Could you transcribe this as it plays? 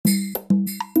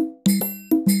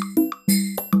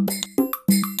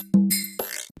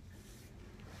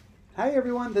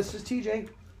everyone, this is TJ.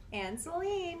 And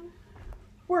Selin.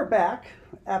 We're back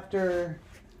after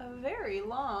A very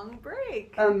long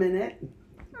break. a minute.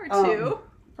 Or two.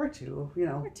 Or 200, I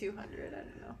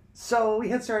don't know. So we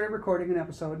had started recording an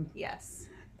episode. Yes.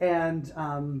 And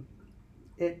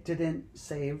it didn't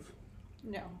save.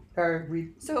 No.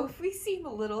 So if we seem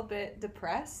a little bit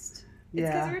depressed, yeah.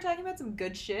 It's because we were talking about some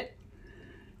good shit.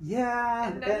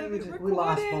 Yeah, and we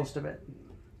lost most of it.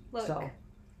 Look,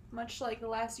 much like the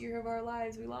last year of our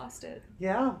lives, we lost it.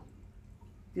 Yeah.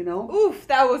 Oof,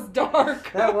 that was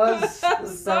dark. That was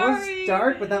Sorry.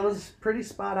 Dark, but that was pretty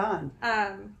spot on.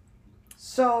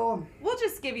 So we'll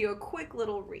just give you a quick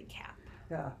little recap.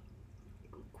 Yeah.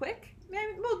 Quick?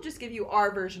 Maybe we'll just give you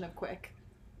our version of quick.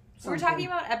 We're talking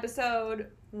about episode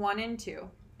 1 and 2,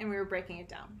 and we were breaking it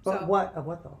down. But what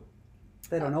though?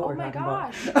 They don't know what we're talking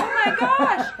about. Oh my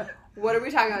gosh! What are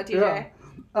we talking about, TJ?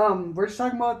 Yeah. We're just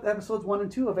talking about episodes 1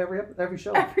 and 2 of every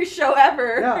show. Every show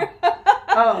ever. Yeah.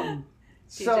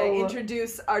 TJ,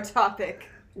 introduce our topic.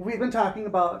 We've been talking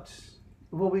about.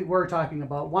 Well, we were talking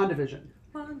about WandaVision.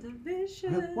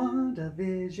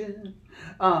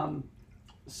 WandaVision.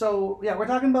 So yeah, we're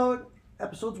talking about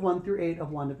episodes 1 through 8 of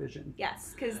WandaVision.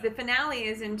 Yes, because the finale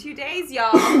is in 2 days,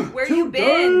 y'all. Where you been?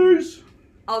 2 days.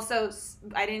 Also,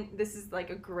 this is like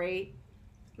a great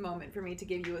moment for me to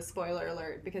give you a spoiler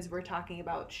alert because we're talking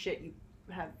about shit you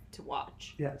have to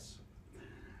watch. Yes.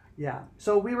 Yeah.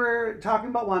 So we were talking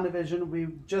about WandaVision. We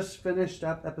just finished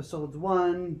up episodes.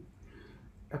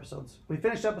 We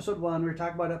finished episode 1. We were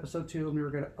talking about episode 2, and we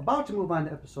were about to move on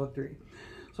to episode 3.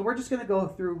 So we're just going to go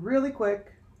through really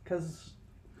quick because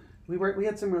we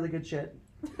had some really good shit.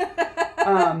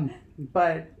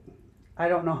 But I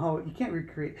don't know how you can't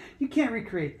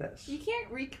recreate this. You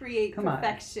can't recreate Come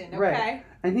perfection, on. Okay? Right.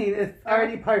 I mean, it's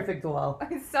already perfect well.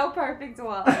 It's so perfect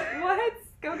well. What?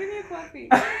 Go give me a coffee.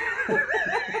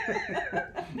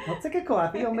 I'll take a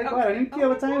coffee. I'll make one. I don't even care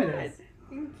what time it is.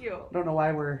 Thank you. I don't know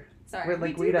why we're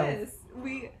like we do this.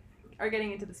 We are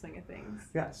getting into the swing of things.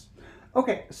 Yes.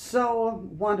 Okay, so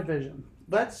WandaVision.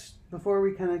 Before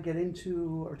we kind of get into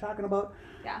what we're talking about,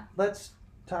 let's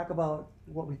talk about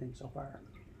what we think so far.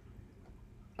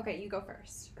 Okay, you go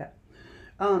first. Okay.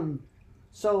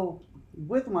 So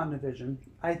with WandaVision,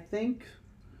 I think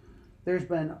there's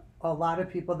been a lot of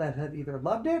people that have either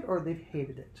loved it or they've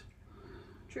hated it.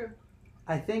 True.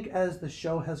 I think as the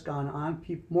show has gone on,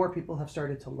 more people have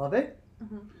started to love it.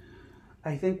 Mm-hmm.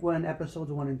 I think when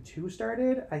episodes 1 and 2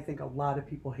 started, I think a lot of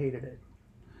people hated it.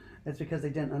 It's because they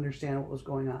didn't understand what was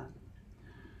going on.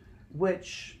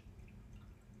 Which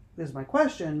is my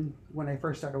question when I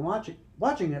first started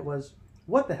watching it was,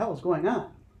 what the hell is going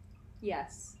on?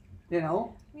 Yes. I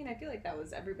mean, I feel like that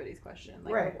was everybody's question.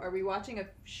 Like, right. Are we watching a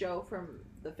show from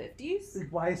the 50s?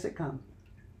 Why is it come?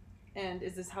 And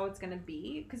is this how it's going to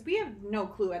be? Because we have no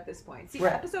clue at this point. See,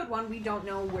 right. Episode 1, we don't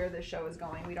know where the show is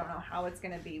going. We don't know how it's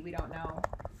going to be. We don't know.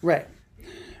 Right.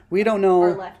 We don't know.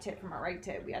 Our left tit from our right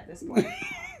tit at this point.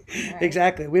 Right.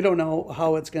 Exactly. We don't know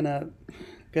how it's gonna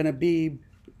be,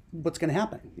 what's gonna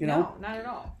happen. No, not at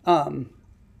all.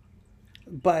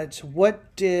 But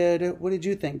what did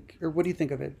you think, or what do you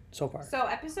think of it so far? So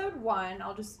episode 1,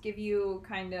 I'll just give you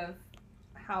kind of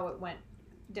how it went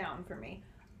down for me.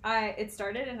 It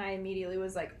started and I immediately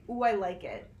was like, ooh, I like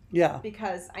it. Yeah.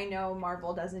 Because I know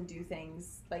Marvel doesn't do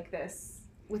things like this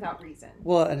without reason.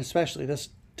 Well, and especially this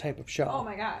type of show. Oh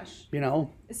my gosh.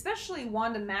 Especially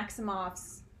Wanda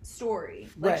Maximoff's story.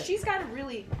 Like, right. She's got a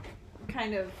really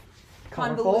kind of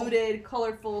convoluted,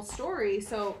 colorful story.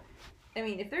 So, I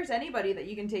mean, if there's anybody that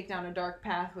you can take down a dark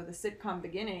path with a sitcom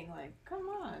beginning, like, come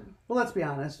on. Well, let's be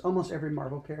honest. Almost every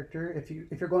Marvel character, if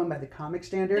you're going by the comic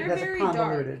standard, has a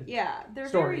convoluted dark. Yeah, they're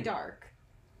story. Very dark.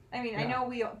 I mean, I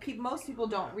know most people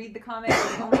don't read the comics.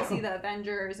 They only see the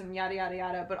Avengers and yada, yada,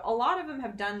 yada. But a lot of them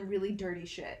have done really dirty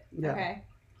shit. Yeah. Okay?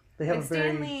 They have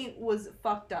Stanley was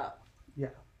fucked up. Yeah.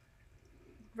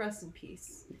 Rest in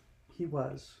peace. He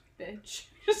was. Bitch.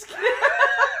 Just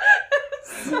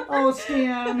kidding. Oh,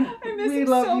 Stan. I miss him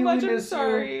love so you. much. We I'm miss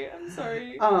sorry. you. I'm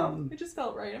sorry. It just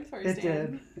felt right. I'm sorry,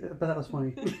 Stan. It did. But that was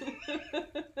funny.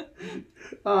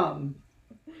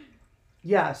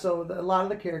 Yeah, so a lot of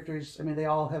the characters, I mean, they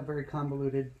all have very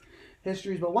convoluted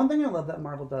histories. But one thing I love that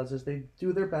Marvel does is they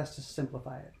do their best to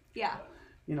simplify it. Yeah.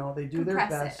 They do their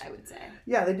best. Compress it, I would say.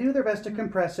 Yeah, they do their best to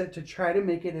compress it to try to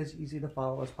make it as easy to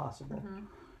follow as possible. Mm-hmm.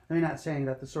 I mean, not saying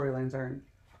that the storylines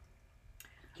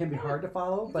can be hard to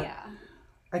follow, but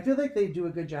I feel like they do a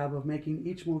good job of making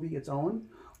each movie its own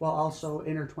while also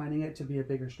intertwining it to be a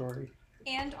bigger story.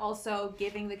 And also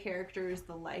giving the characters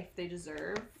the life they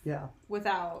deserve. Yeah.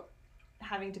 Without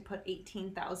having to put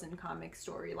 18,000 comic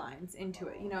storylines into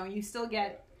it. You still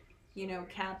get you know,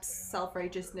 Cap's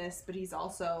self-righteousness, but he's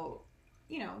also,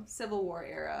 you know, Civil War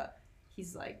era.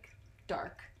 He's like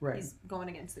dark. Right. He's going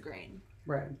against the grain.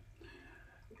 Right.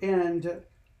 And,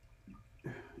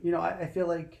 you know, I feel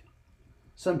like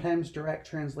sometimes direct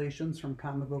translations from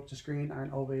comic book to screen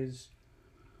aren't always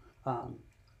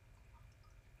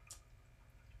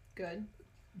good.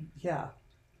 Yeah.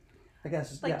 I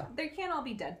guess, like, yeah. They can't all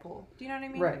be Deadpool. Do you know what I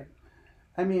mean? Right.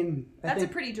 I mean... That's a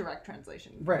pretty direct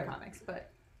translation from right. comics,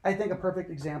 but... I think a perfect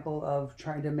example of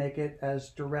trying to make it as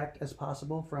direct as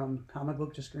possible from comic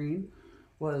book to screen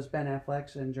was Ben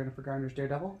Affleck's and Jennifer Garner's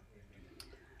Daredevil.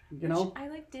 You know? I,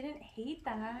 like, didn't hate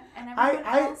that, and everyone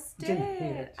else did. Didn't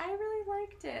hate it. I really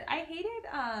liked it. I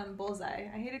hated Bullseye.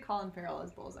 I hated Colin Farrell as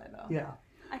Bullseye, though. Yeah.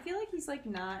 I feel like he's, like,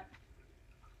 not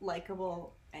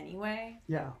likable anyway.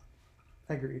 Yeah.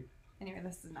 I agreed. Anyway,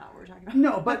 this is not what we're talking about.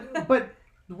 No, but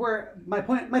where my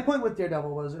point with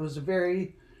Daredevil was it was a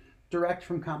very direct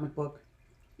from comic book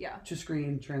to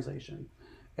screen translation,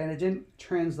 and it didn't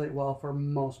translate well for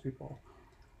most people.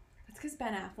 That's because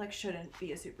Ben Affleck shouldn't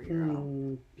be a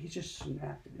superhero. He just shouldn't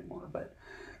act anymore. But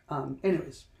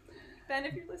anyways, Ben,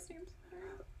 if you're listening,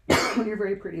 I'm sorry. You're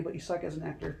very pretty, but you suck as an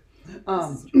actor.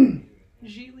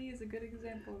 Gigli is a good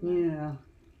example of that. Yeah,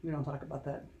 we don't talk about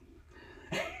that.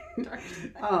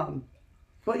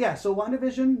 But yeah, so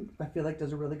WandaVision, I feel like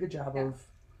does a really good job of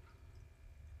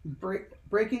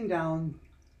breaking down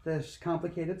this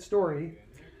complicated story.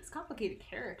 It's complicated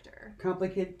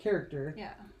character.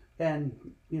 Yeah. And,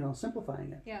 you know,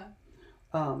 simplifying it. Yeah.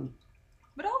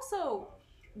 But also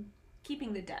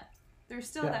keeping the depth. There's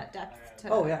still that depth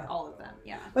to all of them.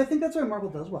 Yeah. But I think that's what Marvel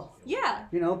does well. Yeah.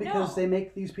 You know, because they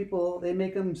make these people, they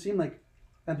make them seem like,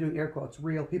 I'm doing air quotes,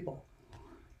 real people.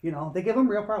 You know, they give them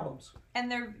real problems. And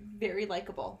they're very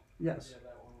likable. Yes.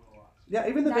 Yeah,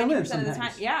 even the villains sometimes. Of the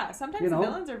time. Yeah, sometimes the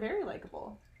villains are very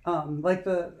likable. Like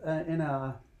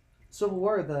in Civil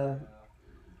War, the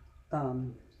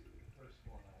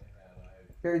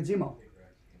Baron Zemo,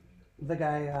 the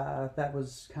guy that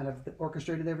was kind of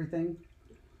orchestrated everything.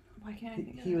 Why can't I think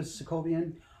of that? He was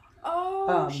Sokovian.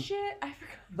 Oh, shit. I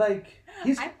forgot. Like,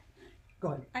 go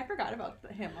ahead. I forgot about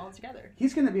him altogether.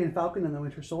 He's going to be in Falcon and the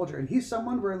Winter Soldier, and he's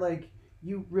someone where, like,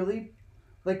 you really,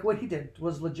 like, what he did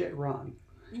was legit wrong.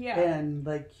 Yeah. And,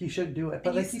 like, he shouldn't do it.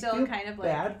 But, like, you feel kind of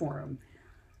bad for him.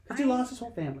 Because he lost his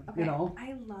whole family, you know?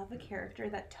 I love a character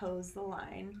that toes the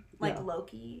line. Like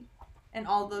Loki and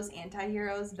all those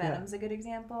anti-heroes. Venom's a good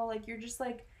example. Like, you're just,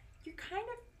 like, you're kind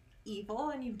of evil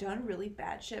and you've done really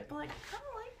bad shit, but, like, I kind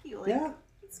of like you. Like,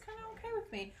 it's kind of okay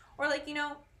with me. Or, like, you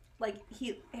know, like,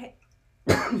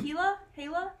 Hela?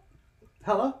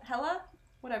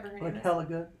 Whatever her name is. Like, hella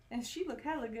good. And she looked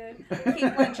hella good.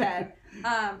 Kate Blanchett.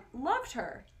 Loved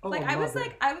her. Oh, like, I was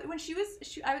like, when she was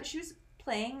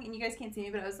playing, and you guys can't see me,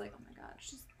 but I was like, oh my god,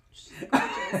 she's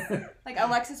gorgeous. Like,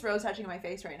 Alexis Rose touching my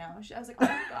face right now. I was like, oh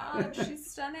my god,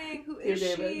 she's stunning. Who is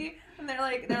she? And they're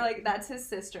like, that's his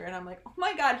sister. And I'm like, oh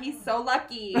my god, he's so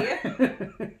lucky.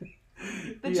 The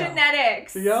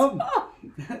genetics. Yep. Oh.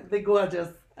 They gorgeous.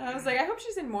 And I was like, I hope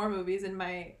she's in more movies. And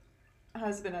my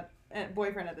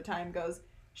boyfriend at the time goes,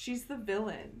 she's the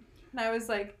villain. And I was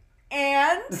like,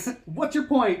 and? What's your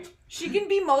point? She can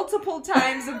be multiple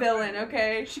times a villain,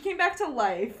 okay? She came back to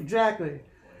life. Exactly.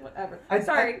 Whatever. I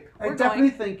definitely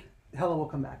think Hela will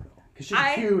come back, though. Because she's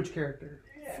a huge character.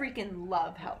 Freaking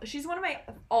love Hela. She's one of my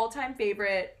all-time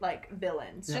favorite, like,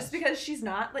 villains. Yes. Just because she's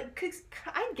not, like, cause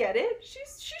I get it. She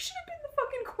should have been the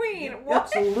fucking queen. What?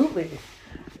 Absolutely.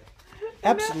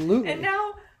 Absolutely. And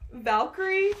now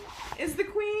Valkyrie is the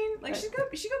queen. Like, she's gonna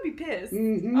be pissed.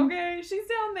 Mm-hmm. Okay, she's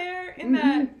down there in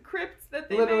that crypt that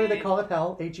they literally made. They call it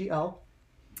hell. Hel.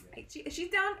 She's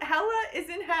down. Hela is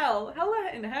in hell.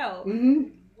 Hela in hell. Mm-hmm.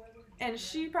 And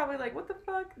she probably like, what the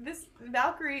fuck? This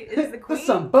Valkyrie is the queen. This is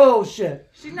some bullshit.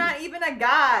 She's not even a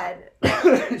god.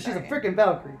 She's a freaking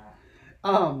Valkyrie.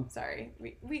 Sorry,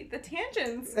 we the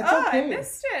tangents. It's okay. I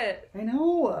missed it. I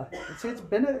know.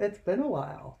 It's been a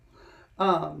while.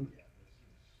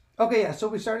 Okay, yeah. So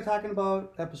we started talking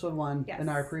about episode 1 in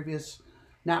our previous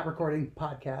not recording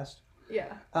podcast.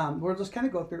 Yeah. We'll just kind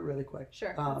of go through it really quick.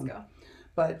 Sure. Let's go.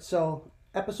 But so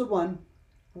episode 1,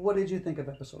 what did you think of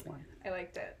episode 1? I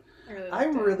liked it. I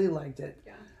really liked it.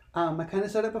 Yeah. I kind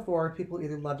of said it before. People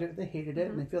either loved it or they hated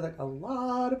it, and I feel like a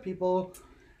lot of people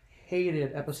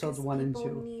hated episodes 1 and 2.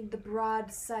 People need the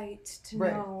broad sight to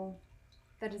know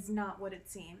that is not what it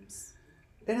seems.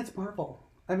 And it's Marvel.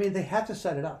 I mean, they have to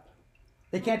set it up.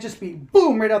 They can't just be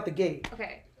boom right out the gate.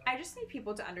 Okay, I just need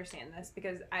people to understand this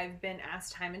because I've been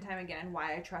asked time and time again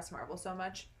why I trust Marvel so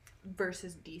much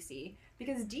versus DC.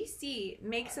 Because DC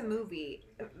makes a movie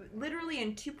literally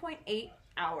in 2.8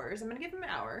 hours. I'm gonna give him an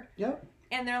hour. Yep.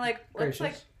 And they're like, let's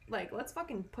Gracious. let's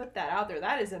fucking put that out there.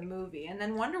 That is a movie. And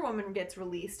then Wonder Woman gets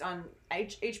released on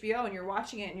HBO, and you're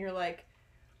watching it, and you're like,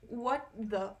 what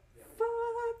the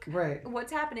fuck? Right.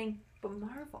 What's happening? But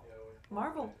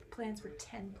Marvel plans for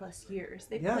 10 plus years.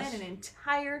 They Yes. plan an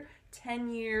entire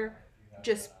 10-year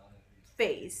just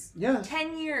phase. Yes.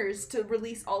 10 years to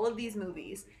release all of these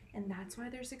movies. And that's why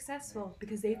they're successful,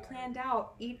 because they planned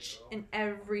out each and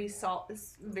every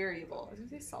variable. I was going to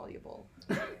say soluble.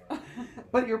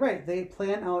 But you're right. They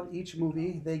plan out each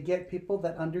movie. They get people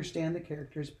that understand the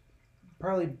characters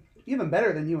probably even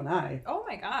better than you and I. Oh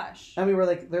my gosh. I mean,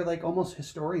 they're like almost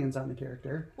historians on the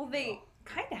character. Well, they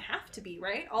kind of have to be,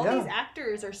 right? All Yeah. these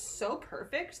actors are so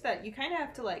perfect that you kind of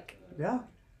have to like... Yeah.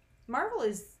 Marvel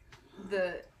is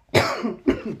the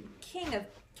king of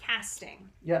casting.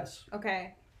 Yes.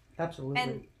 Okay? Absolutely.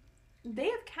 And they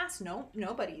have cast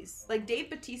nobodies. Like,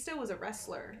 Dave Bautista was a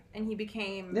wrestler, and he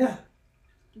became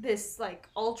this, like,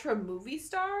 ultra movie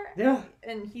star. Yeah.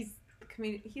 And he's a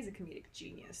comedic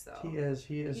genius, though. He is.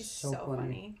 He's so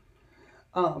funny.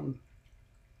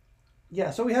 Yeah,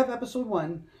 so we have episode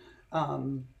 1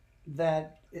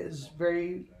 that is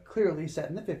very clearly set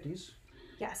in the 50s.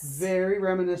 Yes. Very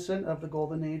reminiscent of the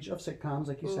golden age of sitcoms,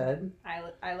 like you said.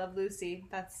 I Love Lucy.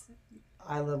 That's...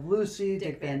 I Love Lucy,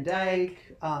 Dick Van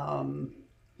Dyke,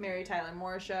 Mary Tyler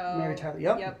Moore Show. Mary Tyler,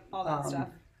 yep. Yep, all that stuff.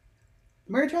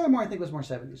 Mary Tyler Moore, I think, was more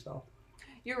 70s, though.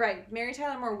 You're right. Mary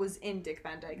Tyler Moore was in Dick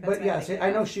Van Dyke. That's But what yeah, I'm see, thinking I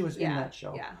of. know she was in Yeah, that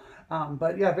show. Yeah.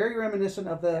 But yeah, very reminiscent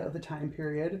of the time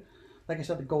period. Like I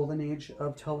said, the golden age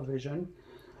of television.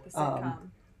 The sitcom.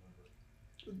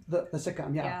 The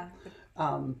sitcom, yeah.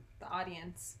 The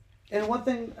audience. And one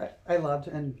thing I loved,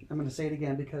 and I'm going to say it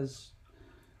again because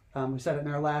we said it in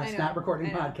our last not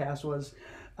recording podcast, was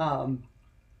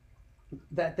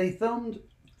that they filmed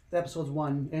episodes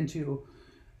 1 and 2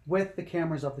 with the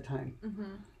cameras of the time.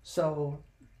 Mm-hmm. So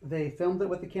they filmed it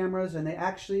with the cameras, and they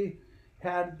actually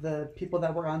had the people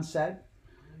that were on set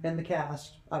and the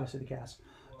cast, obviously the cast,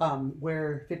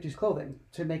 wear 50s clothing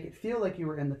to make it feel like you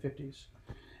were in the 50s.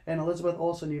 And Elizabeth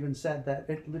Olsen even said that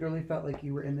it literally felt like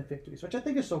you were in the 50s, which I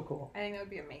think is so cool. I think that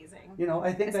would be amazing. You know,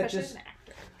 I think especially that just... as an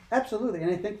actor. Absolutely, and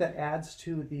I think that adds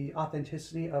to the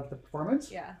authenticity of the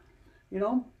performance. Yeah. You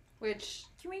know? Which,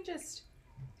 can we just...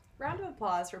 Round of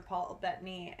applause for Paul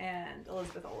Bettany and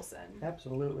Elizabeth Olsen.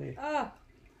 Absolutely. Oh.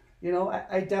 You know,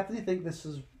 I definitely think this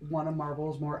is one of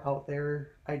Marvel's more out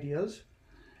there ideas.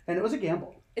 And it was a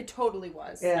gamble. It totally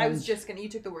was. And I was just going to... You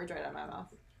took the words right out of my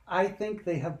mouth. I think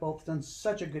they have both done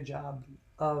such a good job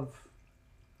of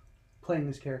playing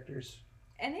these characters.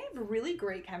 And they have really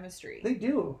great chemistry. They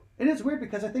do. And it's weird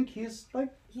because I think he's like...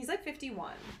 He's like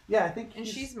 51. Yeah, I think and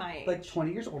she's my age. Like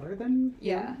 20 years older than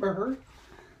him or her.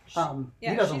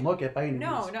 He doesn't look it by any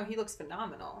means. No, he looks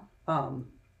phenomenal.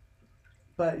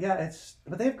 But yeah,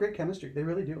 but they have great chemistry. They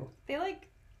really do. They like,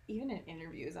 even in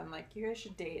interviews, I'm like, you guys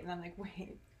should date. And I'm like,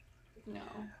 wait, no.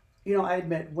 You know, I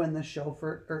admit when when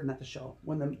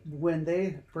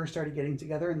they first started getting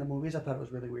together in the movies, I thought it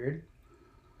was really weird.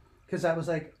 Because I was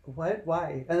like, what?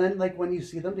 Why? And then like when you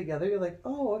see them together, you're like,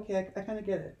 oh, okay, I kind of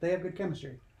get it. They have good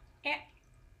chemistry. And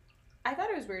I thought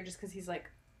it was weird just because he's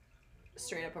like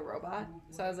straight up a robot.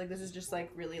 So I was like, this is just like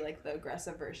really like the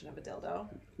aggressive version of a dildo.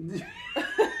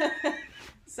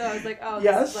 So I was like, oh,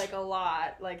 this is like a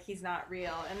lot. Like he's not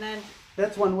real. And then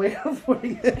that's one way of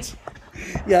putting it.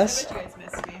 Yes. I bet you guys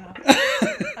missed me,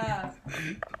 huh?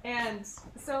 And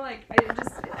so like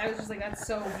I was just like, that's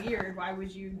so weird. Why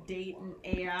would you date an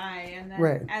AI? And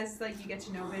then as like you get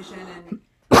to know Vision and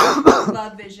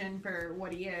love Vision for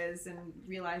what he is and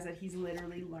realize that he's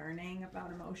literally learning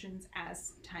about emotions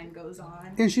as time goes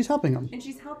on. And she's helping him. And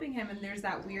there's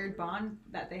that weird bond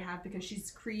that they have because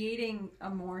she's creating a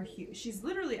more she's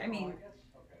literally, I mean,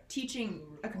 teaching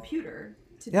a computer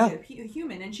to be a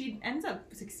human, and she ends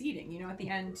up succeeding, you know, at the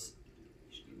end,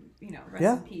 you know, rest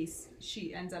in peace,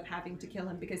 she ends up having to kill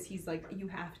him because he's like, you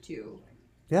have to.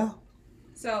 Yeah.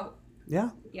 So. Yeah.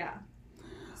 Yeah.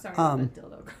 Sorry about that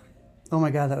dildo. Oh my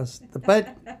God, that was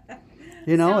but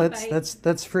you know,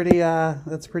 that's pretty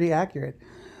accurate.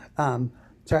 Sorry,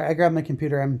 I grabbed my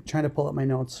computer. I'm trying to pull up my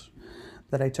notes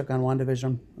that I took on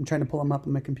WandaVision. I'm trying to pull them up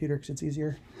on my computer because it's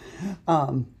easier.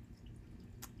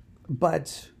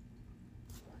 But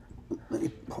let me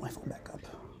pull my phone back up.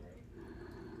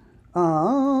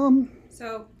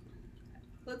 So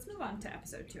let's move on to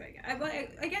episode 2.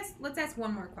 I guess let's ask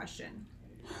one more question.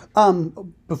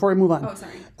 Before we move on. Oh,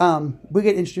 sorry. We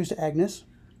get introduced to Agnes.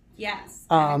 Yes.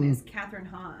 Agnes, Catherine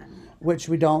Hahn. Which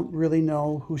we don't really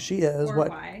know who she is, or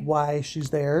why she's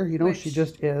there. You know, she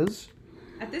just is.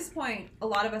 At this point, a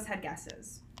lot of us had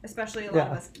guesses. Especially a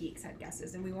lot of us geeks had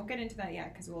guesses, and we won't get into that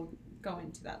yet because we'll go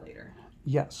into that later.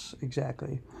 Yes,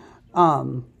 exactly.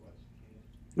 One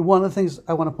of the things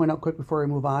I want to point out quick before we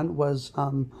move on was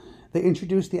they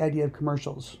introduced the idea of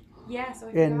commercials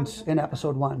in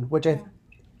episode 1, which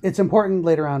it's important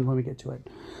later on when we get to it.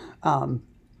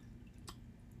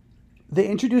 They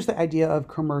introduced the idea of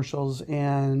commercials,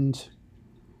 and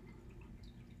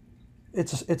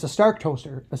it's a Stark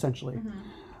toaster essentially,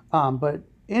 but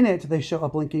in it they show a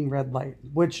blinking red light,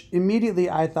 which immediately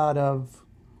I thought of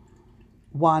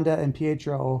Wanda and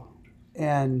Pietro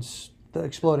and the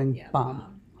exploding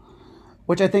bomb,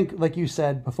 which I think, like you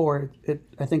said before,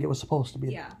 I think it was supposed to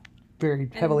be very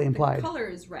heavily implied. The color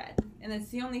is red, and it's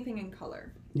the only thing in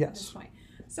color at this point.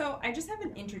 So I just have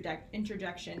an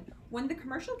interjection. When the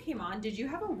commercial came on, did you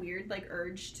have a weird like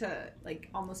urge to like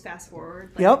almost fast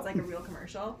forward, like it's like a real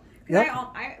commercial? Because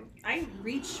I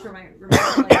reached for my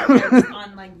remote like,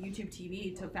 on like YouTube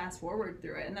TV to fast forward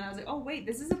through it, and then I was like, oh wait,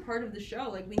 this is a part of the show.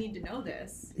 Like we need to know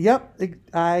this. And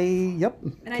I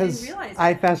didn't realize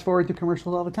I fast forward through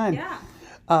commercials all the time. Yeah.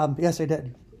 Yes, I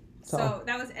did. So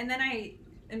that was, and then I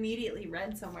immediately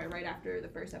read somewhere right after the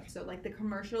first episode, like the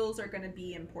commercials are going to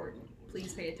be important.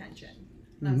 Please pay attention.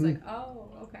 And I was like, oh,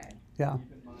 okay. Yeah.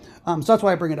 So that's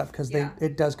why I bring it up, because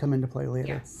it does come into play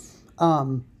later. Yes.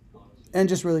 And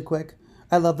just really quick,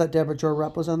 I love that Deborah Jo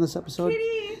Rupp was on this episode.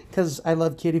 Because I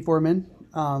love Katie Foreman.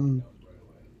 You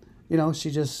know,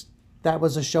 that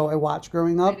was a show I watched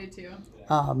growing up. I did too.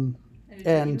 And even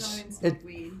though I didn't smoke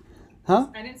weed. Huh?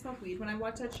 I didn't smoke weed when I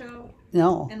watched that show.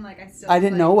 No. And like I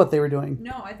didn't know what they were doing.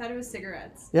 No, I thought it was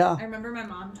cigarettes. Yeah. I remember my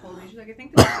mom told me, she's like, I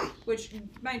think this, which,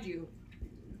 mind you,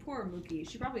 poor Mookie,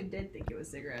 she probably did think it was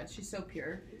cigarettes. She's so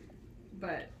pure.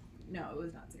 But no, it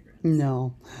was not cigarettes.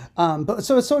 No. But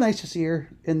so it's so nice to see her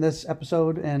in this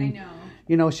episode, and I know.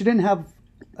 You know, she didn't have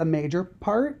a major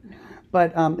part,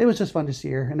 but it was just fun to see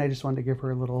her, and I just wanted to give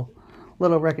her a little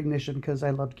recognition because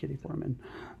I loved Katie Foreman.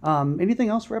 Anything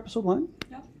else for episode 1?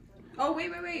 No. Oh,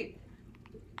 wait.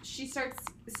 She starts,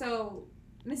 so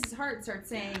Mrs. Hart starts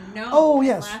saying no. Oh,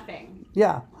 yes. Laughing.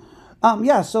 Yeah.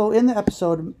 So in the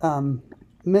episode,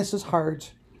 Mrs.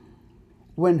 Hart,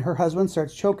 when her husband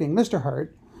starts choking Mr.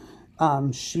 Hart,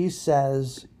 she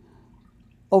says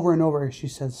over and over, she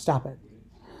says, stop it.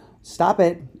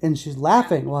 And she's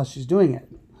laughing while she's doing it,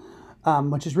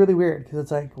 which is really weird because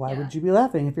it's like, why would you be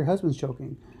laughing if your husband's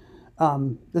choking?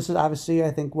 This is obviously, I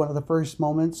think, one of the first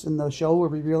moments in the show where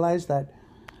we realize that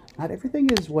not everything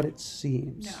is what it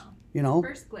seems. No. You know?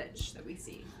 First glitch that we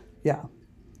see. Yeah.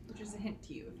 Which is a hint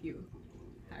to you if you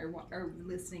are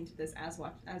listening to this as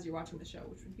you're watching the show,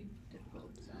 which would be difficult.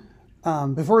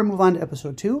 So. Before we move on to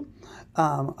episode 2,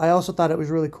 I also thought it was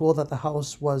really cool that the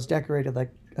house was decorated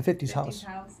like a 50s house. 50s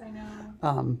house, I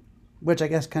know. Which I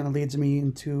guess kind of leads me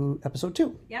into episode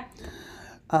 2. Yeah.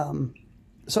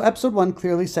 So episode 1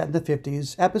 clearly set in the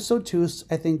 50s. Episode 2,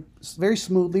 I think, very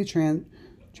smoothly transitions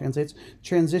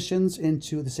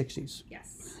into the 60s.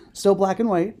 Yes. Still black and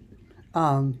white,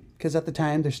 because at the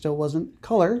time there still wasn't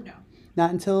color. No. Not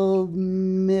until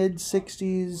mid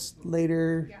 60s,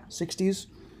 later 60s.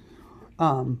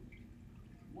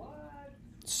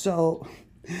 So,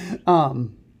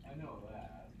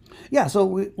 yeah, so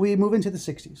we move into the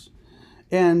 60s.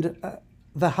 And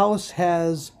the house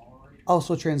has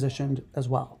also transitioned as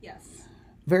well. Yes.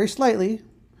 Very slightly,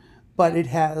 but it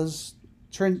has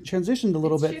transitioned a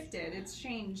little bit. It's shifted. It's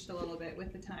changed a little bit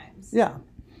with the times. Yeah.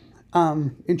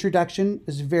 Introduction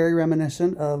is very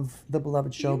reminiscent of the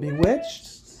beloved show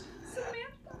Bewitched.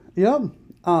 Yep.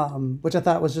 Which I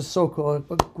thought was just so cool.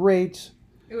 A great.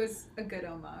 It was a good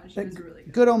homage. It was really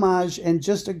good. Good homage and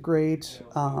just a great.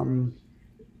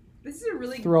 This is a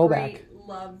really throwback. Great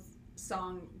love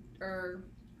song,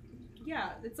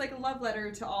 it's like a love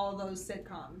letter to all of those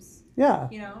sitcoms. Yeah.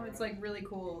 You know, it's like really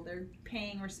cool. They're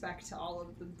paying respect to all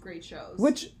of the great shows.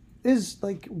 Which is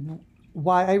like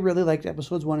why I really liked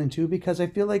episodes 1 and 2, because I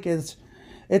feel like it's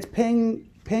paying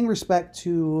respect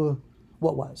to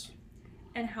what was.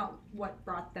 And what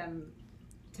brought them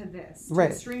to this. Right.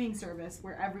 To a streaming service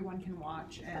where everyone can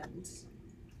watch and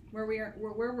where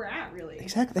we're at, really.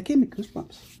 Exactly. That gave me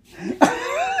goosebumps.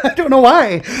 I don't know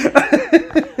why.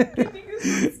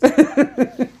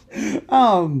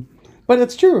 But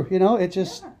it's true, you know. It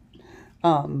just,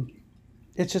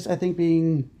 it's just I think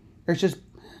it's just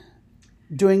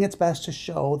doing its best to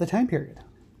show the time period.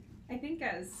 I think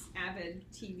as avid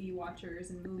TV watchers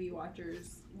and movie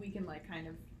watchers, we can like kind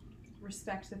of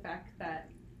respect the fact that,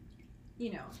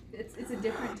 you know, it's a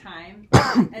different time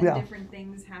and different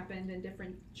things happened and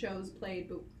different shows played,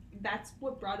 but that's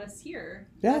what brought us here.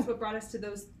 Yeah. That's what brought us to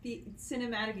those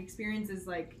cinematic experiences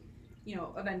like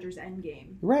Avengers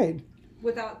Endgame. Right.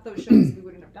 Without those shows, we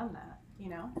wouldn't have done that.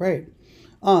 Right.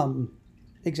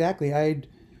 Exactly.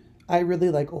 I really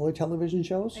like older television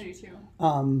shows. I do too.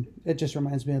 It just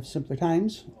reminds me of simpler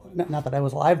times. Not that I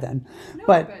was alive then, No,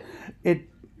 but it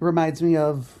reminds me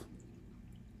of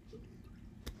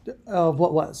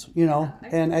what was,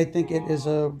 and I think it is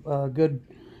a good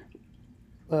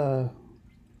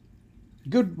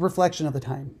good reflection of the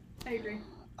time. I agree.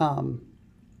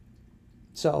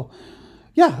 So,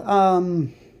 yeah,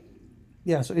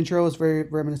 so intro is very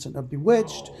reminiscent of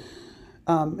Bewitched.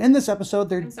 In this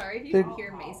episode, I'm sorry if you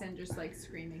hear Mason just like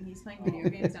screaming. He's playing video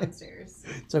games downstairs.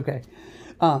 It's okay.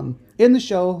 In this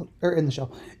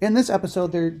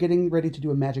episode, they're getting ready to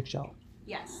do a magic show.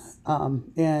 Yes.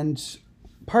 And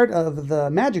part of the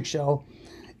magic show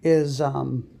is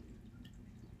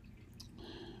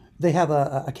they have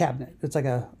a cabinet. It's like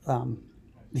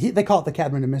they call it the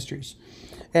Cabinet of Mysteries.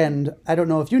 And I don't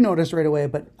know if you noticed right away,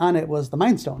 but on it was the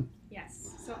Mind Stone.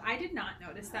 Yes. So I did not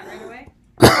notice that right away.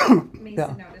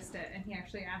 Mason noticed it, and he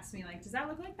actually asked me, like, does that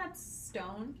look like that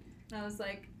stone? And I was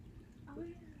like, oh,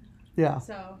 yeah. Yeah.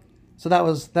 So that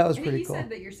was pretty cool. You said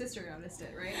that your sister noticed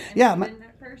it, right? And yeah.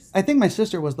 at first? I think my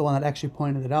sister was the one that actually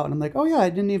pointed it out. And I'm like, oh, yeah, I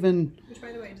didn't even... Which,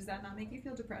 by the way, does that not make you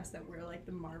feel depressed that we're, like,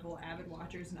 the Marvel avid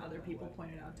watchers and other people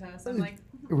pointed out to us? I'm like...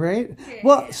 Right? Okay.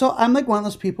 Well, so I'm like one of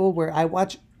those people where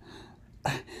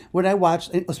when I watch,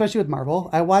 especially with Marvel,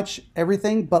 I watch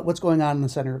everything but what's going on in the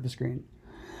center of the screen.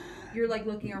 You're like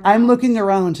looking around. I'm looking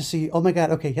around to see, oh my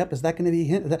God, okay, yep, is that going to be a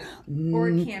hint? Or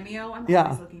a cameo? I'm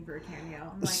always looking for a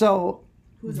cameo. I'm like, so,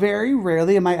 very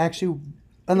rarely am I actually,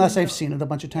 unless I've seen it a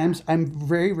bunch of times, I'm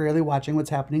very rarely watching what's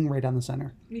happening right on the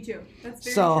center. Me too. That's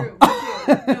very true. Me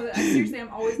too. No, seriously, I'm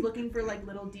always looking for like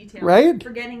little details. Right?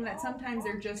 Forgetting that sometimes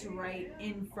they're just right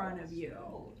in front of you.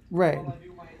 Right.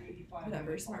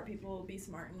 Whatever, smart people will be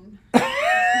smart.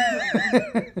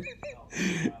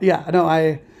 Yeah, no,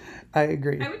 I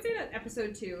agree. I would say that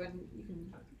episode 2, and you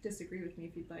can disagree with me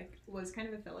if you'd like, was kind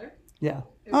of a filler. Yeah.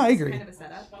 I agree. Kind of a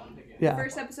setup. Yeah. The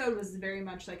first episode was very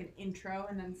much like an intro,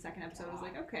 and then the second episode was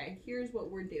like, okay, here's what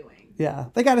we're doing. Yeah,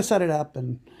 they got to set it up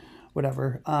and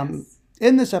whatever. Yes.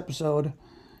 In this episode,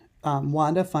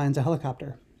 Wanda finds a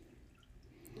helicopter.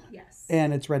 Yes.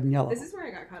 And it's red and yellow. This is where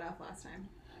I got cut off last time.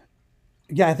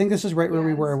 Yeah, I think this is right where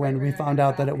we were when we found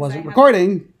out that it wasn't have,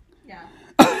 recording. Yeah.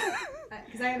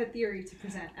 Because I have a theory to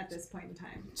present at this point in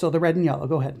time. So the red and yellow,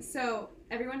 go ahead. So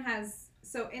everyone has,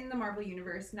 in the Marvel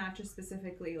Universe, not just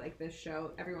specifically like this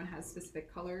show, everyone has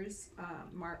specific colors.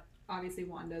 Obviously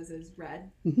Wanda's is red.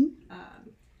 Mm-hmm.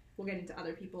 We'll get into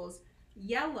other people's.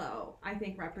 Yellow, I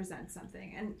think, represents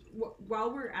something. And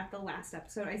while we're at the last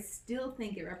episode, I still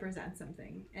think it represents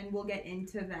something. And we'll get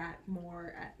into that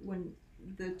more when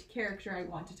the character I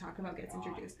want to talk about gets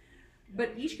introduced.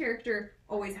 But each character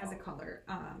always has a color.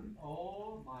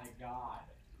 Oh my God.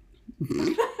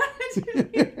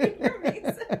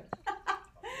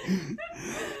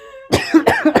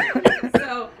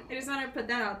 So I just want to put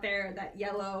that out there, that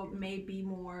yellow may be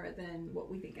more than what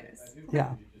we think it is.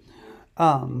 Yeah.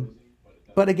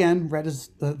 But again, red is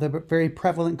the very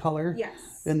prevalent color.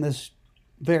 Yes. In this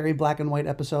very black and white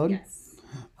episode. Yes.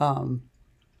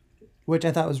 Which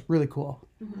I thought was really cool.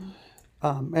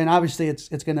 Mm-hmm. And obviously it's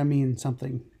going to mean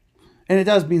something. And it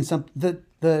does mean something.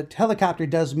 The helicopter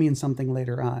does mean something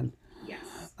later on. Yes.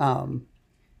 I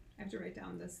have to write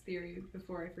down this theory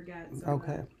before I forget. So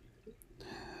okay.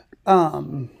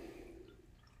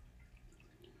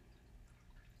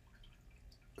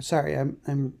 Sorry, I'm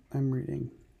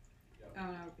reading. Oh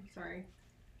no, sorry.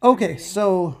 Okay,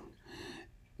 so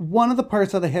one of the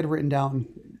parts that I had written down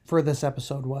for this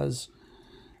episode was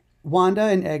Wanda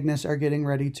and Agnes are getting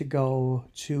ready to go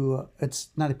to, it's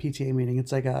not a PTA meeting,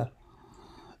 it's like a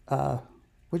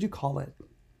what'd you call it?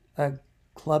 A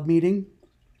club meeting?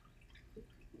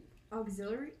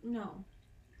 Auxiliary? No.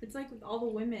 It's like with all the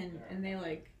women and they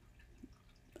like...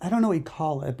 I don't know what you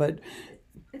call it, but...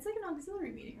 It's like an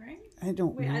auxiliary meeting, right? I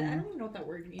don't know. I don't even know what that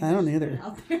word means. I don't either.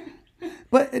 Out there.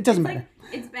 But it doesn't matter.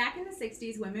 It's back in the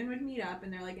 60s, women would meet up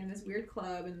and they're like in this weird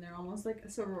club and they're almost like a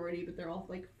sorority, but they're all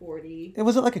like 40.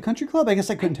 Was it like a country club? I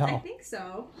guess I couldn't tell. I think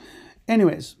so.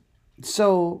 Anyways,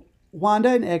 so Wanda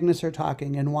and Agnes are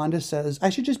talking and Wanda says,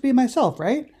 I should just be myself,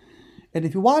 right? And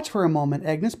if you watch for a moment,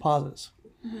 Agnes pauses.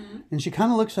 Mm-hmm. And she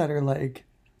kind of looks at her like,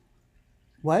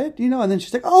 what? And then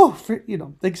she's like, oh,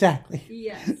 exactly.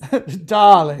 Yes.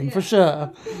 Darling, yeah, for sure.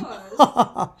 Of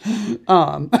course.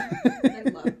 I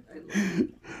love it.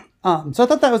 So I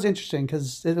thought that was interesting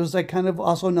because it was like kind of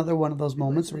also another one of those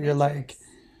moments where you're like,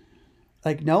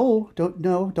 no,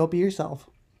 don't be yourself.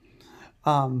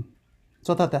 So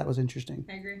I thought that was interesting.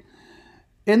 I agree.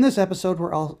 In this episode,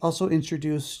 we're also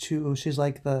introduced to, she's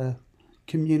like the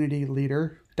community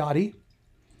leader, Dottie.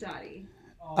 Dottie.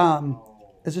 Um,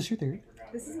 is this your theory?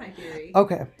 This is my theory.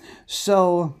 Okay.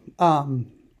 So,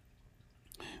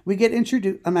 we get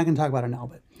introduced, I'm not going to talk about it now,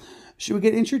 but should we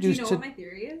get Do you introduced know to, what my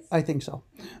theory is? I think so.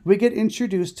 We get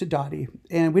introduced to Dottie,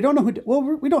 and we don't know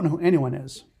we don't know who anyone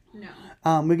is.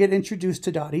 No. We get introduced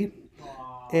to Dottie,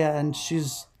 and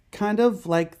she's kind of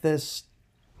like this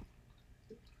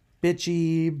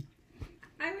bitchy,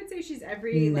 I would say she's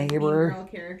every like mean Neighbor. girl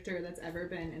character that's ever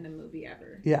been in a movie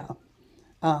ever. yeah.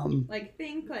 Like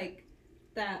think like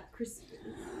that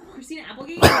Christina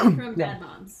Applegate from Yeah. Bad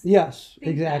Moms. Yes,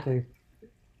 Think exactly.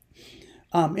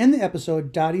 In the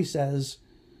episode, Dottie says,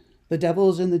 "The devil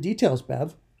is in the details,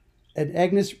 Bev," and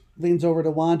Agnes leans over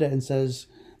to Wanda and says,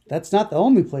 "That's not the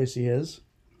only place he is."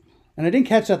 And I didn't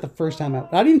catch that the first time. I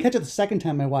didn't even catch it the second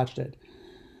time I watched it,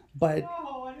 but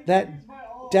No, I didn't that use my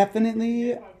own.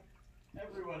 definitely,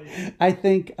 Everybody. I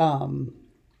think,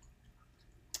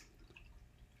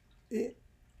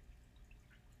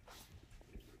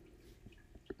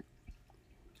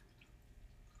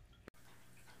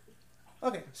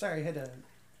 okay, sorry, I had to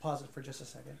pause it for just a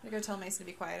second. You're gonna tell Mason to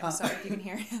be quiet. I'm sorry if you can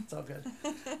hear him. It's all good.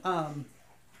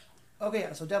 Okay,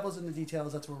 yeah, so devil's in the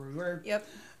details. That's where we were. Yep.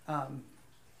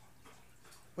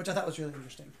 Which I thought was really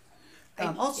interesting.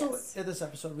 Also, in this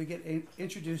episode, we get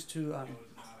introduced to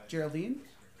Geraldine.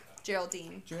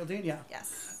 Geraldine. Geraldine, yeah.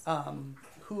 Yes.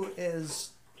 Who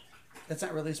is, it's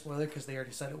not really a spoiler because they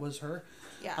already said it was her.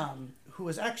 Yeah. Who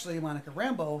is actually Monica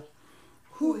Rambeau,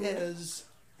 who is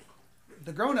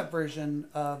the grown-up version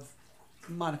of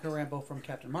Monica Rambeau from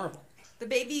Captain Marvel. The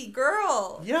baby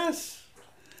girl. Yes.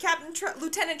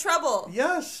 Lieutenant Trouble.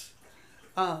 Yes.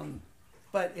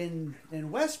 But in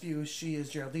Westview, she is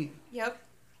Geraldine. Yep.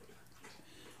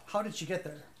 How did she get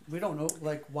there? We don't know.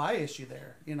 Like, why is she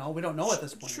there? You know, we don't know at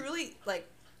this point. Truly, like,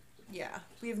 yeah,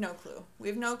 we have no clue. We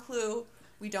have no clue.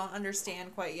 We don't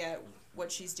understand quite yet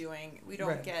what she's doing. We don't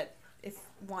Right. get if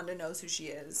Wanda knows who she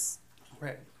is.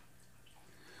 Right.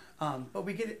 But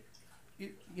we get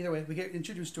it. Either way, we get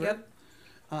introduced to Yep.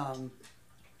 her.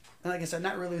 And like I said,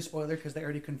 not really a spoiler because they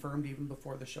already confirmed even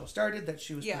before the show started that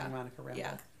she was playing Monica Rambeau.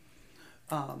 Yeah.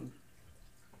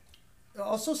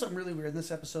 Also, something really weird in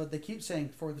this episode, they keep saying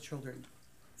 "for the children,"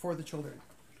 "for the children,"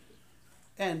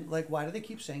 and like, why do they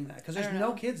keep saying that? Because I there's don't no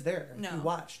know. kids there. If No. you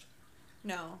watched,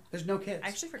 No. there's no kids. I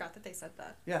actually forgot that they said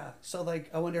that. Yeah. So like,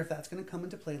 I wonder if that's going to come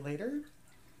into play later.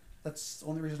 That's the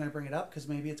only reason I bring it up because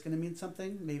maybe it's going to mean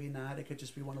something. Maybe not. It could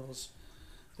just be one of those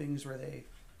things where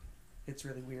it's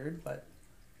really weird, but.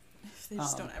 They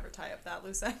just don't ever tie up that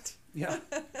loose end. Yeah.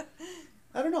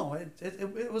 I don't know.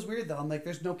 It was weird though. I'm like,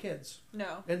 there's no kids,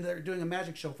 No. and they're doing a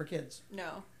magic show for kids.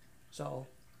 No. So.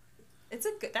 That's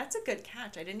a good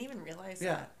catch. I didn't even realize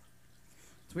Yeah. that.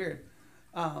 It's weird.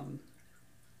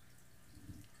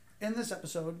 In this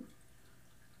episode,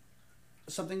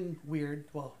 something weird.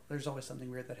 Well, there's always something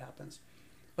weird that happens,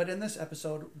 but in this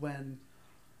episode, when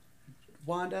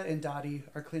Wanda and Dottie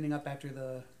are cleaning up after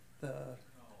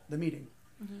the meeting,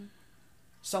 Mm-hmm.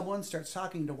 someone starts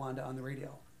talking to Wanda on the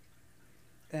radio,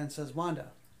 and says,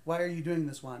 "Wanda, why are you doing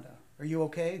this, Wanda? Are you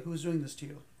okay? Who's doing this to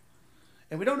you?"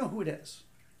 And we don't know who it is.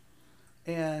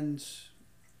 And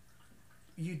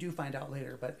you do find out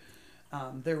later, but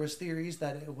there was theories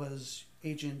that it was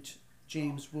Agent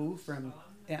James Wu from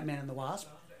Ant-Man and the Wasp.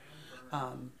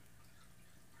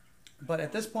 But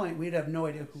at this point, we'd have no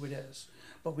idea who it is.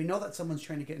 But we know that someone's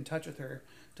trying to get in touch with her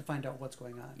to find out what's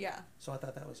going on. Yeah. So I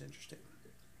thought that was interesting.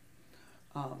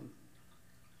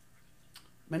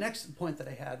 My next point that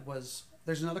I had was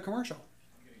there's another commercial,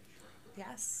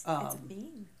 Yes. It's a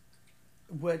theme.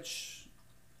 which,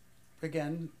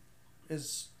 again,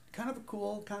 is kind of a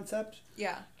cool concept.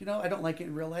 Yeah. You know, I don't like it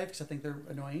in real life because I think they're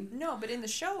annoying. No, but in the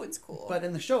show it's cool. But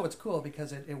in the show, it's cool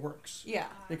because it works. yeah.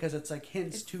 Because it's like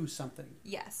hints to something.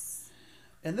 Yes.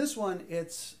 In this one,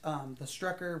 it's the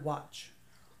Strucker watch.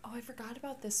 Oh, I forgot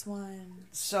about this one.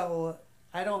 So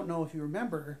I don't know if you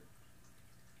remember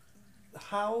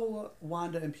how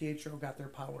Wanda and Pietro got their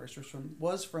powers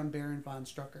was from Baron von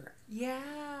Strucker. Yeah.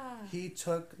 He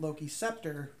took Loki's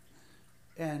scepter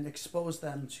and exposed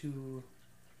them to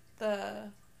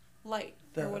The light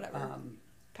the or whatever.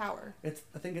 Power. I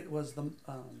think it was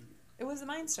It was the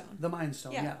Mind Stone. the Mind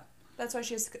Stone. Yeah. Yeah. That's why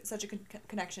she has such a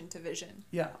connection to Vision.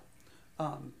 Yeah.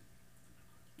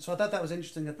 So I thought that was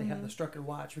interesting that they had the Strucker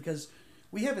watch because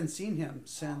we haven't seen him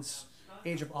since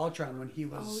Age of Ultron when he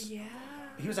was. Oh yeah.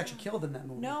 He was actually killed in that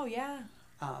movie. No, yeah.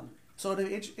 So it'll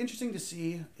be interesting to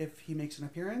see if he makes an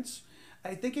appearance.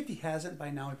 I think if he hasn't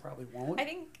by now, he probably won't. I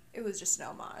think it was just an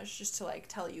homage, just to like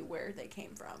tell you where they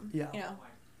came from. Yeah. You know.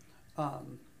 But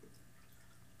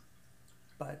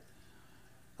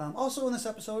also in this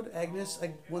episode, Agnes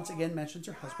once again mentions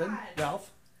her husband,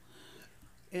 Ralph.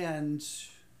 And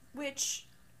Which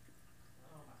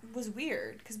was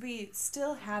weird because we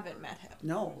still haven't met him.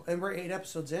 no, and we're 8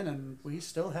 episodes in and we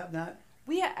still have not.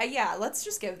 Yeah, let's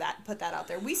just put that out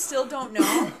there. We still don't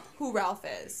know who Ralph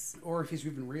is. Or if he's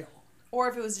even real. Or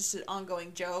if it was just an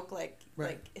ongoing joke, like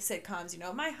sitcoms,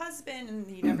 my husband, and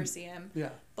you never see him. Yeah.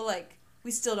 But,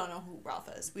 we still don't know who Ralph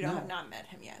is. We have not met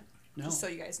him yet. No. Just so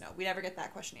you guys know. We never get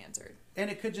that question answered. And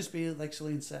it could just be, like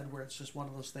Selin said, where it's just one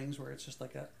of those things where it's just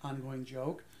like an ongoing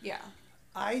joke. Yeah.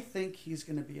 I think he's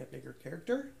going to be a bigger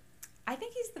character. I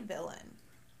think he's the villain.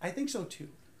 I think so, too.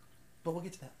 But we'll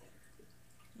get to that later.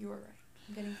 You were right.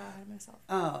 I'm getting far ahead of myself.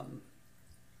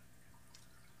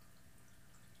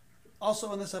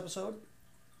 Also in this episode,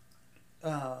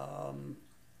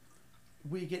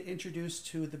 we get introduced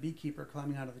to the beekeeper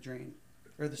climbing out of the drain,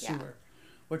 or the sewer,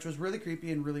 which was really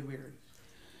creepy and really weird.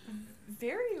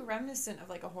 Very reminiscent of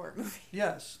a horror movie.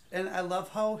 Yes, and I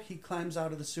love how he climbs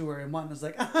out of the sewer and Wanda's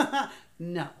like,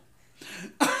 no.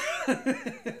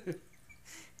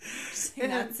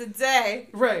 That's a day.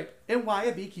 Right, and why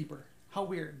a beekeeper? How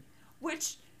weird.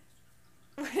 Which,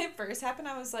 when it first happened,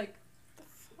 I was like,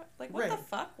 what the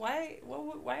fuck? Why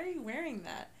are you wearing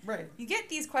that? Right. You get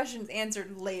these questions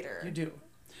answered later. You do.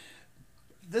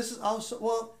 This is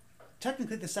also,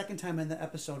 technically the second time in the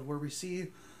episode where we see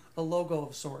a logo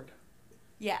of sword.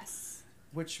 Yes.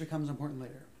 Which becomes important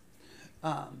later.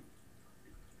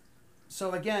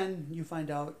 So again, you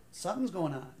find out something's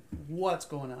going on. What's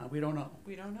going on? We don't know.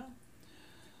 We don't know.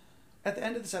 At the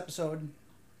end of this episode,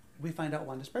 we find out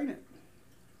Wanda's pregnant.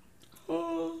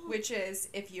 Which is,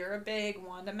 if you're a big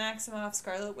Wanda Maximoff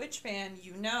Scarlet Witch fan,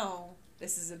 you know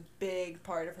this is a big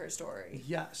part of her story.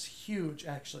 Yes, huge,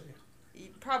 actually.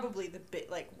 Probably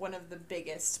one of the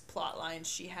biggest plot lines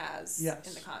she has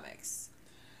in the comics.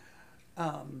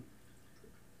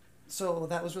 So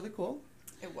that was really cool.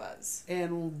 It was.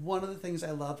 And one of the things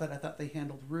I love that I thought they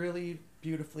handled really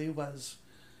beautifully was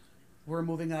we're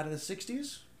moving out of the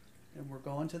 60s and we're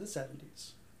going to the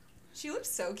 70s. She looked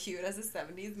so cute as a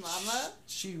 70s mama.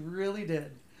 She really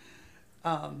did.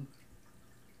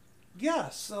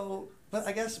 So, but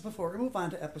I guess before we move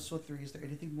on to episode 3, is there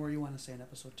anything more you want to say in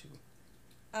episode 2?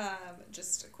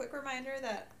 Just a quick reminder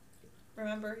that,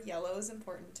 remember, yellow is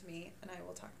important to me, and I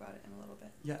will talk about it in a little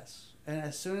bit. Yes. And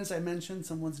as soon as I mention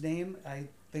someone's name, I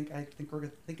think we're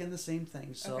thinking the same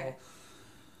thing. So, okay.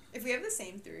 If we have the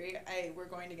same theory, we're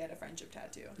going to get a friendship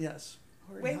tattoo. Yes.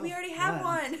 Wait, we already have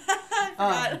one.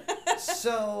 I forgot.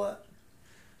 So,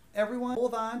 everyone,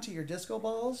 hold on to your disco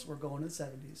balls. We're going to the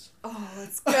 70s. Oh,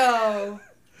 let's go.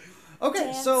 Okay,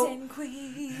 Dancing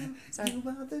Queen. Sorry. You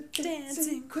are the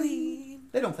Dancing Queen.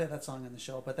 They don't play that song in the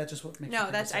show, but that's just what makes. No,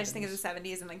 I just think of the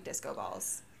 70s and disco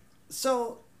balls.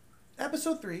 So,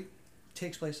 episode 3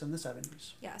 takes place in the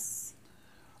 70s. Yes.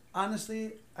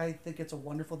 Honestly, I think it's a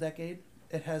wonderful decade.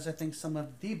 It has, I think, some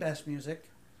of the best music.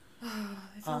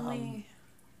 If only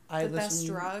the best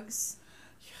drugs.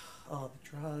 Oh, the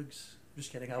drugs.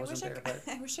 Just kidding, I wasn't there. But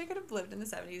I wish I could have lived in the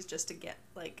 70s just to get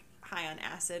high on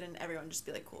acid and everyone just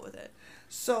be cool with it.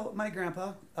 So my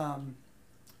grandpa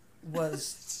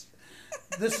was.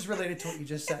 This is related to what you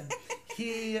just said.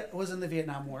 He was in the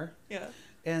Vietnam War. Yeah.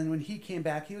 And when he came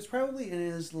back, he was probably in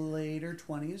his later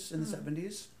 20s, in the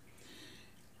 70s.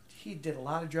 He did a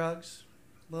lot of drugs.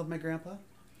 Loved my grandpa.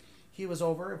 He was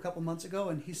over a couple months ago,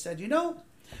 and he said,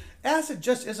 acid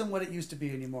just isn't what it used to be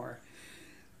anymore.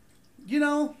 He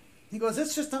goes,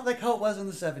 it's just not like how it was in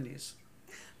the 70s.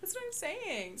 That's what I'm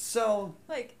saying. So,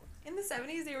 in the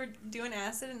 70s, they were doing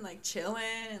acid and, chilling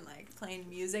and, playing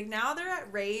music. Now they're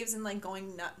at raves and,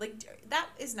 going nuts. That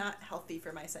is not healthy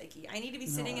for my psyche. I need to be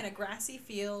sitting in a grassy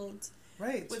field.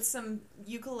 Right. With some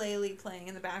ukulele playing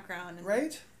in the background. And,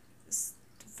 right.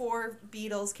 4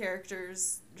 Beatles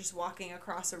characters just walking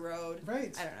across a road.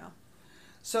 Right. I don't know.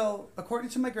 So, according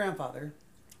to my grandfather,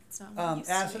 it's not what it used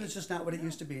acid to be. is just not what it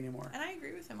used to be anymore. And I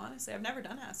agree with him, honestly. I've never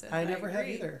done acid. I never have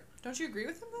either. Don't you agree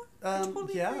with him, though? I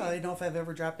totally agree. I know if I've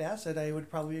ever dropped acid, I would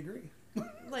probably agree.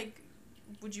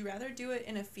 Would you rather do it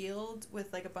in a field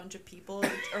with, a bunch of people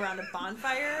around a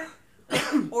bonfire?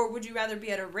 Or would you rather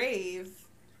be at a rave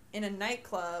in a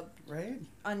nightclub? Right.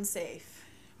 Unsafe?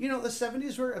 The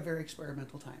 70s were a very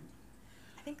experimental time.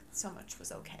 I think so much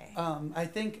was okay. I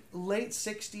think late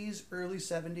 60s, early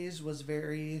 70s was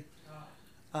very...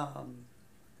 I'm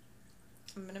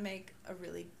going to make a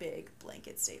really big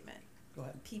blanket statement. Go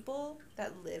ahead. People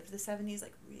that lived the 70s,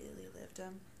 really lived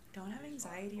them, don't have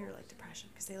anxiety or, depression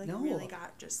because they, No. really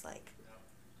got just,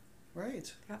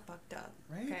 Right. Got fucked up.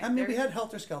 Right. Okay, I mean, we they're- had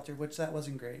Helter Skelter, which that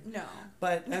wasn't great. No.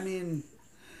 But, I mean,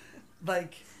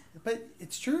 like, but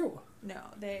it's true. No,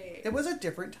 they. It was a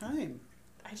different time.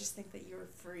 I just think that you were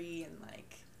free and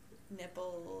like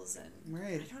nipples and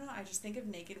Right. I don't know. I just think of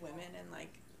naked women and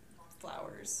like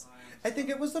flowers. I think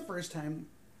it was the first time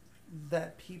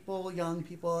that young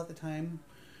people at the time,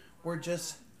 were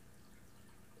just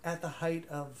at the height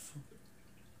of.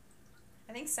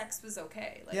 I think sex was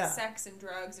okay. Like Yeah. sex and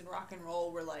drugs and rock and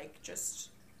roll were like just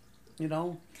You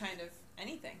know? kind of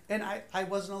anything. And I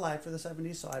wasn't alive for the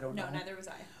 70s, so I don't know. No, neither was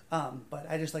I. But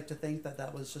I just like to think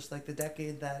that was just like the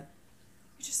decade that,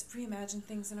 We just reimagine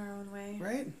things in our own way.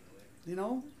 right? You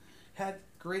know? Had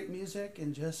great music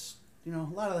and just, you know,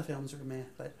 a lot of the films were meh,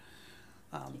 but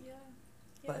Yeah.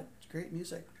 but great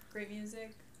music. Great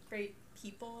music, great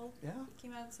people. Yeah.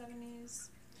 Came out in the 70s.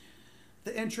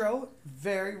 The intro,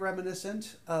 very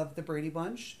reminiscent of the Brady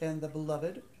Bunch and the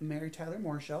beloved Mary Tyler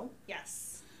Moore Show,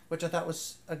 Yes. which I thought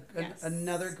was Yes.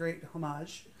 another great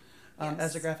homage. Yes.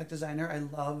 As a graphic designer, I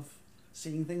love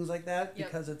seeing things like that Yep.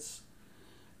 because it's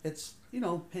you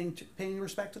know paying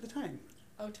respect to the time.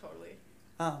 Oh, totally.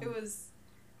 Um, It was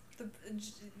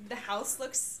the house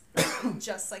looks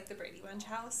just like the Brady Bunch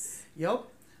house. Yep.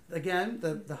 Again,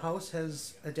 the house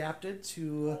has adapted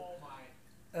to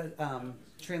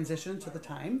transition to the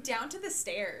time. Down to the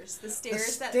stairs. The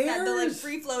stairs, that stairs! the like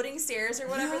free floating stairs or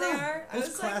whatever they are. I Those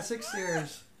was classic like,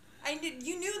 stairs.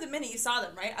 you knew the minute you saw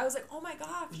them, right? I was like, oh my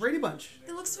gosh, Brady Bunch.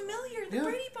 it looks familiar. The Yeah.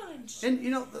 Brady Bunch. And you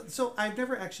know, so I've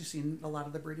never actually seen a lot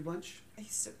of the Brady Bunch. I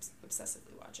used to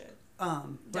obsessively watch it. But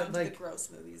Down to like the gross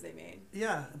movies they made.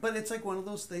 yeah, but it's like one of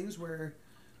those things where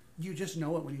you just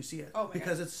know it when you see it Oh my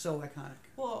because it's so iconic.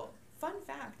 Well, fun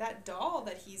fact: that doll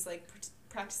that he's like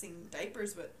practicing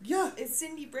diapers with Yeah, is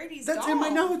Cindy Brady's that's doll. in my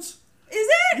notes. Is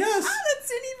it? Yes. Oh, that's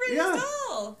Cindy Brady's Yeah.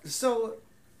 doll. So,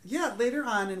 yeah, later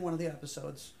on in one of the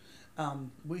episodes,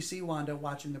 we see Wanda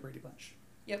watching the Brady Bunch.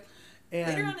 Yep. And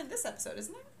Later on in this episode,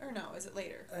 isn't it? Or no, is it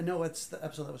later? no, it's the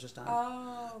episode that was just on.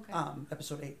 Oh, okay.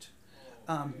 Episode 8.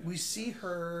 We see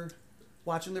her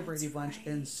watching the That's Brady Bunch, right.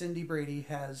 and Cindy Brady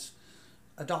has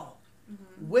a doll,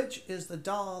 Mhm. which is the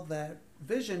doll that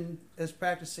Vision is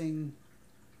practicing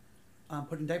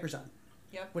putting diapers on.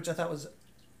 Yep. Which I thought was,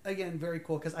 again, very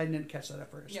cool because I didn't catch that at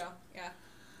first. Yeah, yeah.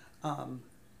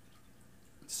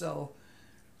 So,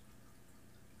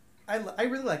 I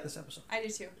really like this episode. I do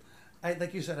too.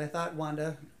 Like you said, I thought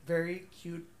Wanda, very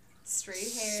cute,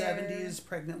 Straight hair. 70s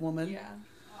pregnant woman. Yeah.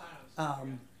 I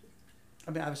mean,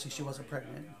 obviously she wasn't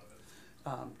pregnant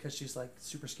because she's like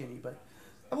super skinny, but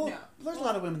well, No. there's a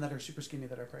lot of women that are super skinny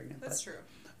that are pregnant. That's but,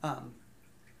 true.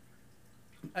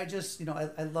 I just, you know,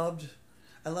 I loved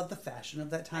the fashion of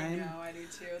that time. I know, I do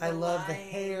too. I love the lines,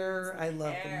 hair. I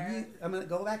love hair. I'm gonna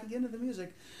go back again to the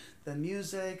music. The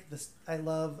music. I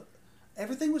love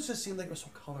everything. Was just seemed like it was so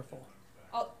colorful.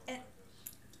 Oh, and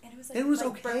it was like, It was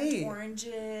like okay. burnt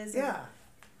oranges. Yeah. And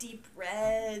deep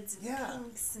reds and Yeah.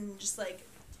 pinks and just like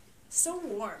so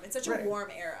warm. It's such Right. a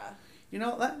warm era. You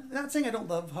know, not saying I don't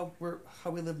love how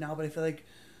we live now, but I feel like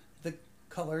the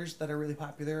colors that are really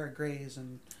popular are grays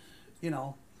and, you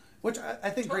know, which I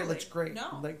think gray Totally. looks great.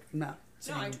 No. Like not.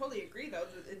 No, I saying- totally agree though.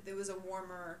 It was a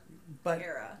warmer but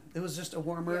era. it was just a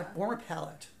Yeah. warmer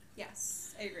palette.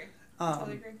 Yes, I agree. I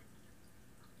totally agree.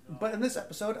 But in this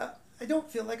episode, I don't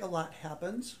feel like a lot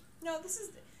happens. No, this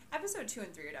is episode 2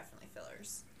 and 3 are definitely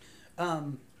fillers.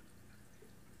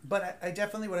 But I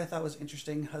definitely, what I thought was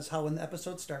interesting was how when the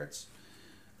episode starts,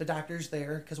 the doctor's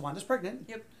there because Wanda's pregnant.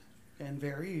 Yep. And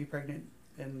very pregnant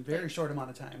in very short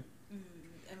amount of time.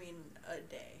 I mean, a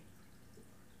day.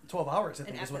 12 hours, I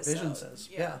An think, is what Vision episode, says.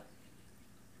 yeah.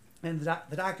 And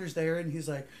the doctor's there, and he's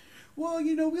like, well,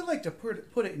 you know, we like to put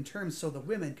it in terms so the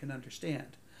women can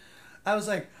understand. I was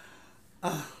like,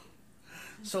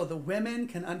 so the women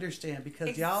can understand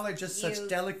because y'all are just such Excuse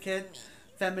delicate, me.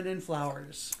 feminine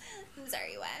flowers. I'm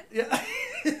sorry, what? Yeah.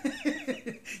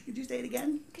 Could you say it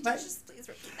again? Could you just please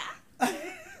repeat that?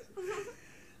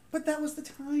 But that was the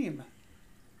time.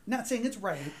 Not saying it's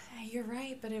right, You're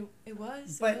right, but it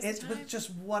was. but it it was just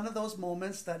one of those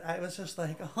moments that I was just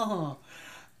like, oh,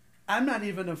 I'm not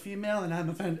even a female and I'm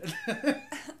offended.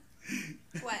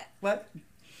 What? What?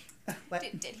 What?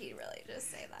 Did he really just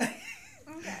say that?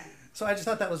 Okay. So I just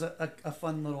thought that was a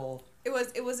fun little. It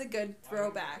was a good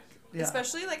throwback. Yeah.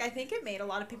 Especially, like, I think it made a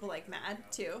lot of people, like, mad,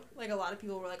 too. Like, a lot of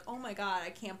people were like, oh my god, I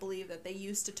can't believe that they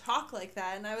used to talk like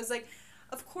that. And I was like,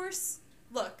 of course,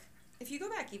 look, if you go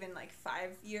back even, like,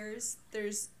 5 years,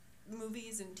 there's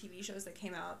movies and TV shows that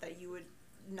came out that you would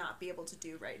not be able to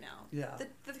do right now. Yeah.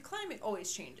 The climate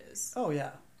always changes. Oh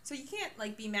yeah. So you can't,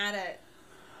 like, be mad at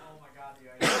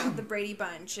the Brady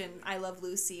Bunch and I Love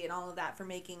Lucy and all of that for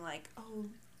making like, oh,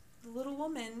 the little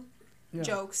woman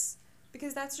jokes,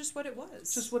 because that's just what it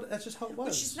was. That's just how it was.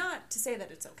 Which is not to say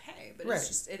that it's okay, but it's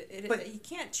just you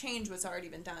can't change what's already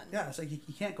been done. Yeah, it's like you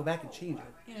can't go back and change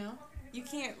it. You know, you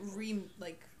can't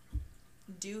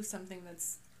do something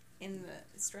that's in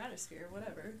the stratosphere,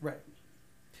 whatever. Right.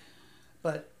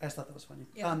 But I just thought that was funny.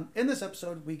 Yeah. In this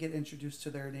episode, we get introduced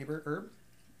to their neighbor,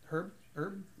 Herb. I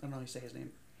don't know how you say his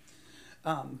name.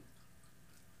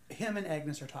 Him and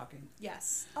Agnes are talking.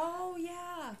 Yes. Oh,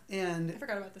 yeah. And I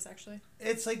forgot about this, actually.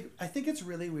 It's like, I think it's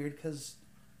really weird because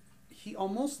he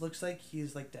almost looks like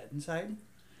he's like dead inside.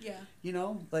 Yeah. You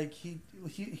know, like he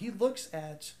looks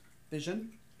at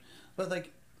Vision, but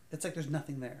like it's like there's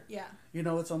nothing there. Yeah. You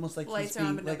know, it's almost like lights are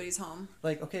on, but nobody's home.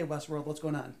 Like, okay, Westworld, what's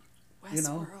going on?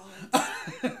 Westworld.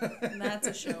 You know? That's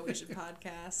a show we should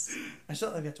podcast. I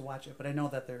still have yet to watch it, but I know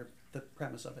that they're the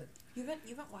premise of it. You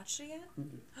haven't watched it yet?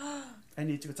 I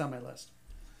need to. It's on my list.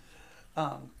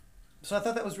 So I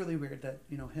thought that was really weird that,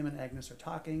 you know, him and Agnes are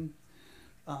talking.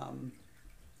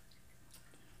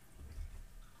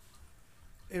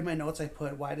 In my notes I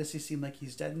put, why does he seem like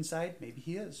he's dead inside? Maybe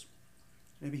he is.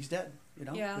 Maybe he's dead. You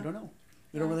know? Yeah. We don't know.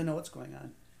 We don't really know what's going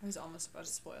on. I was almost about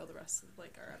to spoil the rest of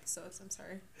like our episodes. I'm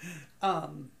sorry.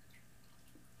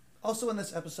 Also in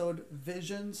this episode,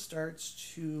 Vision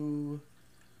starts to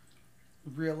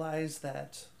realize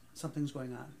that something's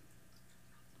going on.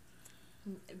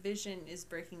 Vision is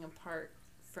breaking apart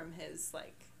from his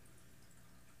like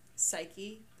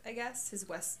psyche, I guess. His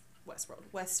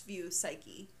Westview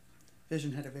psyche.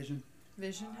 Vision had a vision.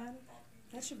 Vision had?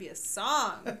 That should be a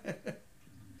song.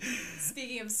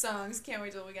 Speaking of songs, can't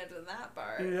wait till we get to that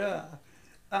part. Yeah.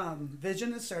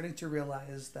 Vision is starting to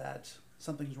realize that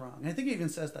something's wrong. And I think he even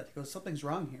says that. He goes, something's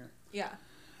wrong here. Yeah.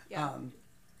 Yeah.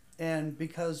 And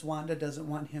because Wanda doesn't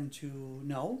want him to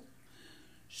know,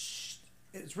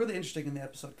 it's really interesting in the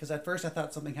episode, because at first I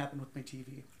thought something happened with my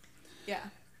TV. Yeah.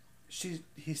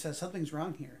 He says, something's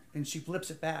wrong here. And she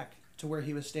flips it back to where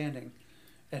he was standing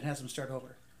and has him start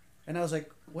over. And I was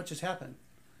like, what just happened?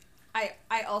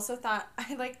 I also thought,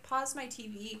 I like paused my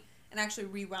TV and actually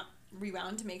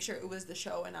rewound to make sure it was the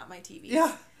show and not my TV.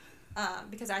 Yeah.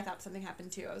 Because I thought something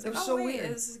happened too. I was like, so wait,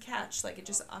 weird. this is a catch. Like, it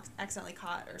just accidentally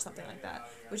caught or something like that.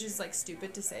 Which is, like,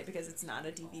 stupid to say because it's not a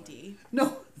DVD.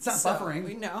 No, it's not buffering.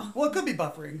 We know. Well, it could be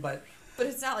buffering, but... But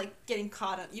it's not, like, getting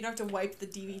caught on... You don't have to wipe the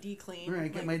DVD clean.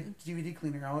 Right, get my DVD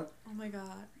cleaner out. Oh, my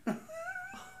God.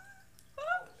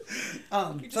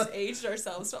 We just so, aged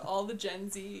ourselves to all the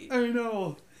Gen Z. I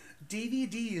know.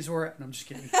 DVDs were... No, I'm just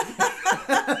kidding.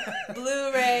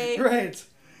 Blu-ray. Right.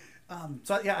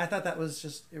 So yeah, I thought that was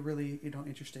just really, you know,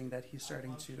 interesting that he's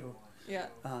starting to, Yeah.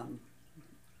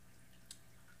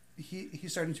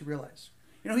 He's starting to realize,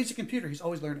 you know, he's a computer. He's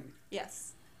always learning.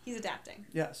 Yes. He's adapting.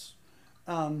 Yes.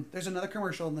 There's another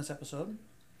commercial in this episode.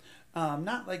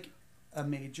 Not like a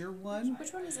major one.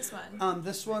 Which one is this one?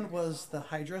 This one was the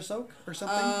Hydra soak or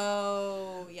something.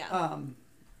 Oh, yeah.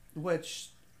 Which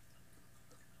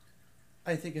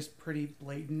I think is pretty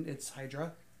blatant. It's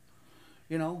Hydra.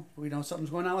 You know, we know something's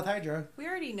going on with Hydra. We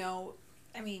already know.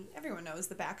 I mean, everyone knows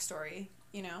the backstory,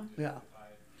 you know? Yeah.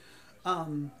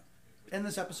 In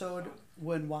this episode,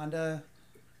 when Wanda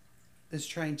is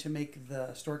trying to make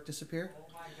the stork disappear,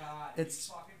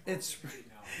 it's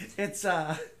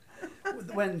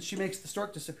when she makes the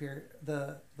stork disappear,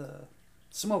 the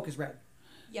smoke is red.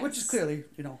 Yes. Which is clearly,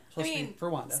 you know, supposed to be for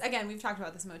Wanda. Again, we've talked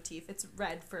about this motif. It's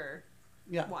red for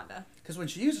Wanda. Because when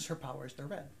she uses her powers, they're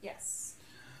red. Yes.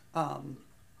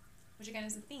 Which again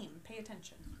is a theme. Pay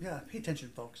attention. Yeah, pay attention,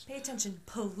 folks. Pay attention,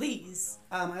 please.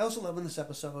 I also love in this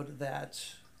episode that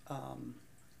what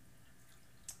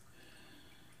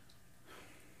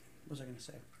was I going to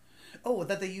say? Oh,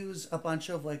 that they use a bunch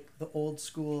of like the old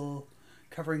school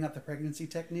covering up the pregnancy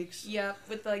techniques. Yep,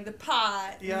 with like the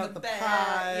pot. Yeah, and the pot.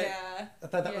 Yeah. I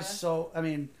thought that was so. I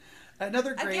mean,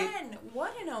 another great. Again,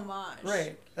 what an homage.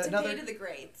 Right. To pay to the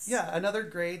greats. Yeah, another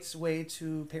great way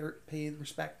to pay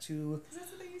respect to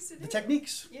That's what they used to do. the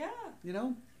techniques. Yeah. You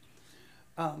know.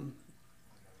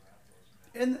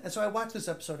 And so I watched this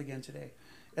episode again today,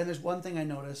 and there's one thing I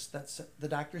noticed that the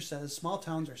doctor says small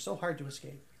towns are so hard to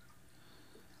escape.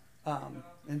 And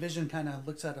Vision kind of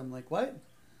looks at him like, what?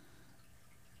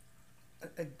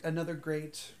 Another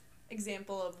great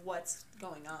example of what's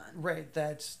going on. Right,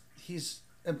 that he's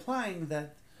implying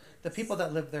that the people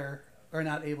that live there are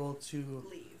not able to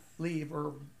leave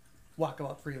or walk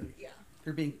about freely. Yeah.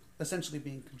 They're essentially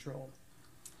being controlled.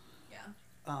 Yeah.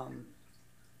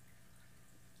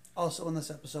 Also in this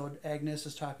episode, Agnes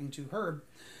is talking to Herb,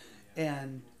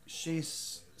 and she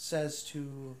says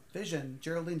to Vision,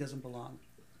 Geraldine doesn't belong.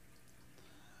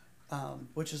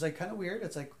 which is like kind of weird.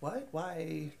 It's like, what?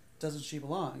 Why doesn't she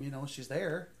belong? You know, she's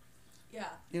there. Yeah.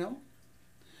 You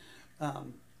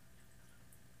know.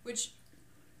 Which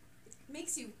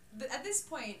makes you at this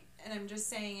point, and I'm just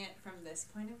saying it from this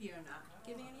point of view. I'm not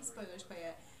giving any spoilers quite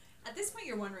yet. At this point,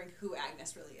 you're wondering who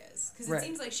Agnes really is, because it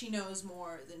seems like she knows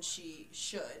more than she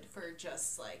should for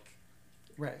just like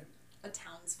a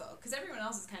townsfolk. Because everyone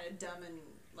else is kind of dumb and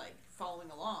like following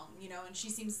along, you know, and she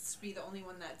seems to be the only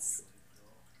one that's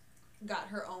got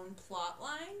her own plot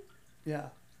line. Yeah.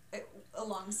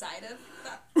 Alongside of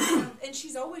that, you know, and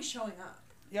she's always showing up.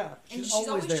 Yeah, she's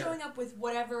always showing up with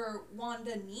whatever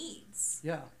Wanda needs.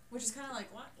 Yeah. Which is kind of like,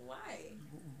 why?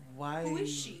 Why? Who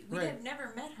is she? We had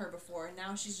never met her before, and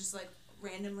now she's just like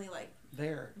randomly like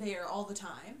there all the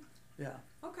time. Yeah.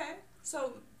 Okay,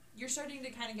 so you're starting to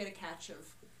kind of get a catch of.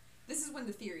 This is when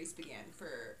the theories began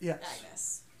for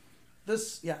Agnes.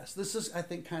 This is I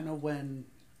think kind of when.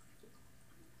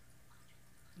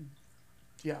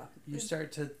 Yeah, you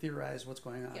start to theorize what's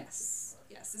going on. Yes,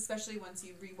 especially once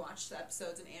you rewatch the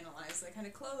episodes and analyze the kind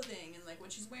of clothing and like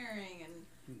what she's wearing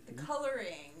and the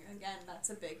coloring. Again, that's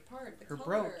a big part. The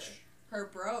color. Her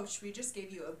brooch. We just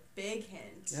gave you a big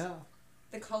hint. Yeah.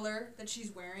 The color that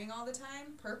she's wearing all the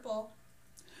time, purple.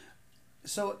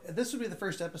 So this would be the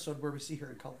first episode where we see her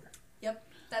in color. Yep,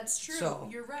 that's true. So,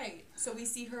 you're right. So we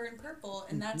see her in purple,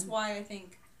 and that's why I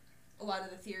think a lot of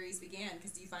the theories began,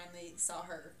 because you finally saw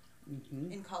her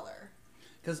in color.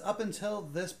 Because up until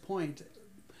this point,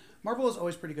 Marvel is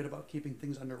always pretty good about keeping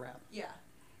things under wrap. Yeah.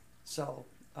 So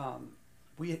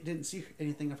we didn't see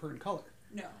anything of her in color.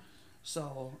 No.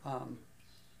 So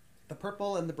the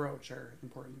purple and the brooch are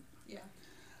important. Yeah.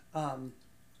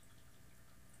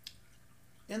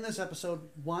 In this episode,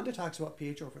 Wanda talks about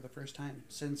Pietro for the first time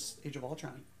since Age of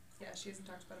Ultron. Yeah, she hasn't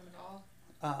talked about him at all.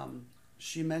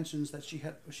 She mentions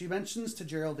to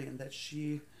Geraldine that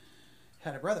she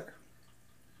had a brother.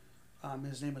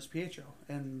 His name was Pietro,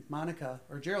 and Monica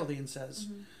or Geraldine says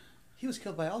he was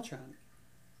killed by Ultron,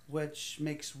 which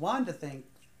makes Wanda think,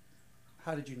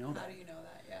 "How did you know that? How do you know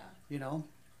that? Yeah. You know."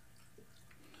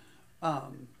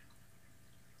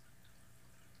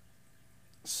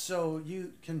 So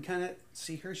you can kind of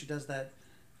see her. She does that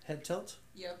head tilt.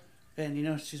 Yep. And you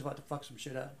know she's about to fuck some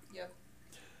shit up. Yep.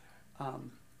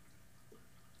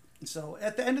 So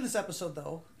at the end of this episode,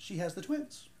 though, she has the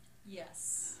twins.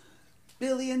 Yes.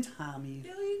 Billy and Tommy.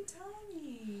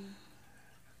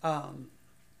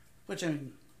 Which, I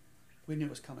mean, we knew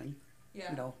was coming.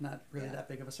 Yeah. You know, not really that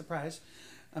big of a surprise.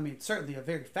 I mean, certainly a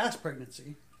very fast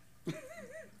pregnancy.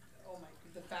 Oh my,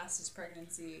 the fastest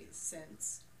pregnancy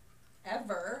since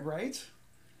ever. Right?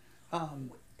 And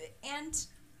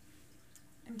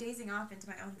I'm dazing off into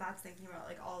my own thoughts thinking about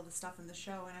like all of the stuff in the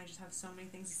show, and I just have so many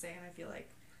things to say, and I feel like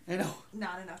I know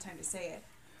not enough time to say it.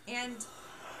 And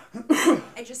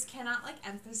I just cannot like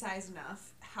emphasize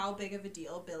enough how big of a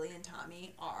deal Billy and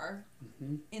Tommy are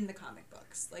in the comic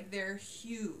books. Like, they're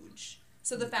huge.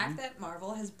 So the fact that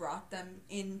Marvel has brought them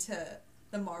into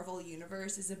the Marvel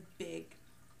universe is a big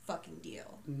fucking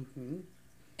deal.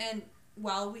 And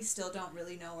while we still don't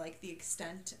really know like the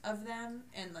extent of them,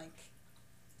 and like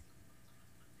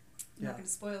I'm not going to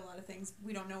spoil a lot of things,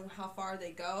 we don't know how far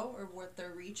they go or what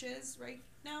their reach is right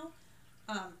now.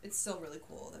 It's still really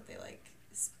cool that they like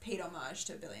paid homage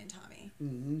to Billy and Tommy.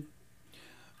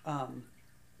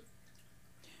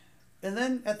 And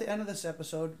then at the end of this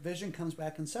episode, Vision comes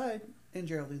back inside and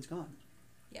Geraldine's gone.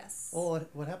 Yes. Oh,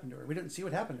 what happened to her? We didn't see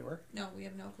what happened to her. No, we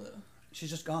have no clue. She's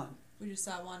just gone. We just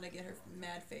saw Wanda get her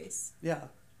mad face. Yeah.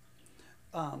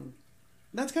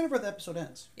 That's kind of where the episode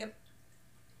ends. Yep.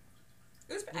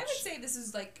 I would say this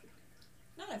is like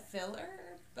not a filler,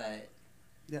 but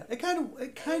yeah, it kind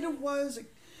of was.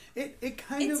 It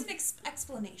kind of. It's an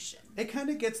explanation. It kind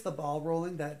of gets the ball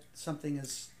rolling that something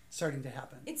is starting to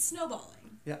happen. It's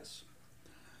snowballing. Yes.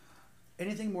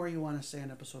 Anything more you want to say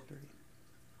on episode 3?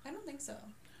 I don't think so.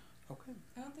 Okay.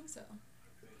 I don't think so.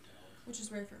 Which is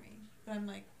rare for me, but I'm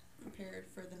like prepared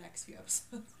for the next few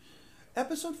episodes.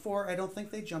 Episode 4, I don't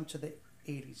think they jumped to the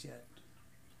 80s yet.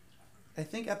 I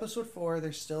think episode 4,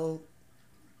 they're still.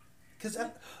 Because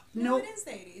no, it is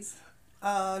the 80s.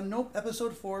 Nope.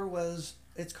 Episode 4 was.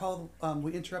 It's called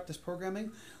We Interrupt This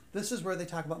Programming. This is where they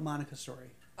talk about Monica's story.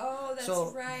 Oh, that's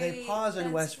right. So they pause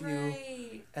in Westview,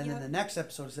 right. and then the next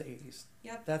episode is the 80s.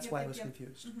 Yep. That's why I was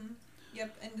confused.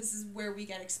 Yep, and this is where we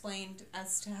get explained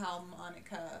as to how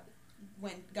Monica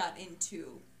got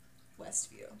into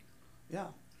Westview. Yeah.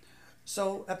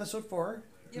 So episode 4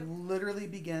 literally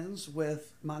begins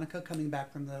with Monica coming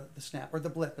back from the snap, or the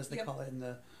blip as they call it in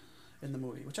the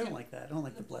movie, which I don't like that. I don't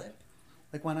like the blip.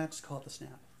 Like, why not just call it the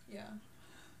snap? Yeah.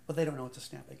 but they don't know it's a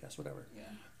snap, I guess, whatever.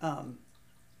 Yeah.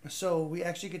 So we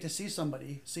actually get to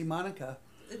see Monica.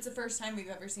 It's the first time we've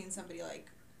ever seen somebody like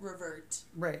revert.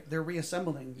 Right, they're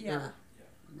reassembling. Yeah.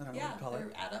 I don't know what to call it.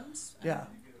 They're atoms. Yeah.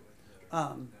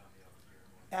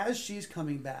 As she's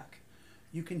coming back,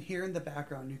 you can hear in the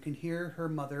background, you can hear her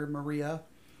mother, Maria,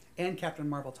 and Captain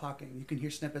Marvel talking. You can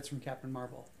hear snippets from Captain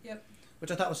Marvel. Yep.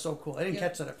 Which I thought was so cool. I didn't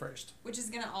catch that at first. Which is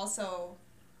going to also...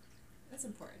 That's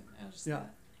important. I'll just yeah.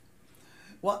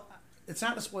 Well, it's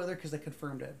not a spoiler because they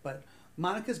confirmed it, but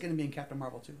Monica's going to be in Captain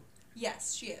Marvel too.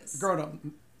 Yes, she is. Grown-up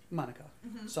Monica.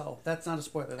 Mm-hmm. So that's not a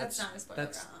spoiler. That's not a spoiler.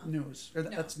 That's news. Or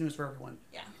that's news for everyone.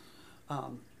 Yeah.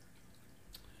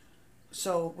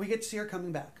 So we get to see her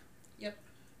coming back. Yep.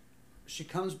 She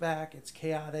comes back. It's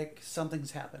chaotic.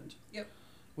 Something's happened. Yep.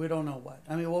 We don't know what.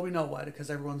 I mean, well, we know what because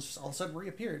everyone's all of a sudden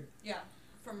reappeared. Yeah.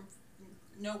 From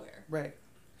nowhere. Right.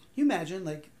 Can you imagine,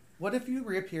 like, what if you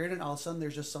reappeared and all of a sudden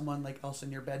there's just someone, like, else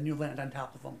in your bed and you land on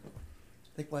top of them?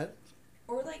 Like, what?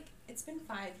 Or, like, it's been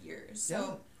 5 years. So...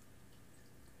 Yeah.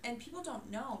 And people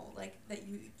don't know, like, that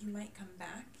you might come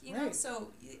back, you know? So,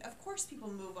 of course people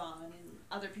move on and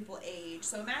other people age.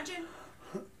 So imagine,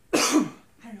 I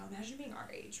don't know, imagine being our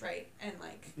age, right? And,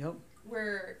 like,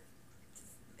 we're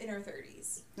in our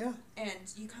 30s. Yeah.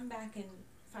 And you come back in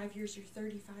 5 years, you're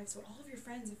 35. So all of your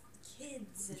friends have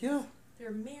kids. And they're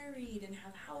married and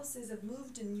have houses, have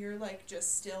moved, and you're, like,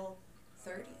 just still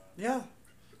 30. Yeah.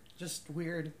 Just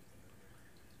weird.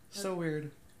 So weird.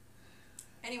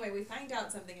 Anyway, we find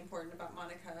out something important about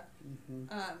Monica.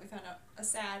 Mm-hmm. We found out a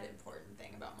sad, important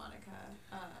thing about Monica.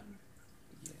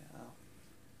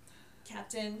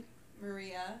 Captain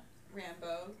Maria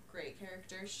Rambeau, great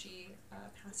character. She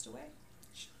passed away.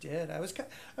 She did. I was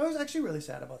actually really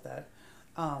sad about that,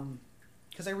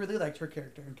 because I really liked her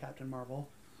character in Captain Marvel.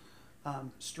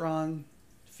 Strong,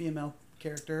 female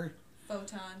character.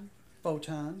 Photon.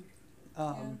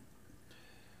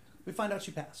 We find out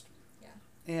she passed.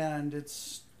 And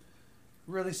it's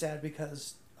really sad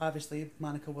because obviously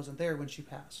Monica wasn't there when she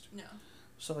passed. No.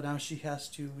 So now she has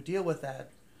to deal with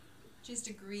that. She has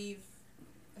to grieve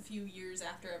a few years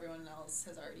after everyone else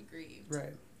has already grieved.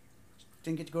 Right.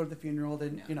 Didn't get to go to the funeral,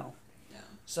 didn't, you know. No.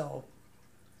 So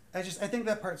I think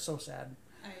that part's so sad.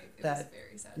 It was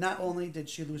very sad. Not only did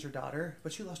she lose her daughter,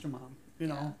 but she lost her mom, you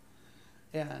know.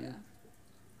 And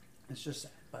it's just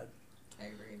sad, but I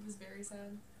agree. It was very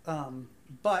sad.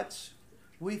 But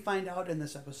we find out in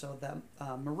this episode that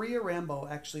Maria Rambeau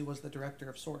actually was the director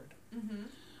of Sword. Mm-hmm.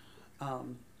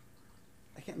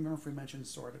 I can't remember if we mentioned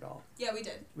Sword at all. Yeah, we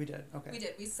did. We did, okay. We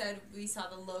did. We said we saw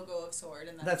the logo of Sword,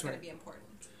 and that's going right. to be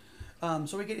important.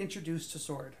 So we get introduced to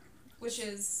Sword. Which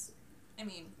is, I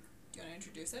mean, do you want to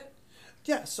introduce it?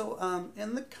 Yeah, so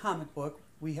in the comic book,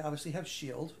 we obviously have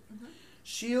S.H.I.E.L.D. Mm-hmm.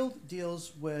 S.H.I.E.L.D.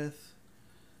 deals with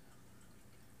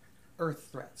Earth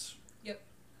threats. Yep.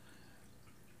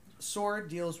 Sword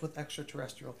deals with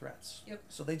extraterrestrial threats. Yep.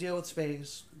 So they deal with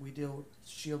space. We deal.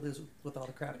 S.H.I.E.L.D. is with all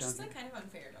the crap down here. Which is like kind of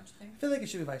unfair, don't you think? I feel like it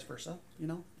should be vice versa, you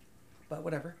know, but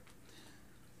whatever.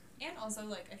 And also,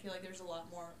 like, I feel like there's a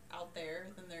lot more out there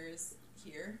than there is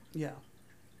here. Yeah.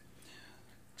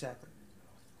 Exactly.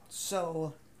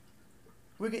 So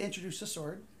we get introduced to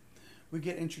Sword. We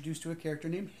get introduced to a character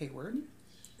named Hayward,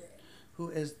 who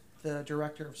is the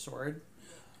director of Sword.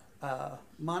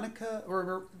 Monica,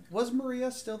 or was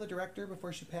Maria still the director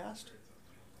before she passed?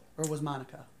 Or was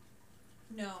Monica?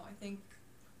 No, I think...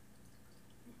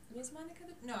 Was Monica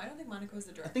No, I don't think Monica was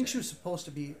the director. I think she was supposed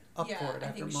to be up for it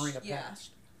after Maria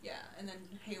passed. Yeah, and then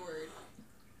Hayward,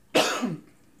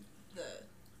 the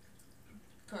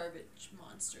garbage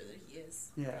monster that he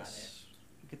is. Yes.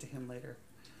 We'll get to him later.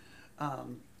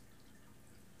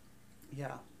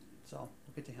 Yeah, so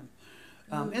we'll get to him.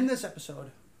 In this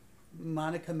episode,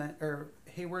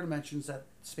 Hayward mentions that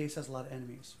space has a lot of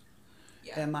enemies.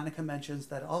 Yeah. And Monica mentions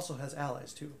that it also has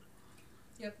allies too.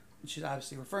 Yep. And she's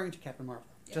obviously referring to Captain Marvel,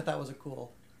 which I thought was a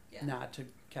cool nod to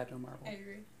Captain Marvel. I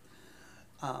agree.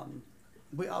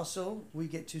 We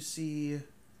get to see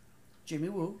Jimmy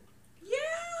Woo. Yeah!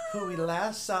 Who we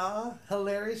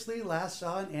hilariously last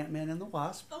saw in Ant-Man and the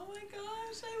Wasp. Oh my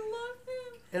gosh, I love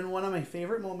him. And one of my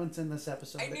favorite moments in this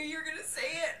episode. I knew you were going to say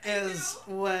it. Is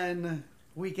when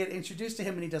we get introduced to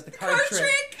him and he does the card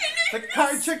trick. The yes.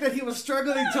 card trick that he was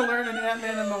struggling to learn in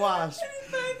Ant-Man and the Wasp. And he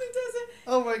finally does it.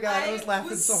 Oh my god, I was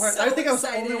laughing so hard. I think I was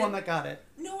the only one that got it.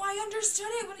 No, I understood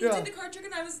it when he did the card trick,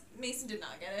 and Mason did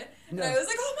not get it. No. And I was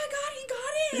like, oh my god, he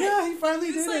got it! Yeah, he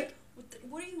finally did like, it.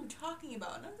 What are you talking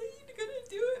about? And I was like, you're gonna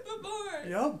do it before.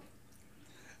 Yep.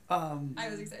 I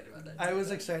was excited about that. I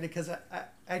was excited because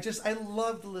I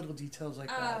love the little details like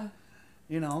that.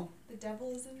 You know? The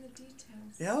devil is in the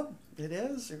details. Yep, it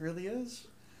is. It really is.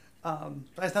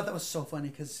 I thought that was so funny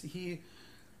because he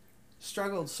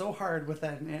struggled so hard with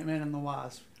that in Ant-Man and the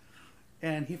Wasp,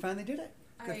 and he finally did it.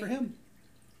 Good for him.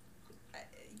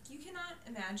 You cannot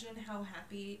imagine how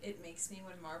happy it makes me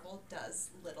when Marvel does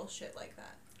little shit like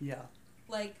that. Yeah.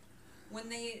 Like, when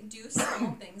they do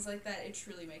small things like that, it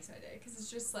truly makes my day. Because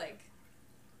it's just like,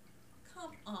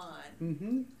 come on.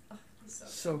 Mm-hmm. Oh, he's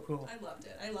so cool. I loved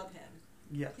it. I love him.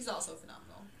 Yeah. He's also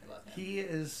phenomenal. I love him. He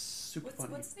is super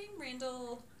funny. What's his name?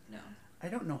 Randall? No. I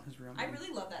don't know his real name. I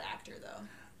really love that actor,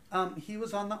 though. He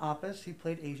was on The Office. He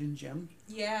played Asian Jim.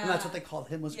 Yeah. And that's what they called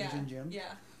him, was Asian Jim.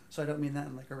 Yeah. So I don't mean that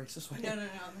in like a racist way.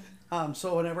 No.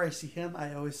 So whenever I see him,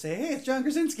 I always say, "Hey, it's John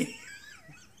Krasinski."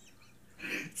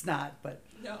 It's not, but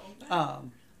no.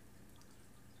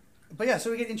 But yeah, so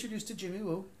we get introduced to Jimmy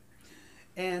Woo,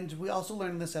 and we also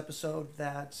learn in this episode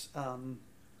that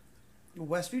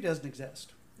Westview doesn't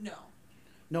exist. No.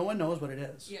 No one knows what it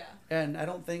is. Yeah. And I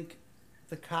don't think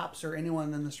the cops or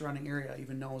anyone in the surrounding area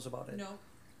even knows about it. No.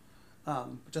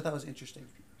 Which I thought was interesting.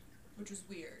 Which was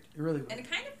weird. Really weird. And it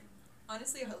kind of,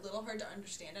 honestly, a little hard to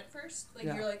understand at first. Like,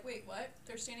 Yeah. You're like, wait, what?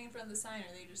 They're standing in front of the sign.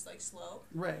 Are they just, like, slow?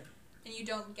 Right. And you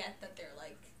don't get that their,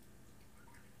 like,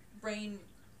 brain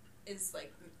is,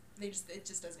 like, it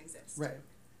just doesn't exist. Right.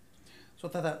 So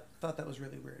I thought that was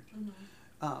really weird.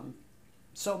 Mm-hmm.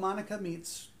 So Monica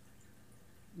meets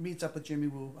up with Jimmy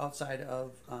Woo outside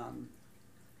of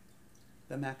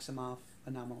the Maximoff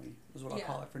anomaly, is what I'll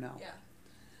call it for now.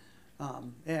 Yeah.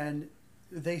 And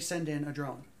they send in a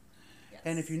drone. Yes.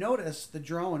 And if you notice, the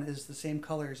drone is the same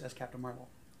colors as Captain Marvel.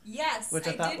 Yes, Which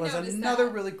I thought did was notice another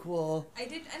that. really cool. I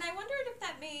did, and I wondered if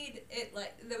that made it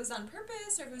like that was on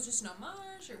purpose, or if it was just an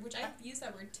homage, or which I've used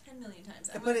that word 10 million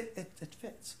times. But it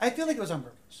fits. I feel like it was on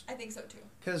purpose. I think so too.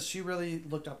 Because she really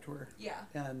looked up to her. Yeah.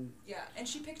 And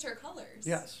she picked her colors.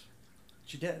 yes,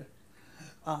 she did.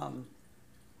 And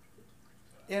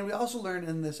we also learned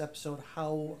in this episode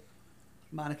how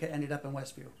Monica ended up in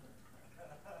Westview.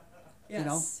 Yes. You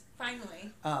know?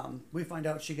 Finally. We find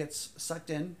out she gets sucked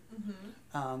in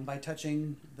by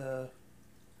touching the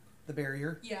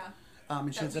barrier. Yeah.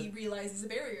 And that we realize is a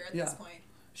barrier at this point.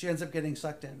 She ends up getting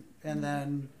sucked in. And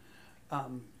then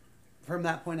from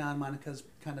that point on, Monica's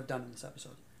kind of done in this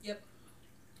episode. Yep.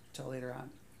 Till later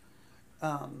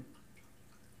on.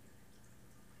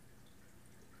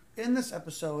 In this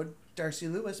episode, Darcy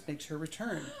Lewis makes her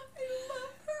return. I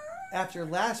love her. After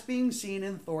last being seen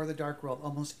in Thor: The Dark World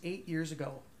almost 8 years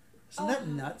ago. Isn't that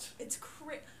nuts? It's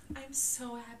crazy. I'm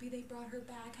so happy they brought her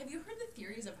back. Have you heard the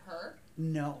theories of her?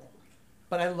 No.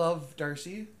 But I love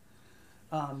Darcy.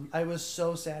 I was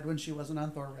so sad when she wasn't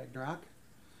on Thor Ragnarok.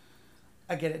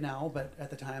 I get it now, but at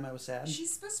the time I was sad.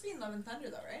 She's supposed to be in Love and Thunder,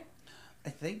 though, right? I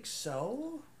think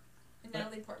so. And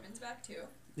Natalie Portman's back, too.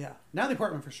 Yeah. Natalie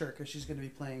Portman for sure, because she's going to be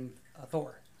playing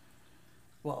Thor.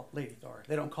 Well, Lady Thor.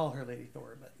 They don't call her Lady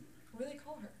Thor, but... What do they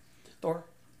call her? Thor.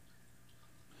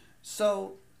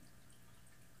 So,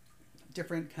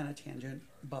 different kind of tangent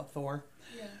about Thor.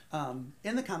 Yeah.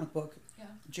 In the comic book, Yeah.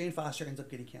 Jane Foster ends up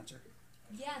getting cancer.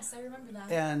 Yes, I remember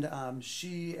that. And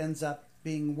she ends up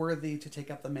being worthy to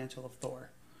take up the mantle of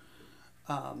Thor.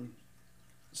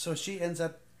 So she ends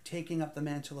up taking up the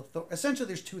mantle of Thor. Essentially,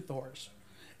 there's two Thors.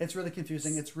 It's really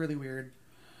confusing. It's really weird.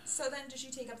 So then does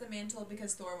she take up the mantle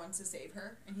because Thor wants to save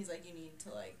her? And he's like, you need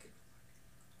to, like...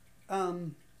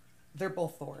 They're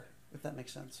both Thor, if that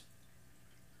makes sense.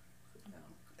 No.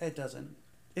 It doesn't.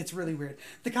 It's really weird.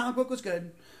 The comic book was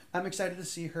good. I'm excited to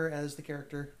see her as the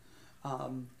character. Are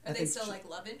they still, like,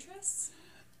 love interests?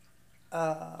 No,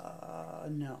 I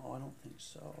don't think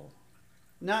so.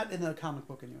 Not in the comic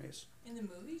book, anyways. In the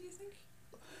movie, do you think?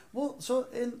 Well, so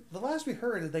in the last we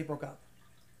heard, they broke up.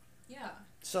 Yeah.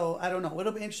 So I don't know.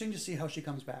 It'll be interesting to see how she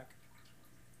comes back.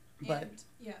 But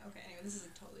yeah, okay. Anyway, this is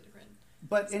totally different.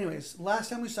 But anyways, last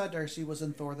time we saw Darcy was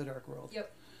in Thor: The Dark World.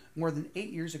 Yep. More than 8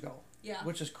 years ago. Yeah.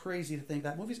 Which is crazy to think.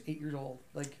 That movie's 8 years old.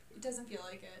 Like. It doesn't feel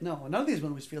like it. No, none of these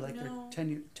movies feel like No.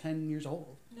 they're 10 years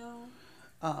old. No.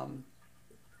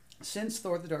 Since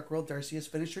Thor: The Dark World, Darcy has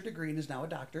finished her degree and is now a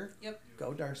doctor. Yep.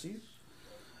 Go Darcy.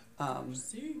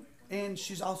 And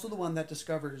she's also the one that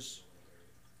discovers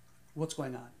what's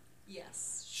going on.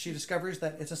 Yes. She discovers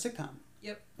that it's a sitcom.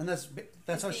 Yep. And that's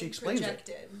it's how she explains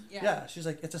projected. it. Yeah. She's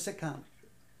like, it's a sitcom.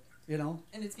 You know?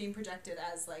 And it's being projected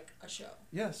as like a show.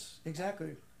 Yes,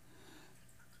 exactly.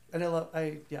 And I love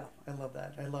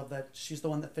that. I love that she's the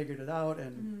one that figured it out,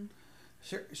 and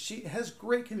she has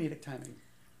great comedic timing.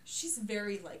 She's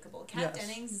very likable. Kat Yes.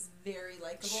 Dennings is very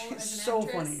likable She's as an so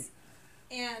actress. funny.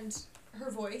 And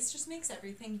her voice just makes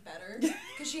everything better.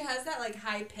 Because she has that like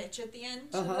high pitch at the end.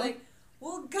 She'll be like,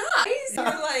 well, guys! You're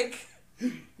like...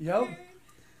 Yep.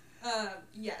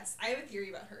 Yes, I have a theory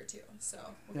about her too, so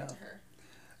we'll get to her.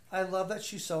 I love that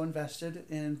she's so invested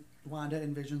in Wanda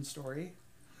and Vision's story.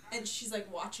 And she's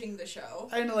like watching the show.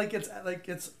 I know, like it's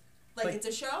it's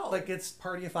a show. Like it's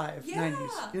Party of Five, Yeah.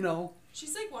 90s, you know?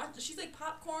 She's like she's like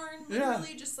popcorn, Yeah.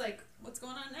 literally just like, what's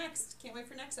going on next? Can't wait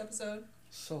for next episode.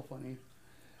 So funny.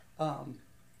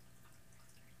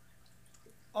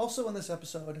 Also in this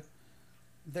episode,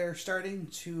 they're starting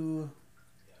to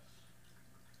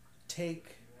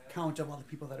take count of all the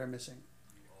people that are missing.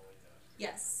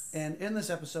 Yes. And in this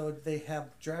episode, they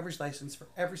have driver's license for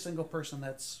every single person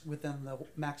that's within the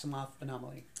Maximoff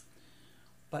anomaly,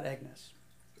 but Agnes.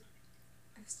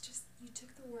 You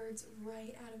took the words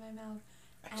right out of my mouth.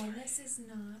 Agnes is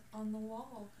not on the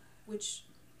wall, which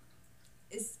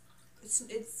is,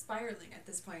 it's spiraling at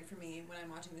this point for me when I'm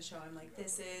watching the show. I'm like,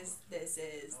 this is.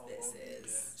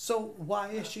 So why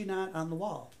is she not on the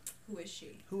wall? Who is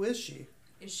she? Who is she?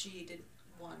 Did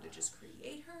Wanda just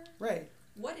create her? Right.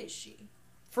 What is she?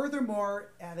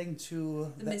 Furthermore, adding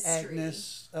to the mystery.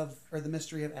 the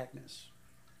mystery of Agnes.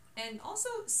 And also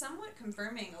somewhat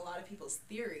confirming a lot of people's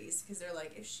theories, because they're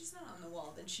like, if she's not on the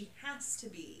wall, then she has to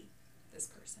be this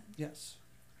person. Yes.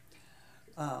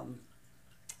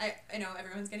 I know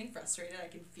everyone's getting frustrated. I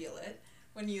can feel it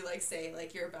when you like say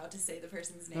like you're about to say the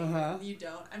person's name. Uh-huh. And you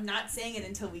don't. I'm not saying it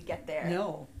until we get there.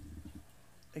 No.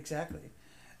 Exactly.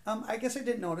 I guess I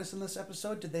didn't notice in this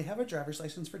episode, did they have a driver's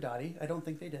license for Dottie? I don't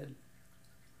think they did.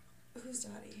 Who's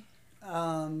Dottie?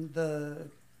 The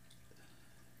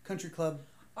country club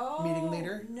meeting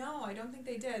leader. No, I don't think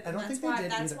they did. I don't think they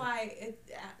did That's either.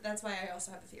 That's why I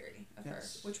also have a theory of her,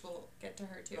 which we'll get to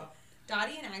her too. Oh.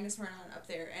 Dottie and Agnes were not up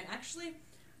there, and actually,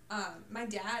 my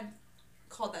dad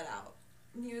called that out.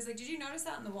 And he was like, "Did you notice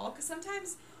that on the wall? Because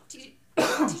sometimes TJ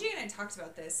and I talked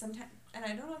about this. Sometimes, and I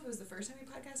don't know if it was the first time we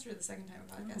podcasted or the second time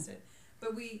we podcasted,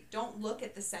 but we don't look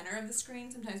at the center of the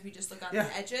screen. Sometimes we just look on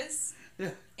the edges. Yeah.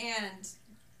 And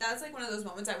that was like one of those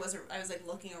moments I was like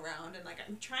looking around and like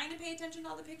I'm trying to pay attention to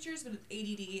all the pictures, but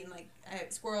ADD and like I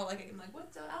squirrel like I'm like,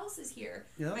 what else is here?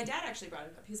 Yep. My dad actually brought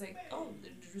it up. He's like, oh,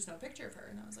 there's no picture of her,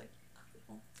 and I was like,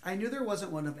 oh. I knew there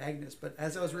wasn't one of Agnes, but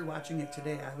as I was rewatching it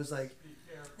today, I was like,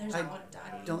 There's not one of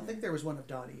Dottie. don't think there was one of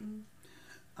Dottie.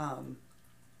 Mm-hmm.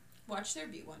 Watch there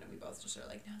be one, and we both just are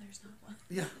like, no, there's not one.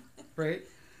 Yeah, right?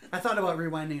 I thought about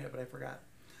rewinding it, but I forgot.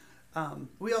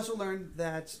 We also learned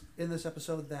that in this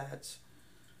episode that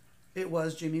it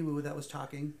was Jimmy Woo that was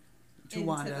talking to Into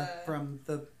Wanda from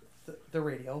the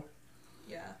radio.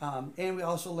 Yeah. And we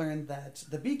also learned that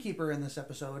the beekeeper in this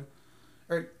episode,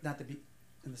 or not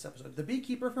the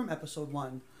beekeeper from episode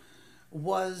 1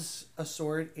 was a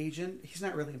sword agent. He's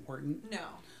not really important.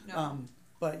 No.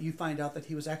 But you find out that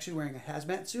he was actually wearing a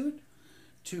hazmat suit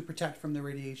to protect from the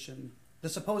radiation, the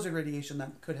supposed radiation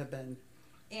that could have been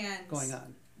going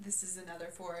on. This is another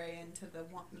foray into the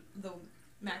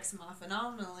Maximoff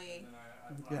anomaly.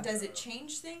 Yeah. Does it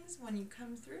change things when you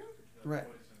come through? Right.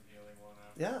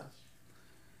 Yeah.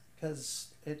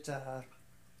 Because it,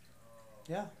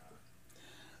 yeah.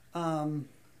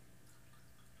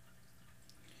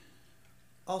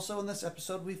 Also in this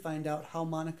episode, we find out how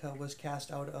Monica was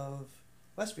cast out of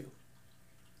Westview.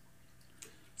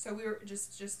 So we were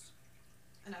just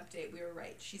an update. We were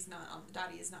right.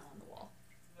 Dottie is not on the wall.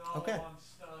 No, Okay. I'm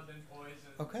stunned and poisoned.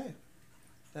 Okay.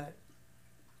 That,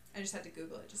 I just had to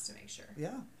Google it just to make sure.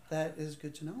 yeah, that is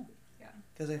good to know. Yeah.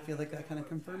 Because I feel like that kind of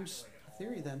confirms the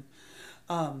theory then.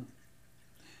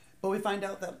 But we find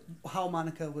out that how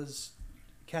Monica was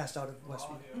cast out of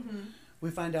Westview. Mm-hmm. We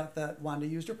find out that Wanda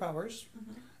used her powers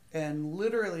Mm-hmm. and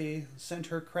literally sent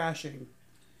her crashing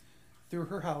through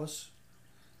her house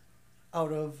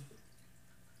out of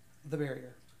the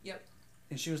barrier. Yep.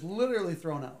 And she was literally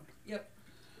thrown out. Yep.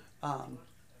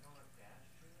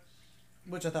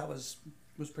 Which I thought was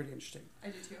pretty interesting. I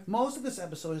do too. Most of this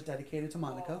episode is dedicated to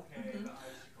Monica. Mhm.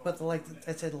 But like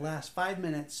I said, the last 5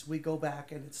 minutes, we go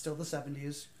back and it's still the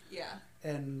 70s. Yeah.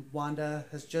 And Wanda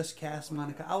has just cast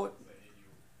Monica out.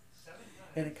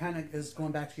 And it kind of is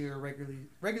going back to your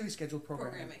regularly scheduled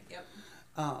programming. Yep.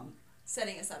 Um,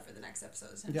 Setting us up for the next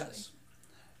episode, essentially. yes.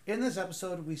 In this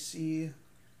episode, we see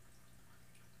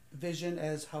Vision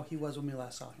as how he was when we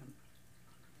last saw him.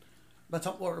 But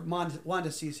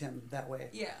Wanda sees him that way.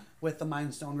 Yeah. With the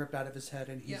Mind Stone ripped out of his head,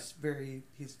 and he's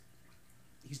Yep.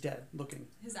 he's dead looking.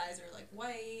 His eyes are like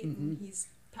white, Mhm. and he's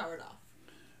powered off.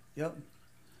 Yep.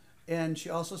 And she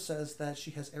also says that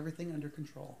she has everything under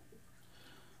control.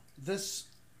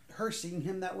 Her seeing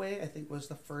him that way, I think, was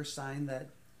the first sign that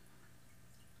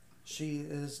she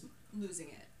is Losing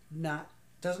it.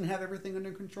 doesn't have everything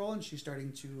under control, and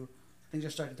things are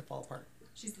starting to fall apart.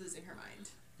 She's losing her mind.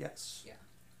 Yes. Yeah.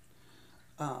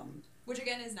 Which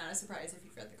again is not a surprise if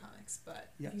you've read the comics, but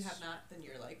Yes. if you have not, then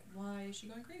you're like, why is she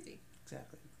going crazy?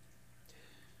 Exactly.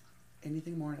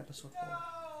 Anything more in episode 4?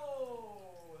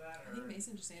 No, that I think hurt.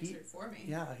 Mason just answered it for me.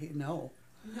 Yeah, no.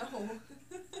 No.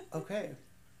 Okay.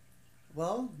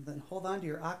 Well, then hold on to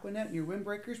your Aquanet and your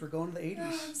windbreakers. We're going to the 80s.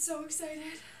 Oh, I'm so excited.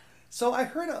 So I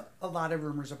heard a lot of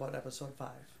rumors about episode 5.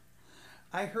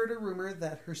 I heard a rumor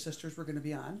that her sisters were going to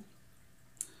be on,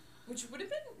 Which would have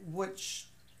been, which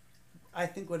I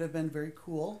think would have been very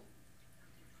cool.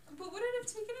 but would it have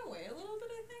taken away a little bit,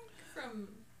 I think, from...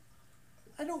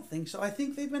 I don't think so. I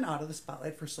think they've been out of the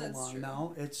spotlight for so That's long true.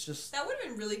 now. It's just, That would have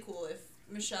been really cool if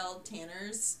Michelle's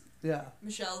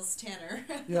Tanner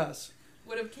yes,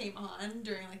 would have came on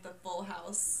during like the Full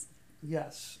House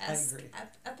yes, I agree.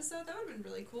 episode. That would have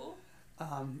been really cool.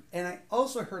 And I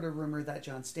also heard a rumor that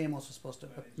John Stamos was supposed to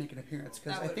make an appearance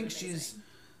because That I would think have been she's amazing.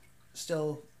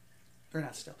 still, or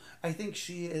not still. I think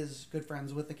she is good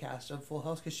friends with the cast of Full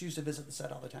House because she used to visit the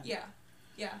set all the time. Yeah,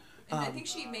 and I Um, think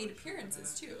she made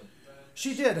appearances too.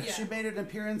 She did. Yeah. She made an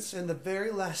appearance in the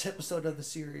very last episode of the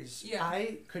series. Yeah.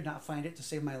 I could not find it to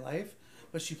save my life,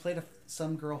 but she played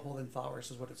some girl holding flowers,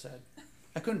 is what it said.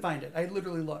 I couldn't find it. I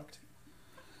literally looked.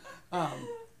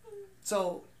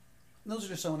 So those are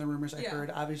just some of the rumors I Yeah.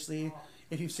 heard. Obviously,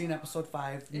 if you've seen episode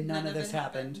 5, none of this it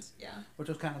happened, Yeah, which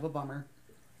was kind of a bummer.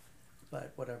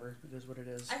 But whatever, it is what it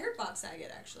is. I heard Bob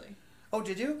Saget actually. Oh,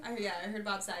 did you? I heard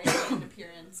Bob Saget made an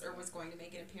appearance or was going to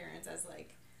make an appearance as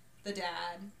like the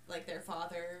dad, like their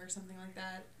father or something like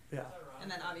that. Yeah. And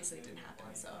then obviously it didn't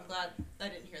happen. So I'm glad I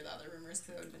didn't hear the other rumors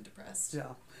because I would have been depressed.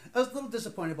 Yeah. I was a little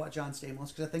disappointed about John Stamos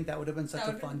because I think that would have been such That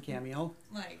a would've fun been- cameo.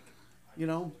 Like You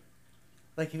know?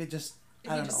 Like if it just, if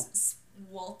I he don't know. just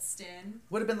waltzed in.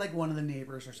 Would have been like one of the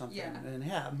neighbors or something. Yeah. And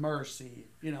have mercy,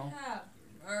 you know? Have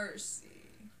mercy.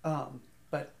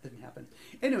 But didn't happen.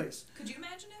 Anyways, Could you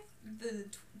imagine if the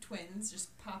twins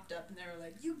just popped up and they were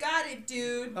like, "You got it,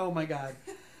 dude," oh my God.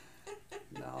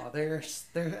 No, they're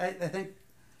I think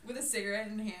with a cigarette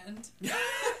in hand?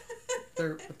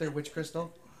 they're with their witch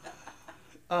crystal.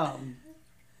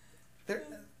 They're,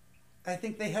 I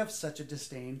think they have such a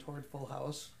disdain toward Full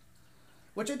House,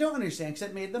 which I don't understand because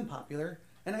it made them popular.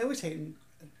 And I always hate,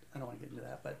 I don't want to get into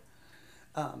that, but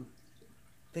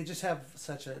they just have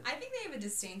such a, I think they have a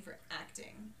disdain for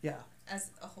acting yeah,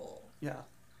 as a whole, yeah.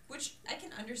 which I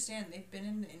can understand. They've been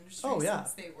in the industry Oh, yeah.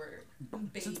 since they were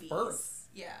Since babies. birth.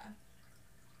 Yeah.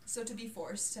 So to be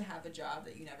forced to have a job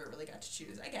that you never really got to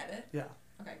choose, I get it. Yeah.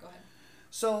 Okay, go ahead.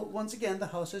 So once again, the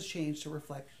house has changed to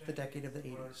reflect the decade of the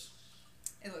 80s.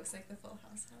 It looks like the Full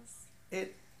House house.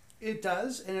 It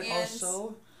does, and it And-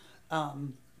 also, I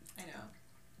know.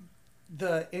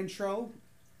 the intro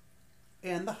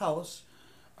and the house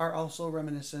are also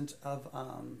reminiscent of, I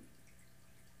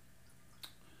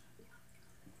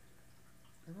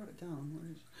wrote it down.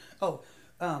 Where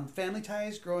is, Family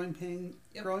Ties, Growing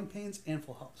Yep. Pains, and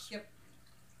Full House. Yep.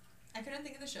 I couldn't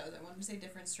think of the shows. I wanted to say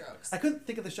Different Strokes. I couldn't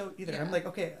think of the show either. Yeah. I'm like,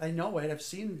 okay, I know it. I've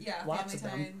seen Yeah, lots Family of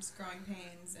them. Times, Growing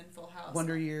Pains, and Full House.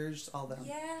 Wonder Years, all them.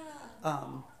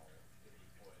 Yeah.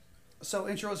 So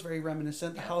intro is very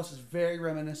reminiscent. The Yep. house is very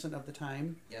reminiscent of the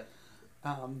time. Yep.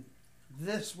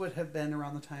 This would have been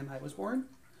around the time I was born,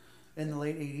 in the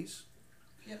late 80s.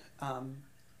 Yep.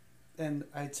 And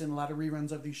I'd seen a lot of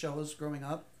reruns of these shows growing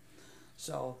up,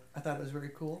 so I thought it was very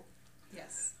cool.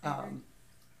 Yes. I agree.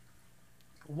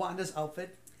 Wanda's Her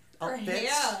outfits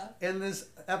hair. in this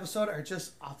episode are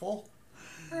just awful,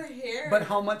 Her hair. but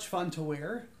how much fun to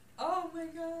wear. Oh my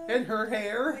god. And her Oh my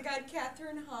hair. god,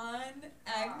 Catherine Hahn,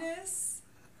 Agnes.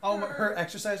 Oh, her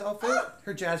exercise outfit,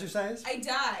 her jazzercise. I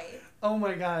die. Oh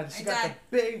my God, she I got died.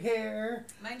 the big hair.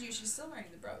 Mind you, she's still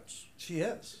wearing the brooch. She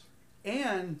is,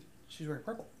 and she's wearing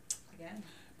purple, Again.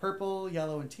 purple,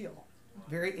 yellow, and teal.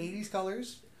 Very 80s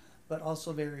colors, but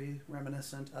also very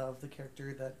reminiscent of the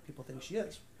character that people think she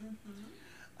is.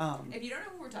 Mm-hmm. If you don't know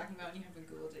who we're talking about and you haven't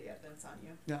Googled it yet, then it's on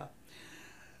you. Yeah.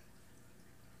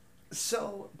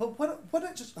 So, but what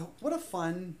a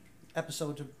fun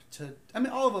episode to I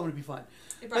mean, all of them would be fun.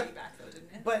 It brought But- you back though, didn't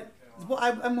it? But well,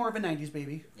 I'm more of a '90s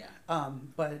baby. Yeah.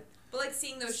 But like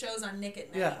seeing those shows on Nick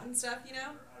at Night Yeah. and stuff, you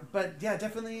know? yeah,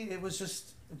 definitely it was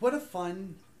just what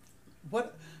fun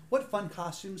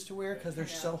costumes to wear because they're I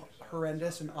know. so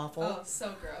horrendous and awful. Oh,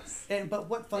 so gross. But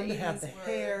what fun The to have the 80s were-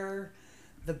 hair,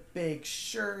 the big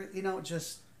shirt,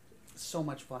 just so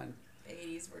much fun. The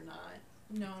 80s were not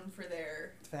known for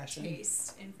their Fashion.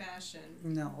 taste in fashion.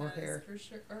 No, or That is hair. for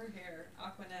sure. Or hair.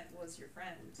 Aquanet was your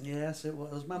friend. Yes, it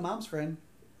was my mom's friend.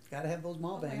 Gotta have those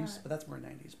mall Oh my bangs, God. but that's more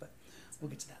 '90s. But we'll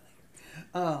get to that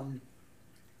later.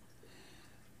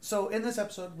 So in this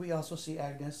episode, we also see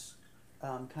Agnes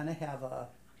kind of have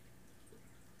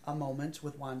a moment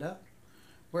with Wanda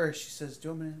where she says, "Do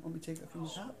you want me to take it from the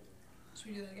top?" Should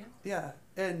we do that again? Yeah,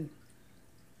 and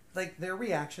like their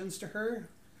reactions to her,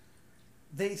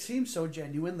 they seem so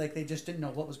genuine, like they just didn't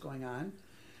know what was going on,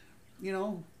 you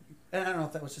know. And I don't know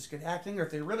if that was just good acting or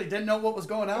if they really didn't know what was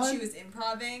going on. If she was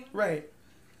improving. Right.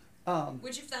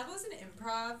 Which, if that was an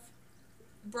improv,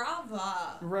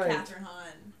 brava, right. Catherine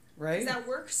Hahn. Right. Because that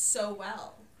works so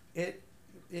well. It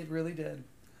really did.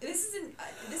 This is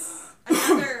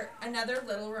another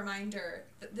little reminder.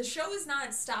 The show is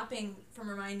not stopping from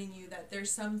reminding you that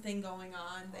there's something going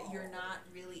on that you're not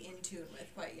really in tune with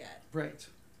quite yet. Right.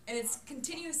 And it's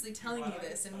continuously telling you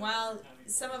this. And while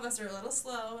some of us are a little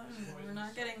slow, and we're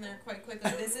not getting there quite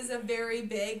quickly, this is a very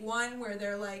big one where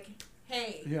they're like,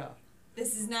 hey, yeah,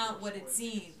 this is not what it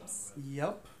seems.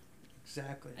 Yep.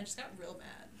 Exactly. I just got real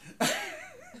mad.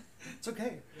 It's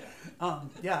okay.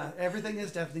 Yeah, everything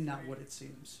is definitely not what it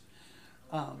seems.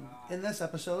 In this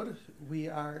episode, we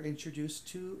are introduced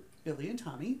to Billy and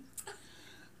Tommy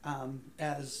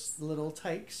as little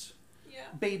tykes, Yeah.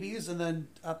 babies, and then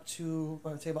up to, I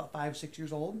would say, about 5-6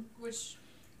 years old. Which,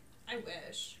 I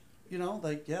wish. You know,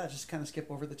 like, yeah, just kind of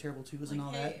skip over the terrible twos Like, and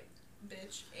all hey,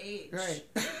 bitch, age.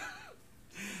 that.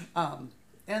 Right.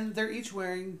 And they're each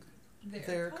wearing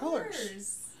their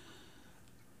colors.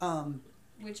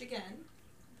 Which, again,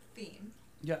 theme.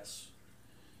 Yes.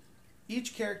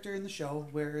 Each character in the show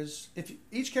wears,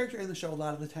 each character in the show a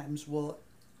lot of the times will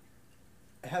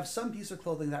have some piece of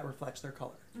clothing that reflects their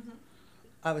color. Mm-hmm.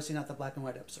 Obviously not the black and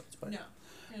white episodes, but No.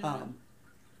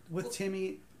 with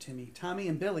Tommy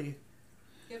and Billy,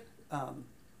 Yep.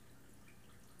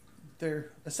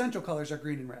 their essential colors are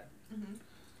green and red.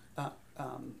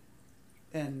 Mm-hmm.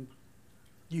 And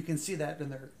you can see that in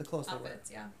the clothes Outfits,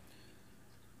 they wear.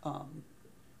 yeah.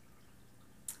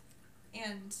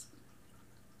 And,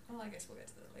 well, I guess we'll get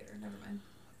to that later. Never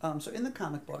mind. So in the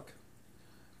comic book,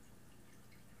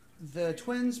 the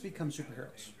twins become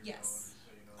superheroes. Yes.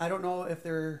 I don't know if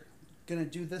they're going to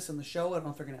do this in the show. I don't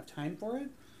know if they're going to have time for it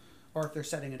or if they're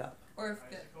setting it up. Or if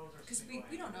because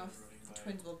we don't know if the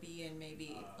twins will be in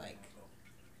maybe, like,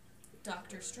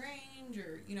 Doctor Strange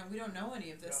or, we don't know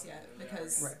any of this yet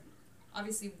because Right.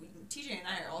 obviously TJ and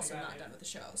I are also not done with the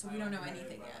show, so we don't know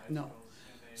anything yet. No.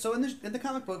 So in the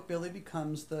comic book, Billy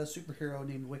becomes the superhero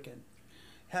named Wiccan.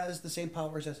 Has the same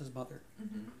powers as his mother.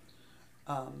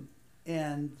 Mm-hmm.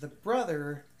 And the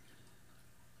brother,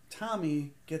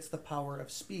 Tommy, gets the power of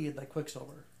speed like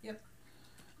Quicksilver. Yep.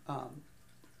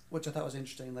 Which I thought was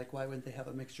interesting. Like, why wouldn't they have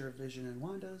a mixture of Vision and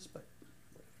Wanda's? But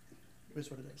it is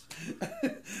what it is.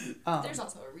 There's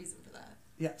also a reason for that.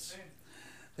 Yes,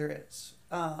 there is.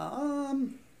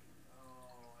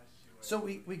 So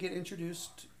we get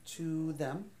introduced to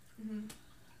them. Mm-hmm.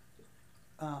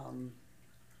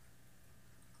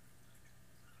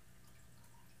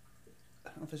 I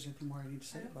don't know if there's anything more I need to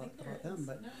say about them, is.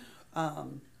 but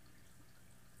No.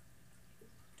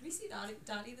 Do we see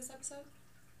Dottie this episode?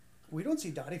 we don't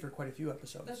see Dottie for quite a few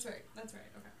episodes. That's right.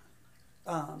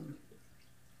 Okay.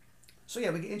 So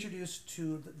yeah, we get introduced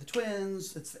to the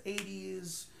twins. It's the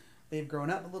 80s. They've grown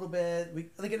up a little bit.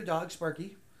 They get a dog,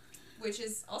 Sparky. Which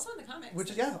is also in the comics. Which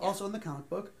is, also in the comic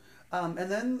book. And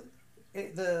then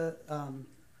it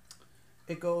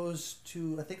goes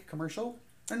to, I think, a commercial.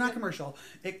 Or not commercial.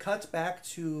 It cuts back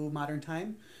to modern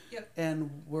time. Yep.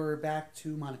 And we're back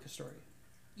to Monica's story.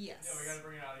 Yes. Yeah, we gotta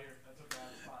bring it out of here. That's a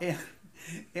bad spot.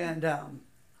 And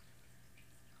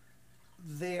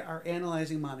they are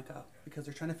analyzing Monica because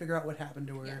they're trying to figure out what happened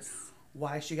to her, Yes.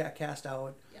 why she got cast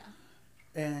out, Yeah.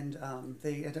 and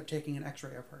they end up taking an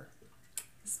X-ray of her.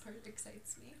 This part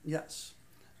excites me. Yes,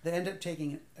 they end up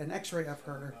taking an X-ray of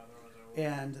her,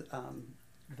 and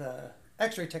the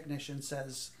X-ray technician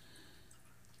says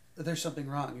there's something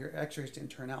wrong. Your X-rays didn't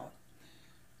turn out.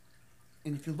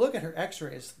 And if you look at her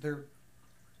X-rays, they're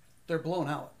blown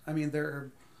out. I mean,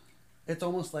 it's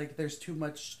almost like there's too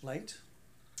much light.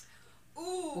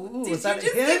 Ooh, is did that you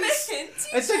a just hint? give a hint?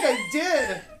 I think I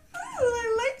did. Ooh,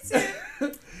 I liked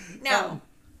it. Now,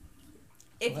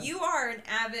 if what? you are an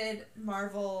avid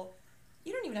Marvel,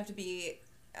 you don't even have to be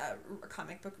a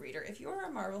comic book reader. If you're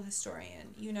a Marvel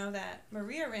historian, you know that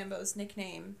Maria Rambeau's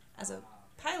nickname as a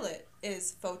pilot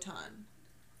is Photon.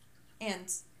 And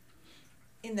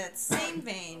in that same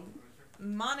vein,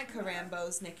 Monica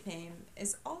Rambeau's nickname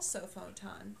is also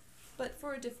Photon, but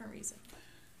for a different reason.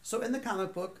 So in the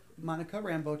comic book, Monica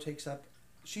Rambeau takes up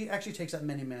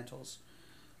many mantles.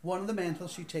 One of the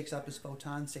mantles she takes up is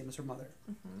Photon, same as her mother.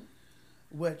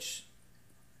 Mm-hmm. Which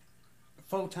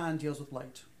Photon deals with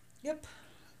light. Yep.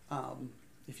 I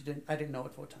didn't know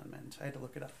what photon meant. I had to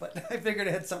look it up, but I figured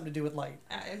it had something to do with light.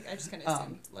 I just kind of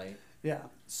assumed light. Yeah.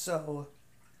 So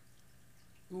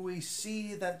we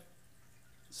see that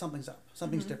something's up.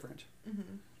 Something's different.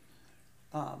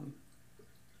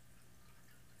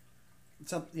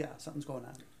 Something's going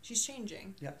on. She's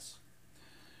changing. Yes.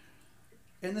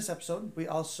 In this episode, we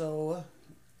also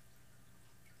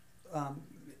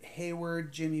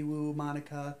Hayward, Jimmy Woo,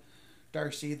 Monica,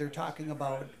 Darcy, they're talking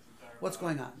about what's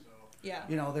going on. Yeah.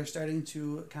 You know, they're starting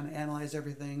to kind of analyze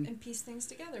everything. And piece things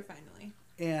together finally.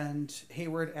 And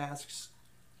Hayward asks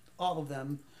all of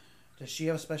them, does she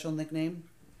have a special nickname?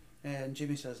 And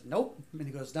Jimmy says, nope. And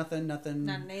he goes, nothing. Not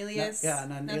an alias? Not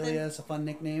an alias, a fun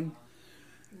nickname.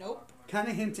 Nope. Kind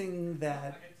of hinting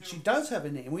that she does have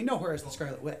a name. We know her as the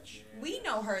Scarlet Witch. We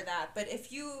know her that, but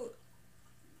if you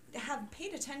have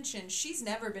paid attention, she's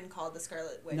never been called the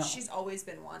Scarlet Witch. No. She's always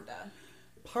been Wanda.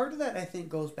 Part of that, I think,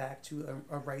 goes back to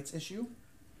a rights issue.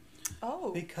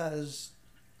 Oh. Because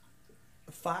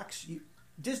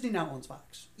Disney now owns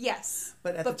Fox. Yes.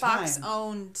 But at but the Fox time,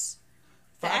 owned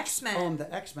the Fox X-Men. owned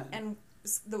the X-Men. And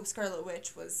the Scarlet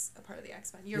Witch was a part of the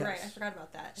X-Men. You're Yes. right. I forgot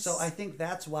about that. So I think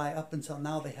that's why up until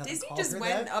now they haven't Disney called just her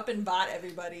went that. up and bought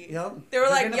everybody. Yep. They were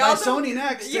like, gonna y'all buy don't... Sony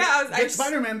next. Yeah, Get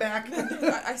Spider-Man back.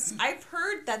 I've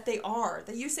heard that they are.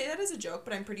 That you say that as a joke,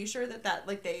 but I'm pretty sure that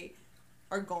like they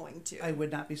are going to. I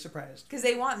would not be surprised. Because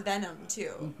they want Venom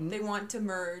too. Mm-hmm. They want to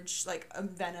merge like a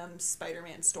Venom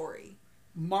Spider-Man story.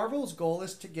 Marvel's goal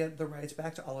is to get the rights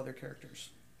back to all of their characters.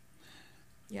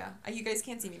 Yeah, you guys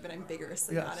can't see me, but I'm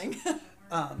vigorously Yes. nodding.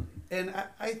 And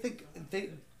I think they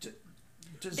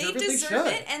They deserve deserve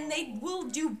it, and they will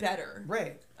do better.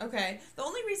 Right. Okay. The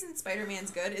only reason Spider-Man's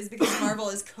good is because Marvel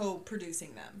is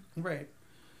co-producing them. Right.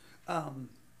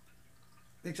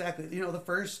 Exactly. You know, the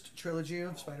first trilogy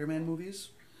of Spider-Man movies,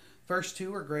 first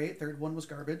two were great. Third one was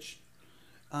garbage.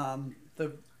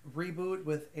 The reboot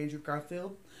with Andrew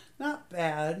Garfield, not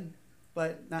bad,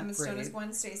 but not Emma great. Stone as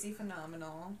Gwen Stacy,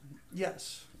 phenomenal.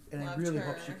 Yes, and Loved I really her.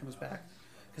 hope she comes back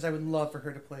because I would love for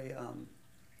her to play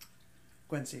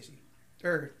Gwen Stacy,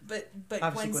 or But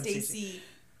obviously Gwen Gwen Stacy.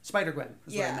 Spider Gwen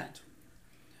is what I Yeah. meant.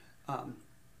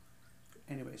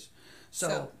 Anyways,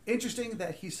 so interesting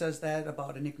that he says that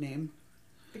about a nickname.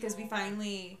 Because we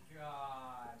finally.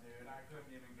 God, dude, I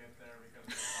couldn't even get there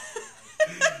because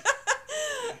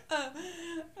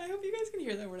I hope you guys can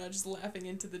hear that we're not just laughing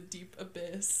into the deep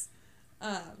abyss.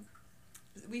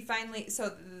 We finally. So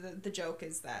the joke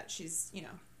is that she's, you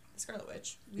know, the Scarlet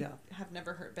Witch. We have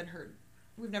never been heard.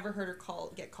 We've never heard her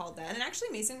get called that. And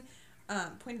actually, Mason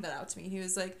pointed that out to me. He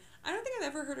was like, I don't think I've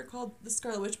ever heard her called the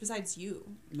Scarlet Witch besides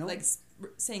you. No. Like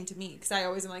saying to me, because I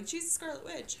always am like, she's the Scarlet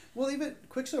Witch. Well, even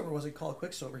Quicksilver wasn't called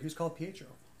Quicksilver; he was called Pietro.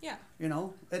 Yeah. You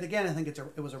know, and again, I think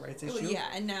it was a rights issue. Yeah,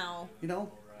 and now. You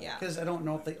know. Yeah. Because I don't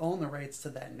know if they own the rights to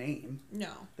that name.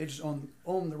 No. They just own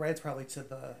the rights probably to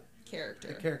the character.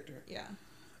 The character. Yeah.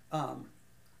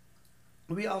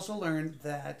 We also learned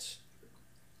that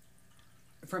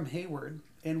from Hayward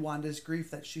in Wanda's grief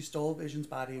that she stole Vision's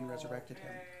body and resurrected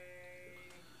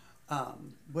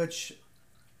him, which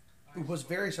was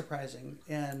very surprising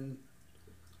and,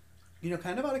 you know,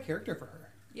 kind of out of character for her.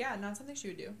 Yeah, not something she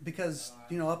would do. Because,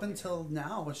 you know, up until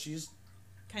now, she's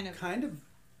kind of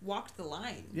walked the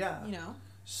line. Yeah. You know?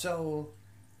 So,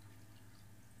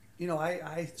 you know,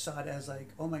 I saw it as like,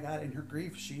 oh my God, in her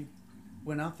grief, she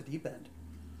went off the deep end.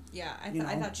 Yeah,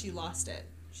 I thought she lost it.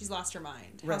 She's lost her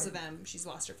mind. Right. House of M, she's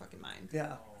lost her fucking mind.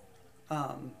 Yeah.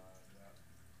 House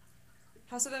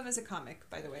of M is a comic,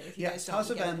 by the way. If you Yes, guys don't House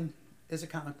of get M is a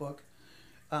comic book,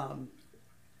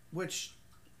 which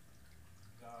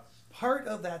part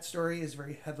of that story is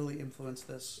very heavily influenced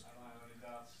this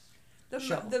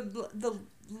show. The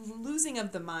losing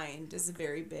of the mind is a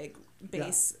very big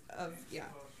base of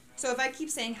So if I keep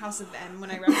saying House of M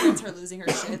when I reference her losing her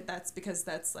shit, that's because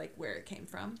that's like where it came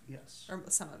from. Yes. Or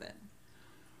some of it.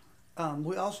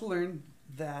 We also learned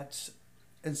that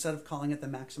instead of calling it the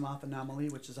Maximoff anomaly,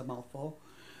 which is a mouthful,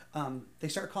 they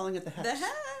start calling it the Hex. The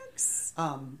Hex.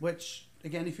 Which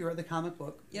again, if you read the comic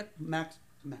book,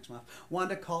 Maximoff,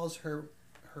 Wanda calls her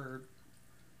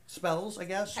spells, I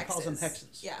guess. She calls them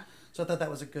hexes. Yeah. So I thought that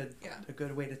was a good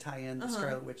way to tie in the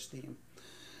Scarlet Witch theme.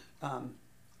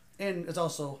 And it's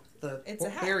also the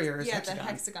barrier is hexagon. The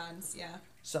hexagons, yeah.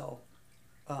 So,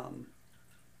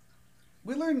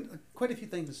 we learned quite a few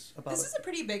things about This is a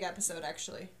pretty big episode,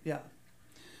 actually. Yeah.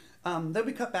 Then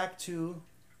we cut back to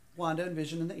Wanda and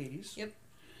Vision in the 80s. Yep.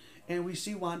 And we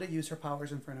see Wanda use her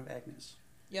powers in front of Agnes.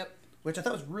 Yep. Which I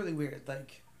thought was really weird.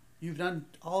 Like, you've done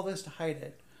all this to hide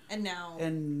it. And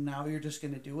now you're just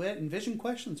going to do it? And Vision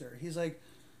questions her. He's like,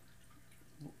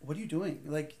 what are you doing?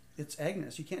 Like, it's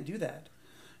Agnes. You can't do that.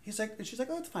 He's like, and she's like,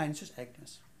 oh, it's fine. It's just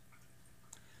Agnes.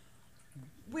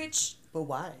 Which... But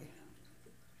why?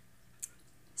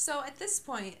 So at this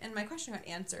point, and my question got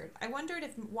answered, I wondered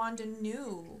if Wanda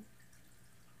knew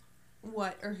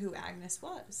what or who Agnes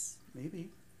was. Maybe.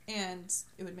 And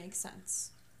it would make sense.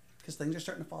 Because things are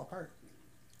starting to fall apart.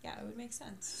 Yeah, it would make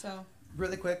sense. So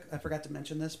Really quick, I forgot to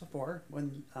mention this before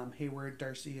when Hayward,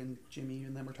 Darcy, and Jimmy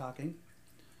and them were talking.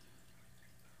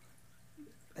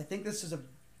 I think this is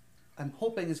I'm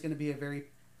hoping is going to be a very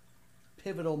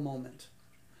pivotal moment.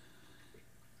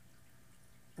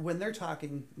 When they're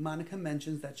talking, Monica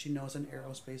mentions that she knows an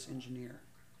aerospace engineer.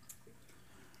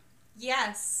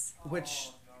 yes. Which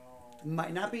Oh, no.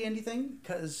 might not be anything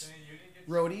because Jenny, you didn't get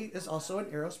Rhodey is also an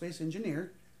aerospace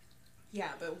engineer.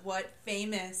 Yeah, but what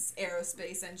famous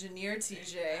aerospace engineer,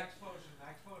 TJ? Next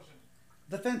potion.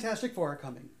 The Fantastic Four are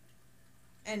coming.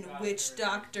 And which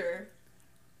doctor?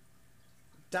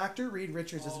 Dr. Reed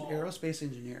Richards is an aerospace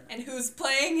engineer. And who's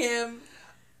playing him?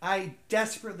 I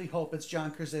desperately hope it's John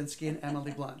Krasinski and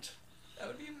Emily Blunt. That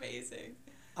would be amazing.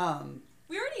 Um,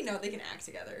 We already know they can act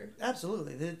together.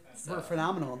 absolutely. They So, were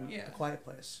phenomenal in yeah. A Quiet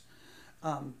Place.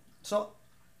 So,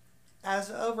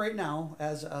 as of right now,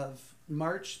 as of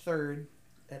March 3rd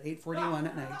at 8:41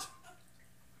 at night,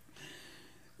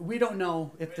 we don't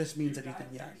know if this means anything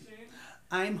yet.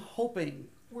 I'm hoping,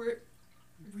 We're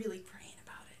really praying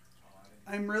about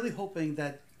it. I'm really hoping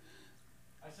that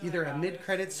either a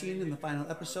mid-credit scene in the final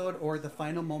episode or the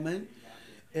final moment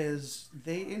is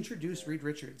they introduce Reed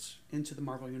Richards into the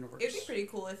Marvel Universe. It'd be pretty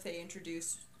cool if they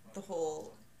introduced the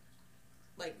whole,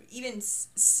 like, even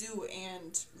Sue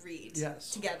and Reed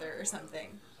Yes. together or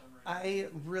something. I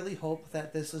really hope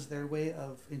that this is their way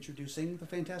of introducing the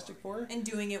Fantastic Four. And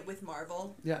doing it with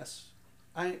Marvel. Yes,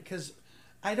 because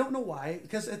I don't know why.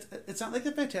 Because it's not like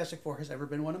the Fantastic Four has ever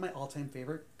been one of my all-time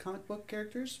favorite comic book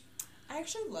characters. I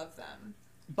actually love them.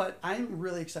 But I'm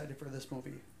really excited for this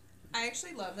movie. I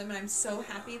actually love them, and I'm so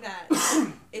happy that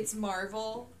it's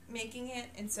Marvel making it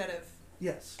instead of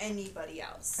Yes, anybody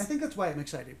else. I think that's why I'm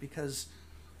excited because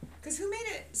Because who made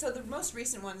it? So the most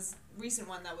recent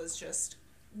one that was just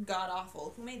god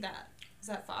awful. Who made that? Is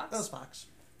that Fox? that was Fox.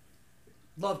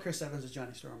 Love Chris Evans as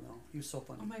Johnny Storm though. He was so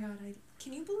funny. Oh my god!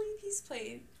 Can you believe he's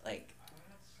played like?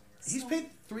 He's so- played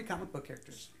 3 comic book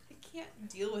characters, I can't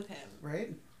deal with him.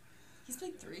 right? He's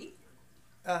played 3.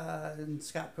 In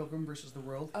Scott Pilgrim versus the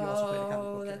World, he also played a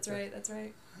comic book that's character. right. That's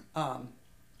right.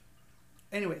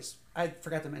 Anyways, I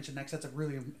forgot to mention next. That's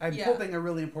I'm Yeah. hoping a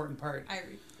really important part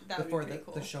That would before be pretty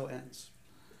cool. the show ends.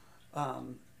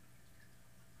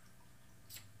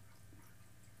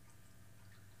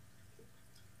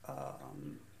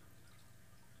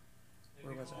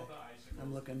 Where was I?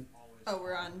 I'm looking. Oh,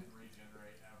 we're on.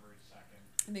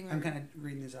 I think we're. I'm kind of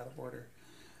reading these out of order.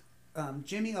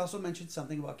 Jimmy also mentioned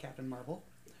something about Captain Marvel,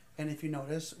 and if you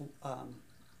notice,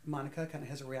 Monica kind of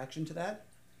has a reaction to that.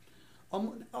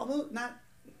 Although not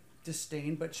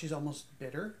disdain, but she's almost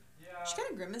bitter. She kind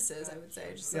of grimaces. I would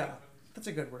say. Just Yeah, like that's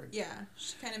a good word. yeah.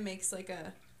 She kind of makes like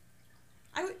a.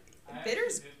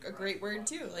 Bitter's a great word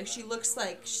too. Like she looks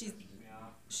like she's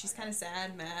kind of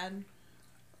sad, mad,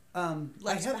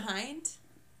 left behind.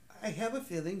 I have a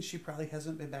feeling she probably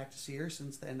hasn't been back to see her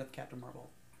since the end of Captain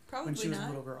Marvel. Probably When she was not. a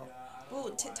little girl.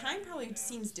 Well, time probably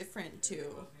seems different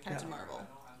to Captain Marvel.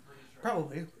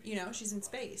 Probably. You know, she's in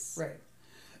space. Right.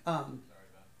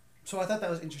 So I thought that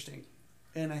was interesting.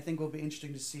 And I think it will be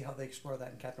interesting to see how they explore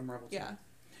that in Captain Marvel too. Yeah.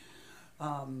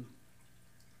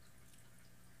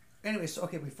 Anyway, so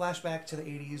okay, we flash back to the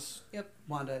 80s. Yep.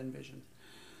 Wanda and Vision.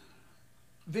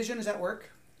 Vision is at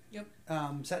work. Yep.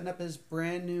 Setting up his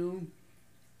brand new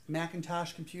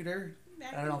Macintosh computer.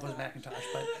 I don't know if it was Macintosh,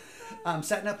 but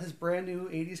setting up his brand new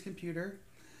 80s computer.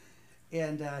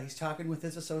 And he's talking with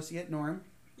his associate, Norm.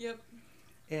 Yep.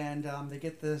 And they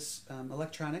get this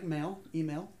electronic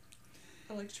email.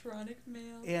 Electronic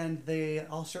mail. And they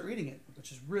all start reading it,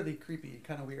 which is really creepy and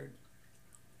kind of weird.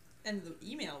 And the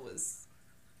email was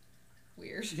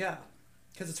weird. Yeah,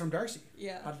 because it's from Darcy.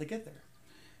 Yeah. How did they get there?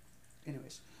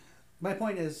 Anyways, my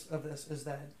point is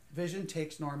that Vision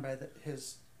takes Norm by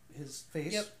his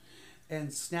face. Yep.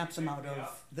 And snaps him out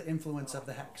of the influence of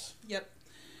the hex. Yep.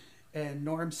 And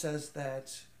Norm says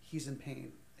that he's in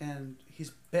pain, and he's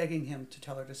begging him to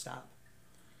tell her to stop.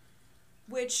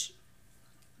 Which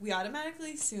we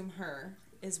automatically assume her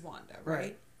is Wanda,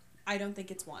 right? I don't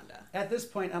think it's Wanda. At this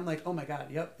point, I'm like, oh my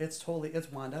god, yep, it's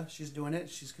Wanda. She's doing it.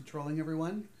 She's controlling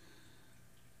everyone.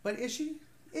 But is she?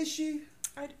 Is she?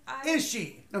 Is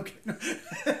she? Okay.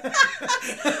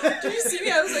 Did you see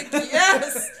me? I was like,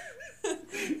 yes.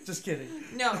 Just kidding.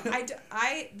 No,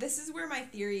 this is where my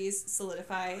theories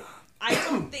solidify. I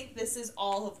don't think this is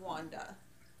all of Wanda.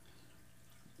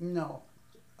 No.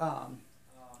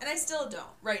 And I still don't.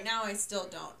 Right now, I still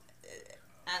don't.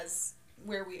 As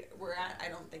where we're at, I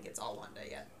don't think it's all Wanda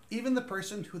yet. Even the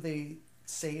person who they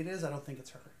say it is, I don't think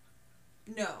it's her.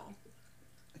 No.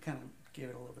 I kind of gave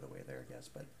it a little bit away there, I guess,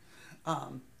 but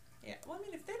Yeah. Well, I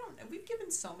mean, if they don't, we've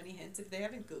given so many hints. If they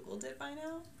haven't Googled it by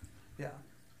now.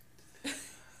 yeah,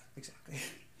 exactly.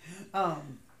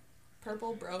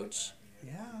 Purple brooch.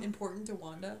 Yeah. Important to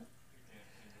Wanda.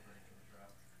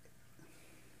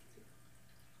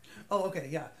 Oh, okay,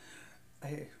 yeah.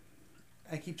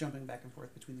 I keep jumping back and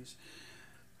forth between these.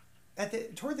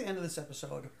 Toward the end of this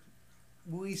episode,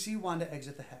 we see Wanda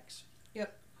exit the Hex.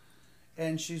 Yep.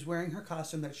 And she's wearing her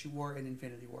costume that she wore in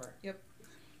Infinity War. Yep.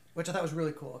 Which I thought was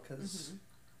really cool because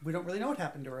we don't really know what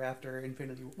happened to her after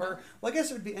Infinity War. Or, well, I guess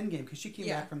it would be Endgame because she came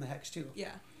back from the Hex too.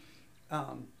 Yeah.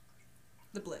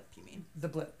 The blip, you mean? The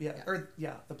blip, yeah. Or,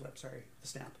 yeah, the blip, sorry. The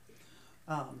snap.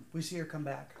 We see her come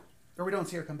back. Or we don't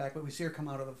see her come back, but we see her come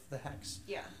out of the Hex.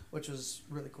 Yeah. Which was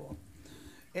really cool.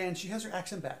 And she has her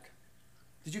accent back.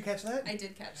 Did you catch that? I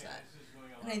did catch that.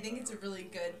 And I think it's a really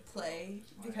good play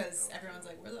because everyone's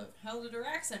like, where the hell did her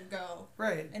accent go?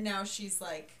 Right. And now she's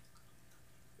like,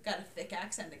 got a thick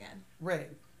accent again. Right.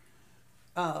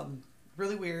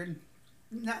 Really weird.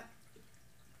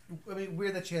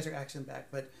 Weird that she has her accent back,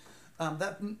 but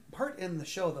that part in the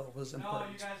show, though, was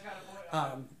important. No, you guys gotta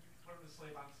put him to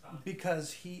sleep. I'm stunned.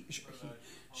 Because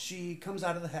she comes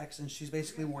out of the Hex and she's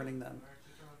basically warning them,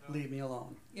 leave me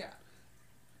alone. Yeah.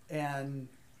 And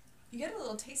you get a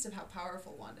little taste of how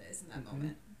powerful Wanda is in that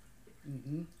moment.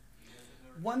 Mm-hmm.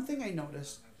 One thing I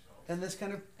noticed, and this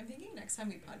kind of... I'm thinking next time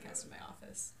we podcast in my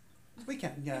office. We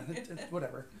can, yeah,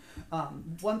 whatever.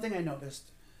 One thing I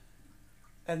noticed,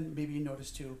 and maybe you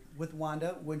noticed too, with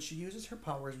Wanda, when she uses her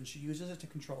powers, when she uses it to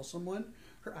control someone,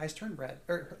 her eyes turn red,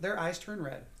 or their eyes turn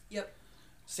red. Yep.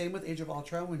 Same with Age of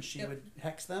Ultron, when she would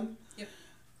hex them,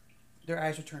 their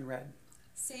eyes would turn red.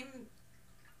 Same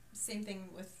thing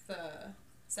with the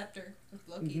Scepter, with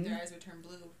Loki. Their eyes would turn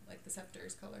blue, like the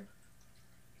Scepter's color.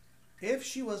 If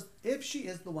she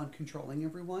is the one controlling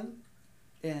everyone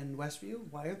in Westview,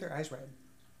 why aren't their eyes red?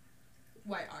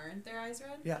 Why aren't their eyes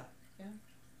red? Yeah. Yeah.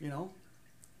 You know?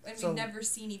 And we've never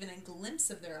seen even a glimpse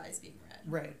of their eyes being red.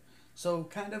 Right. So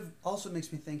kind of also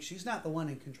makes me think she's not the one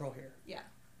in control here. Yeah.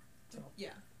 So.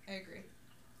 Yeah, I agree.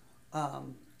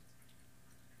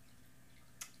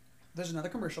 There's another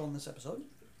commercial in this episode.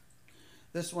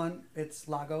 This one, it's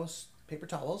Lagos paper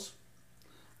towels.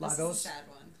 Lagos. This is a sad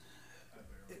one.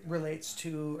 It relates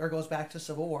to, or goes back to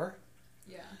Civil War.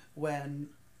 Yeah. When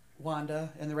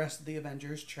Wanda and the rest of the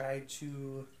Avengers tried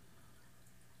to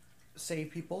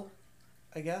save people,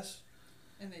 I guess.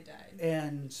 And they died.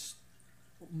 And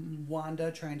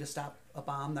Wanda, trying to stop a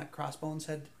bomb that Crossbones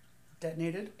had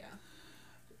detonated,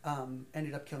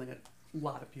 ended up killing a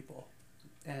lot of people.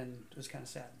 And it was kind of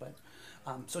sad. But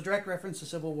so direct reference to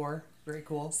Civil War. Very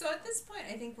cool. So at this point,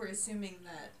 I think we're assuming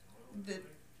that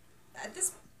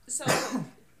so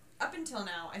up until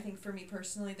now, I think for me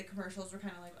personally, the commercials were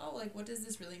kind of like, oh, like, what does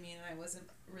this really mean? And I wasn't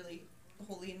really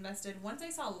wholly invested. Once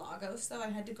I saw Lagos, though, I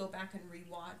had to go back and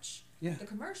rewatch the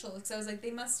commercial because I was like,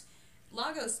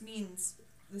 Lagos means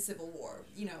the Civil War.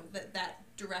 You know, that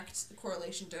direct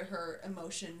correlation to her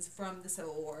emotions from the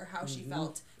Civil War, how she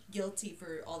felt guilty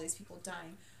for all these people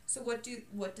dying. So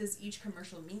what does each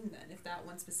commercial mean then, if that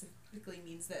one specifically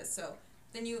means this? So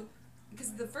then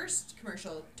because the first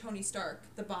commercial, Tony Stark,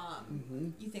 the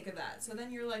bomb, you think of that. So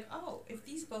then you're like, oh, if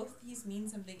both these mean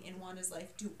something in Wanda's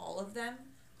life, do all of them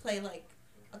play like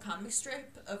a comic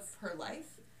strip of her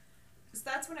life? So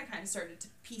that's when I kind of started to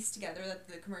piece together that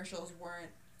the commercials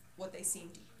weren't what they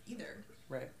seemed either.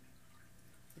 Right.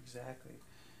 Exactly.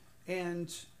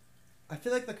 And I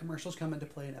feel like the commercials come into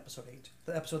play in episode 8,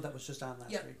 the episode that was just on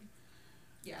last week.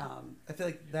 Yeah. I feel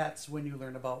like that's when you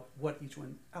learn about what each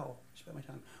one. Oh, I spit my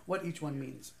tongue. What each one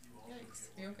means. Yikes.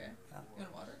 Are you okay? Yeah. You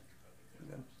want water?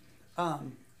 I'm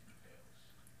good.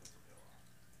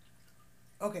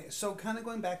 Okay, so kind of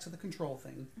going back to the control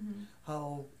thing,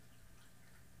 how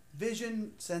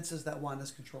Vision senses that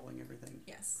Wanda's controlling everything.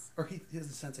 Yes. Or he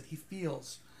doesn't sense it. He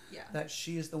feels that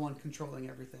she is the one controlling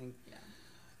everything.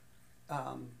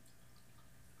 Yeah.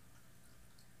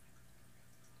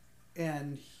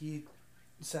 And he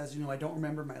says, I don't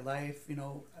remember my life.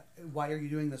 Why are you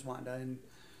doing this, Wanda? And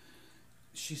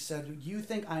she said, you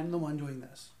think I'm the one doing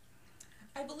this?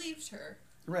 I believed her.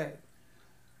 Right.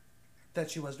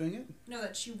 That she was doing it? No,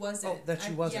 that she wasn't. Oh, that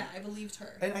she wasn't. Yeah, I believed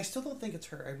her. And I still don't think it's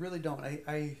her. I really don't.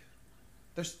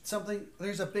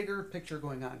 There's a bigger picture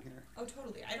going on here. Oh,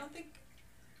 totally. I don't think,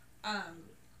 I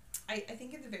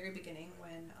think at the very beginning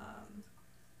when,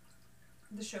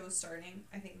 the show was starting,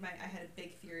 I think I had a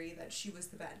big theory that she was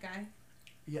the bad guy.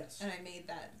 Yes. And I made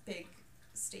that big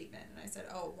statement, and I said,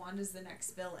 "Oh, Wanda's the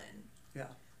next villain." Yeah.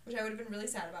 Which I would have been really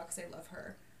sad about because I love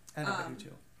her. I know I do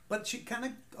too. But she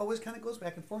always goes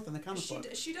back and forth in the comic book.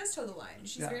 She does toe the line.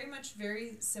 She's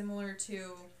very similar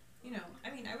to, I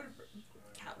mean, I would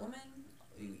Catwoman,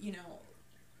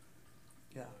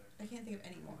 Yeah. I can't think of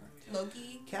any more.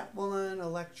 Loki. Catwoman,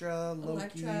 Elektra,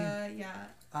 Loki.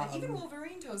 Even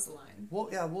Wolverine toes the line. Well,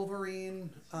 yeah, Wolverine.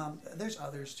 There's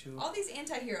others too. All these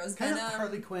anti-heroes. Kind Venom. of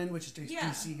Harley Quinn, which is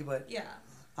DC, but yeah.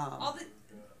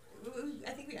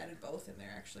 I think we added both in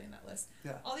there actually in that list.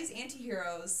 Yeah. All these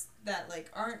anti-heroes that like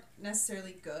aren't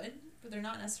necessarily good, but they're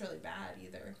not necessarily bad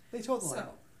either. They toe the line.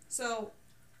 So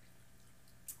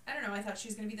I don't know. I thought she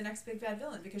was going to be the next big bad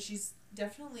villain because she's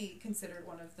definitely considered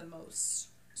one of the most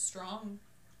strong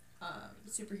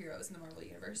superheroes in the Marvel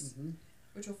universe,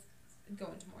 which we'll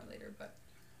go into more later. But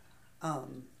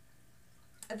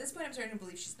at this point, I'm starting to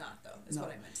believe she's not, though. Is what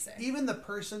I meant to say. Even the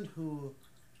person who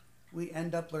we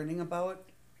end up learning about,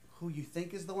 who you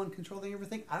think is the one controlling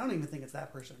everything, I don't even think it's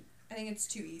that person. I think it's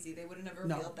too easy. They would have never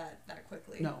revealed that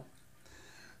quickly. No.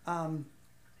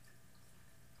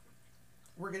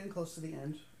 We're getting close to the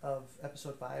end of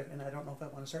episode 5, and I don't know if I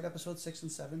want to start episode 6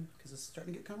 and 7 because it's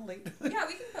starting to get kind of late. Yeah,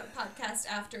 we can put a podcast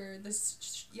after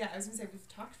this. Yeah, I was gonna say we've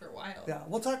talked for a while. Yeah,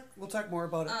 we'll talk more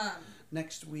about it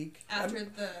next week after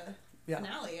the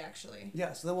finale, actually.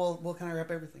 Yeah, so then we'll kind of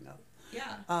wrap everything up.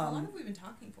 Yeah. How long have we been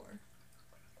talking for?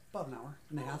 About an hour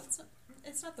and a half.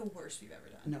 It's not the worst we've ever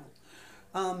done.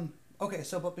 No. Okay,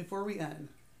 so but before we end,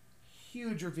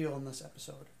 huge reveal in this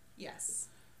episode. Yes.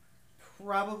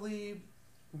 Probably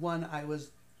one I was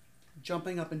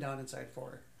jumping up and down inside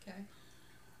for. Okay.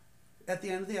 At the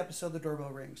end of the episode, the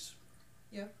doorbell rings.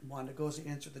 Yep. Wanda goes to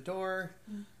answer the door.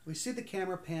 We see the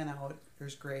camera pan out.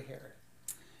 There's gray hair.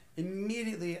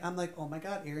 Immediately, I'm like, oh my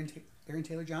God, Aaron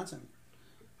Taylor Johnson.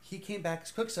 He came back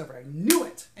as Quicksilver. I knew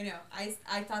it. I know.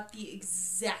 I thought the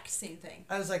exact same thing.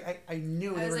 I was like, I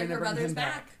knew they were going to bring him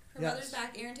back. Her brother's back. Her brother's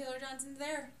back. Aaron Taylor Johnson's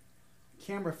there.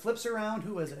 Camera flips around.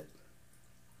 Who is it?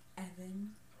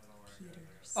 Evan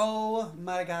Peters. Oh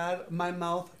my God, my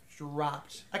mouth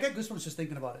dropped. I got goosebumps just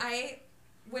thinking about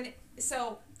it.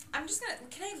 So I'm just gonna.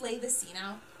 Can I lay the scene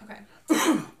out? Okay.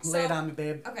 Lay it on me,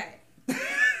 babe. Okay.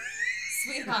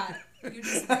 Sweetheart, you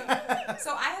just wait.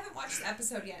 So I haven't watched the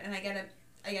episode yet, and I get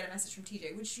a message from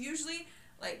TJ, which usually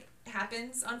like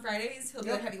happens on Fridays. He'll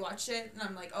be like, "Have you watched it?" And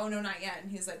I'm like, "Oh no, not yet."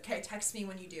 And he's like, "Okay, text me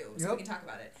when you do, so we can talk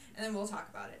about it." And then we'll talk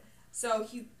about it. So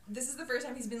this is the first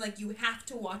time he's been like, "You have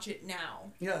to watch it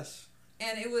now." Yes.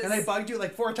 And it was. And I bugged you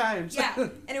like 4 times. Yeah,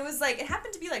 and it was like it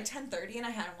happened to be like 10:30, and I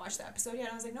hadn't watched the episode yet.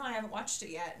 And I was like, "No, I haven't watched it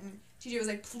yet." And TJ was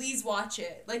like, "Please watch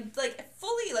it," like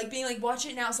fully like being like, "Watch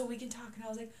it now so we can talk." And I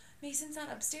was like, "Mason's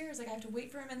not upstairs. Like I have to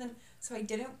wait for him." And then so I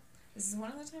didn't. This is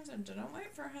one of the times I didn't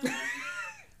wait for him.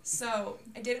 So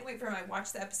I didn't wait for him. I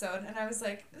watched the episode, and I was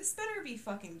like, "This better be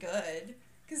fucking good."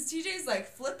 Because TJ's like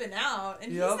flipping out,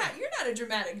 and you're not a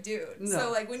dramatic dude. No.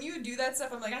 So like when you do that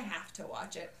stuff, I'm like, I have to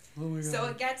watch it. Oh my God. So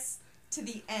it gets to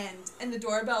the end, and the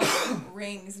doorbell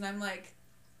rings, and I'm like,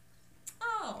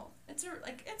 oh, it's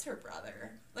her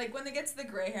brother. Like when they get to the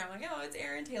gray hair, I'm like, oh, it's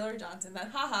Aaron Taylor Johnson.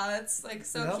 That that's like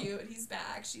so cute. He's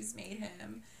back. She's made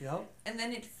him. Yep. And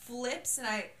then it flips, and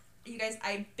I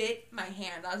bit my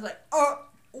hand. I was like, oh,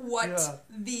 what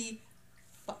the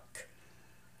fuck?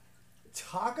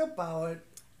 Talk about.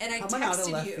 And I coming out of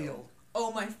texted left you. Field.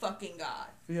 Oh my fucking God.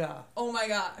 Yeah. Oh my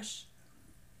gosh.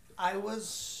 I was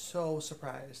so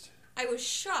surprised. I was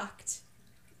shocked.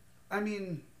 I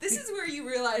mean... This is where you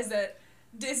realize that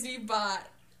Disney bought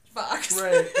Fox.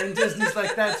 Right. And Disney's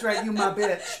like, that's right, you my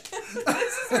bitch.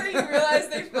 This is where you realize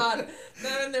they bought them,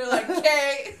 and they're like,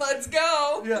 okay, let's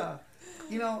go. Yeah.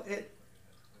 You know, it...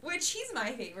 Which, he's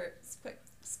my favorite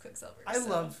Quicksilver.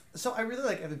 I really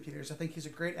like Evan Peters. I think he's a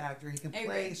great actor. He can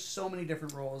play so many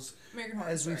different roles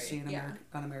as we've seen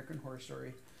on American Horror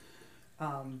Story.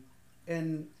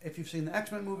 And if you've seen the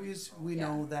X-Men movies, we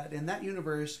know that in that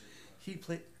universe, he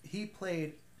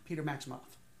played Peter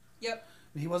Maximoff. Yep.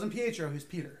 He wasn't Pietro. He was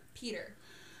Peter. Peter.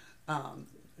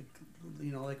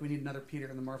 You know, like we need another Peter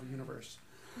in the Marvel universe.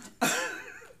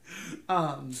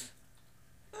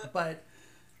 But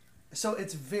so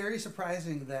it's very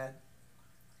surprising that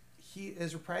he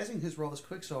is reprising his role as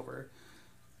Quicksilver,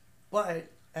 but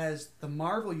as the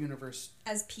Marvel Universe...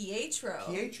 As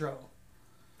Pietro.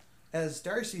 As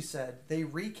Darcy said, they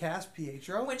recast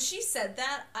Pietro. When she said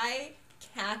that, I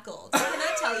cackled. Can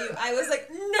I tell you? I was like,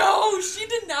 no, she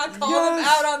did not call them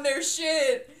out on their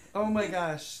shit. Oh my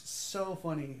gosh, so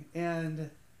funny. And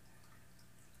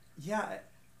yeah,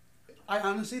 I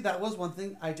honestly, that was one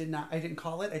thing I didn't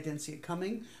call it. I didn't see it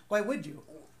coming. Why would you?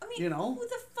 I mean, who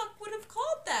the fuck would have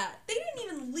called that? They didn't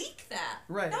even leak that.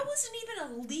 Right. That wasn't even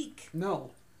a leak.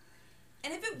 No.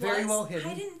 And if it Very was, well hidden.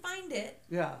 I didn't find it.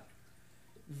 Yeah.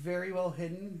 Very well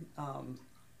hidden.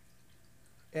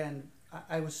 And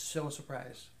I was so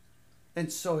surprised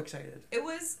and so excited. It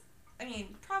was, I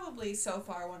mean, probably so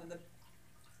far one of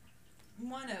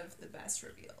the best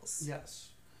reveals. Yes.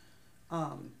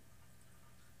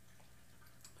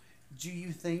 Do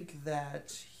you think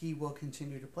that he will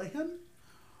continue to play him?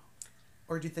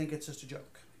 Or do you think it's just a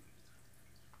joke?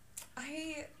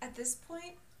 At this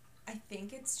point, I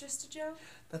think it's just a joke.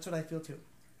 That's what I feel too.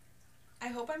 I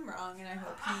hope I'm wrong, and I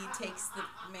hope he takes the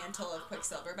mantle of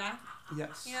Quicksilver back,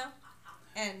 Yes. you know?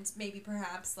 And maybe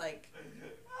perhaps, like,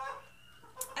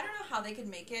 I don't know how they could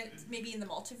make it, maybe in the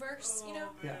multiverse, you know?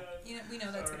 Yeah. You know, we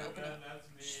know that's going to open up.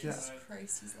 Jesus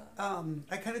Christ, he's loud.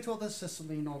 I kind of told this to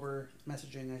Selin over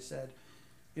messaging. I said,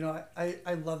 you know,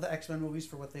 I love the X-Men movies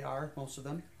for what they are, most of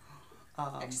them.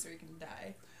 X3 can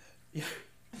die. Yeah.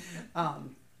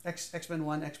 X-Men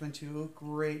 1, X-Men 2,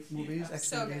 great movies. Yeah,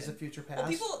 X-Men so Days good. of Future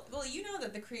Past. Well, you know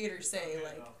that the creators say,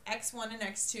 like, X1 and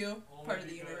X2, part of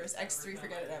the universe. X3,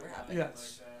 forget it ever happened.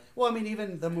 Yes. Well, I mean,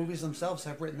 even the movies themselves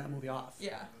have written that movie off.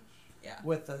 Yeah. Yeah.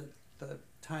 With the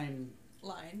time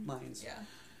lines. Yeah.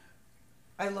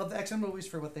 I love the X-Men movies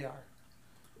for what they are.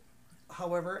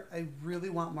 However, I really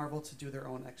want Marvel to do their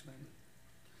own X-Men.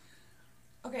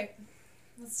 Okay.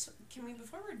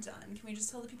 Before we're done, can we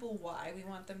just tell the people why we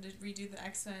want them to redo the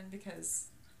X-Men? Because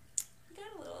we got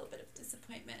a little bit of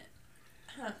disappointment.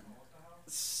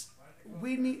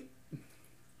 We need...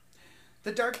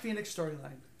 The Dark Phoenix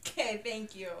storyline Okay,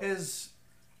 thank you. is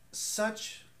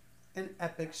such an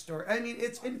epic story. I mean,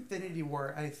 it's Infinity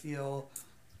War, I feel,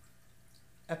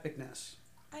 epicness.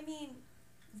 I mean,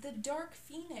 the Dark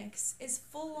Phoenix is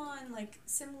full on, like,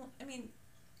 similar... I mean,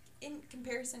 in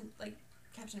comparison, like,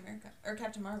 Captain America, or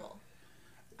Captain Marvel.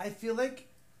 I feel like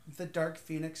the Dark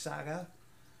Phoenix saga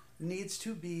needs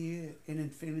to be an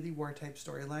Infinity War type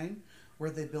storyline where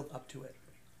they build up to it.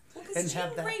 Well, And because have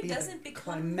Jean that Grey be doesn't the become...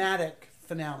 climatic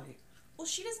finale. Well,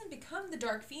 she doesn't become the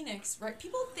Dark Phoenix, right?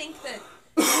 People think that...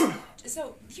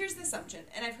 So, here's the assumption,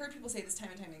 and I've heard people say this time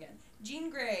and time again. Jean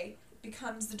Grey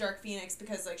becomes the Dark Phoenix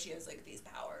because, like, she has, like, these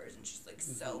powers, and she's, like,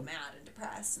 so mad and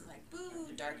depressed, and, like,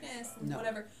 boo, darkness, and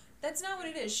whatever. That's not what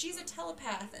it is. She's a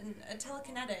telepath and a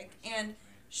telekinetic, and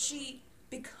she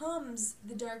becomes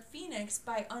the Dark Phoenix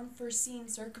by unforeseen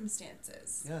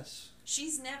circumstances. Yes. She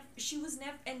was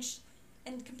never,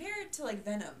 and compared to, like,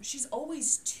 Venom, she's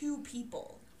always two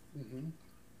people. Mm-hmm.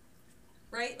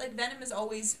 Right? Like, Venom is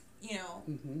always, you know,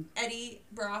 Eddie,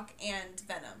 Brock, and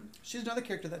Venom. She's another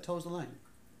character that toes the line.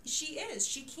 She is.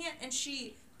 She can't, and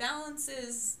she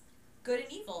balances good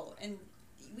and evil, and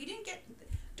we didn't get...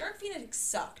 Dark Phoenix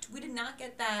sucked. We did not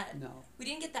get that. No. We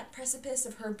didn't get that precipice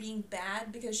of her being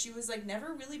bad because she was, like,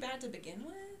 never really bad to begin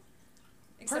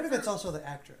with. Part of it's also the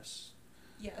actress.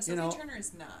 Yeah, Sophie Turner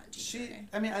is not Jean Grey.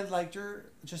 I mean, I liked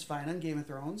her just fine on Game of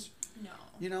Thrones. No.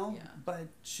 You know? Yeah. But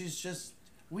she's just...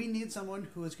 We need someone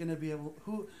who is going to be able...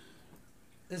 Who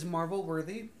is Marvel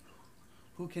worthy,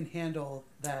 who can handle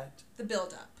that... The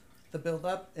build-up. The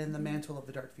build-up and the mantle of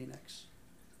the Dark Phoenix.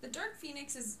 The Dark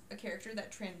Phoenix is a character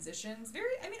that transitions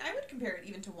very... I mean, I would compare it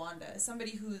even to Wanda.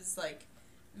 Somebody who's, like,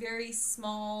 very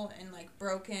small and, like,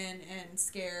 broken and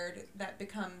scared that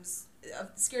becomes...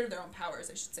 scared of their own powers,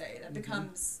 I should say. That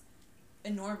becomes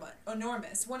enormous.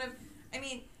 I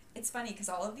mean, it's funny because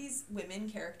all of these women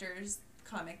characters,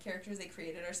 comic characters they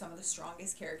created are some of the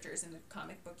strongest characters in the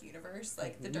comic book universe.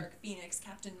 Like, the Dark Phoenix,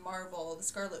 Captain Marvel, the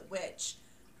Scarlet Witch.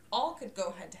 All could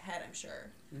go head-to-head, I'm sure.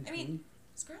 I mean...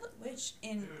 Scarlet Witch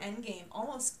in Endgame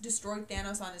almost destroyed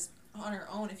Thanos on her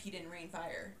own if he didn't rain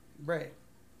fire. Right.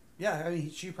 Yeah, I mean,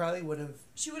 she probably would have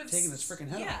taken his freaking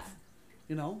head off.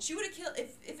 You know? She would have killed...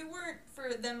 If it weren't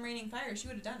for them raining fire, she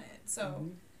would have done it.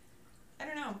 So, I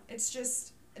don't know. It's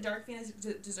just... Dark Phoenix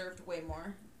deserved way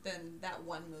more than that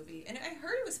one movie. And I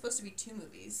heard it was supposed to be 2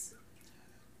 movies.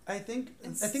 I think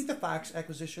the Fox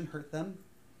acquisition hurt them,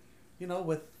 you know,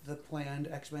 with the planned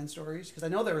X-Men stories. Because I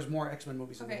know there was more X-Men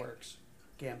movies in the works.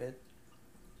 Gambit.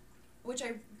 Which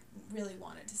I really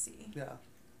wanted to see. Yeah.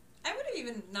 I would have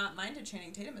even not minded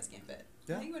Channing Tatum as Gambit.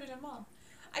 Yeah. I think he would have done well.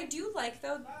 I do like,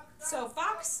 though, so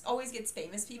Fox always gets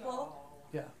famous people.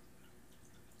 Yeah.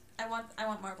 I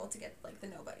want Marvel to get, like, the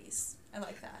nobodies. I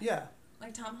like that. Yeah.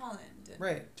 Like Tom Holland.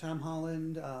 Right. Tom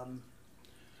Holland,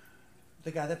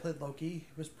 the guy that played Loki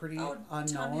was pretty unknown.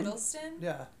 Tom Hiddleston?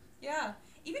 Yeah. Yeah.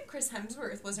 Even Chris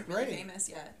Hemsworth wasn't really famous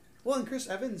yet. Well, and Chris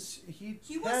Evans, he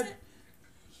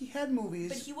had movies.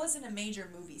 But he wasn't a major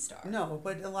movie star. No,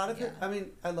 but a lot of it, I mean,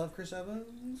 I love Chris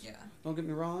Evans. Yeah. Don't get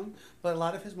me wrong. But a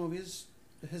lot of his movies,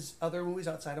 his other movies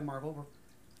outside of Marvel were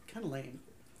kind of lame.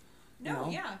 No,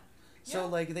 know? yeah. So Yeah.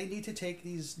 like they need to take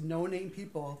these no-name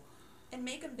people, And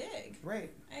make them big.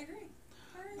 right? I agree.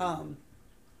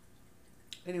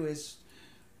 Anyways,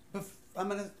 I'm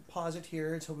gonna pause it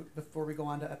here until before we go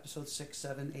on to episode 6,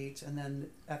 7, 8, and then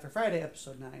after Friday,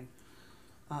 episode 9.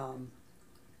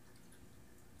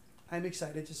 I'm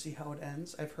excited to see how it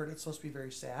ends. I've heard it's supposed to be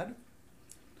very sad.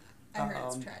 I heard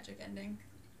it's a tragic ending.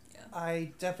 Yeah.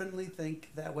 I definitely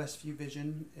think that Westview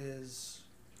Vision is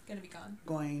Gonna be gone.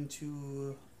 going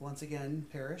to once again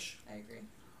perish. I agree.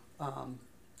 Um,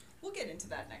 We'll get into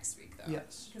that next week, though.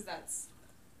 Yes. Because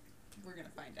we're gonna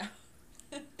find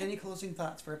out. Any closing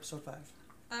thoughts for episode 5?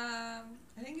 I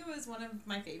think it was one of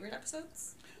my favorite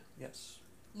episodes. Yes.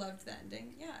 Loved the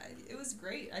ending. Yeah, it was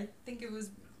great. I think it was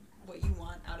what you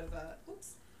want out of a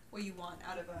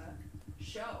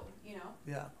show, you know,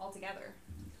 Yeah. altogether.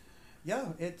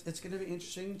 Yeah, it's going to be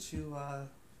interesting to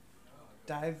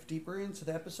dive deeper into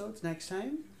the episodes next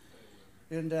time.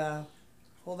 And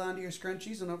hold on to your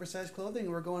scrunchies and oversized clothing.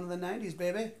 We're going to the 90s,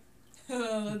 baby.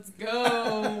 Let's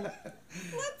go.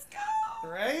 Let's go.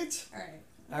 Right? All right.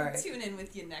 All We'll right. tune in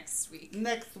with you next week.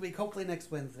 Next week, hopefully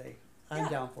next Wednesday. I'm Yeah.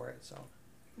 down for it, so.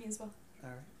 Me as well. All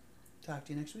right. Talk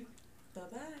to you next week.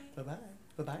 Bye-bye. Bye-bye.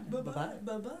 Bye-bye. Bye-bye.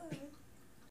 Bye-bye. Bye-bye.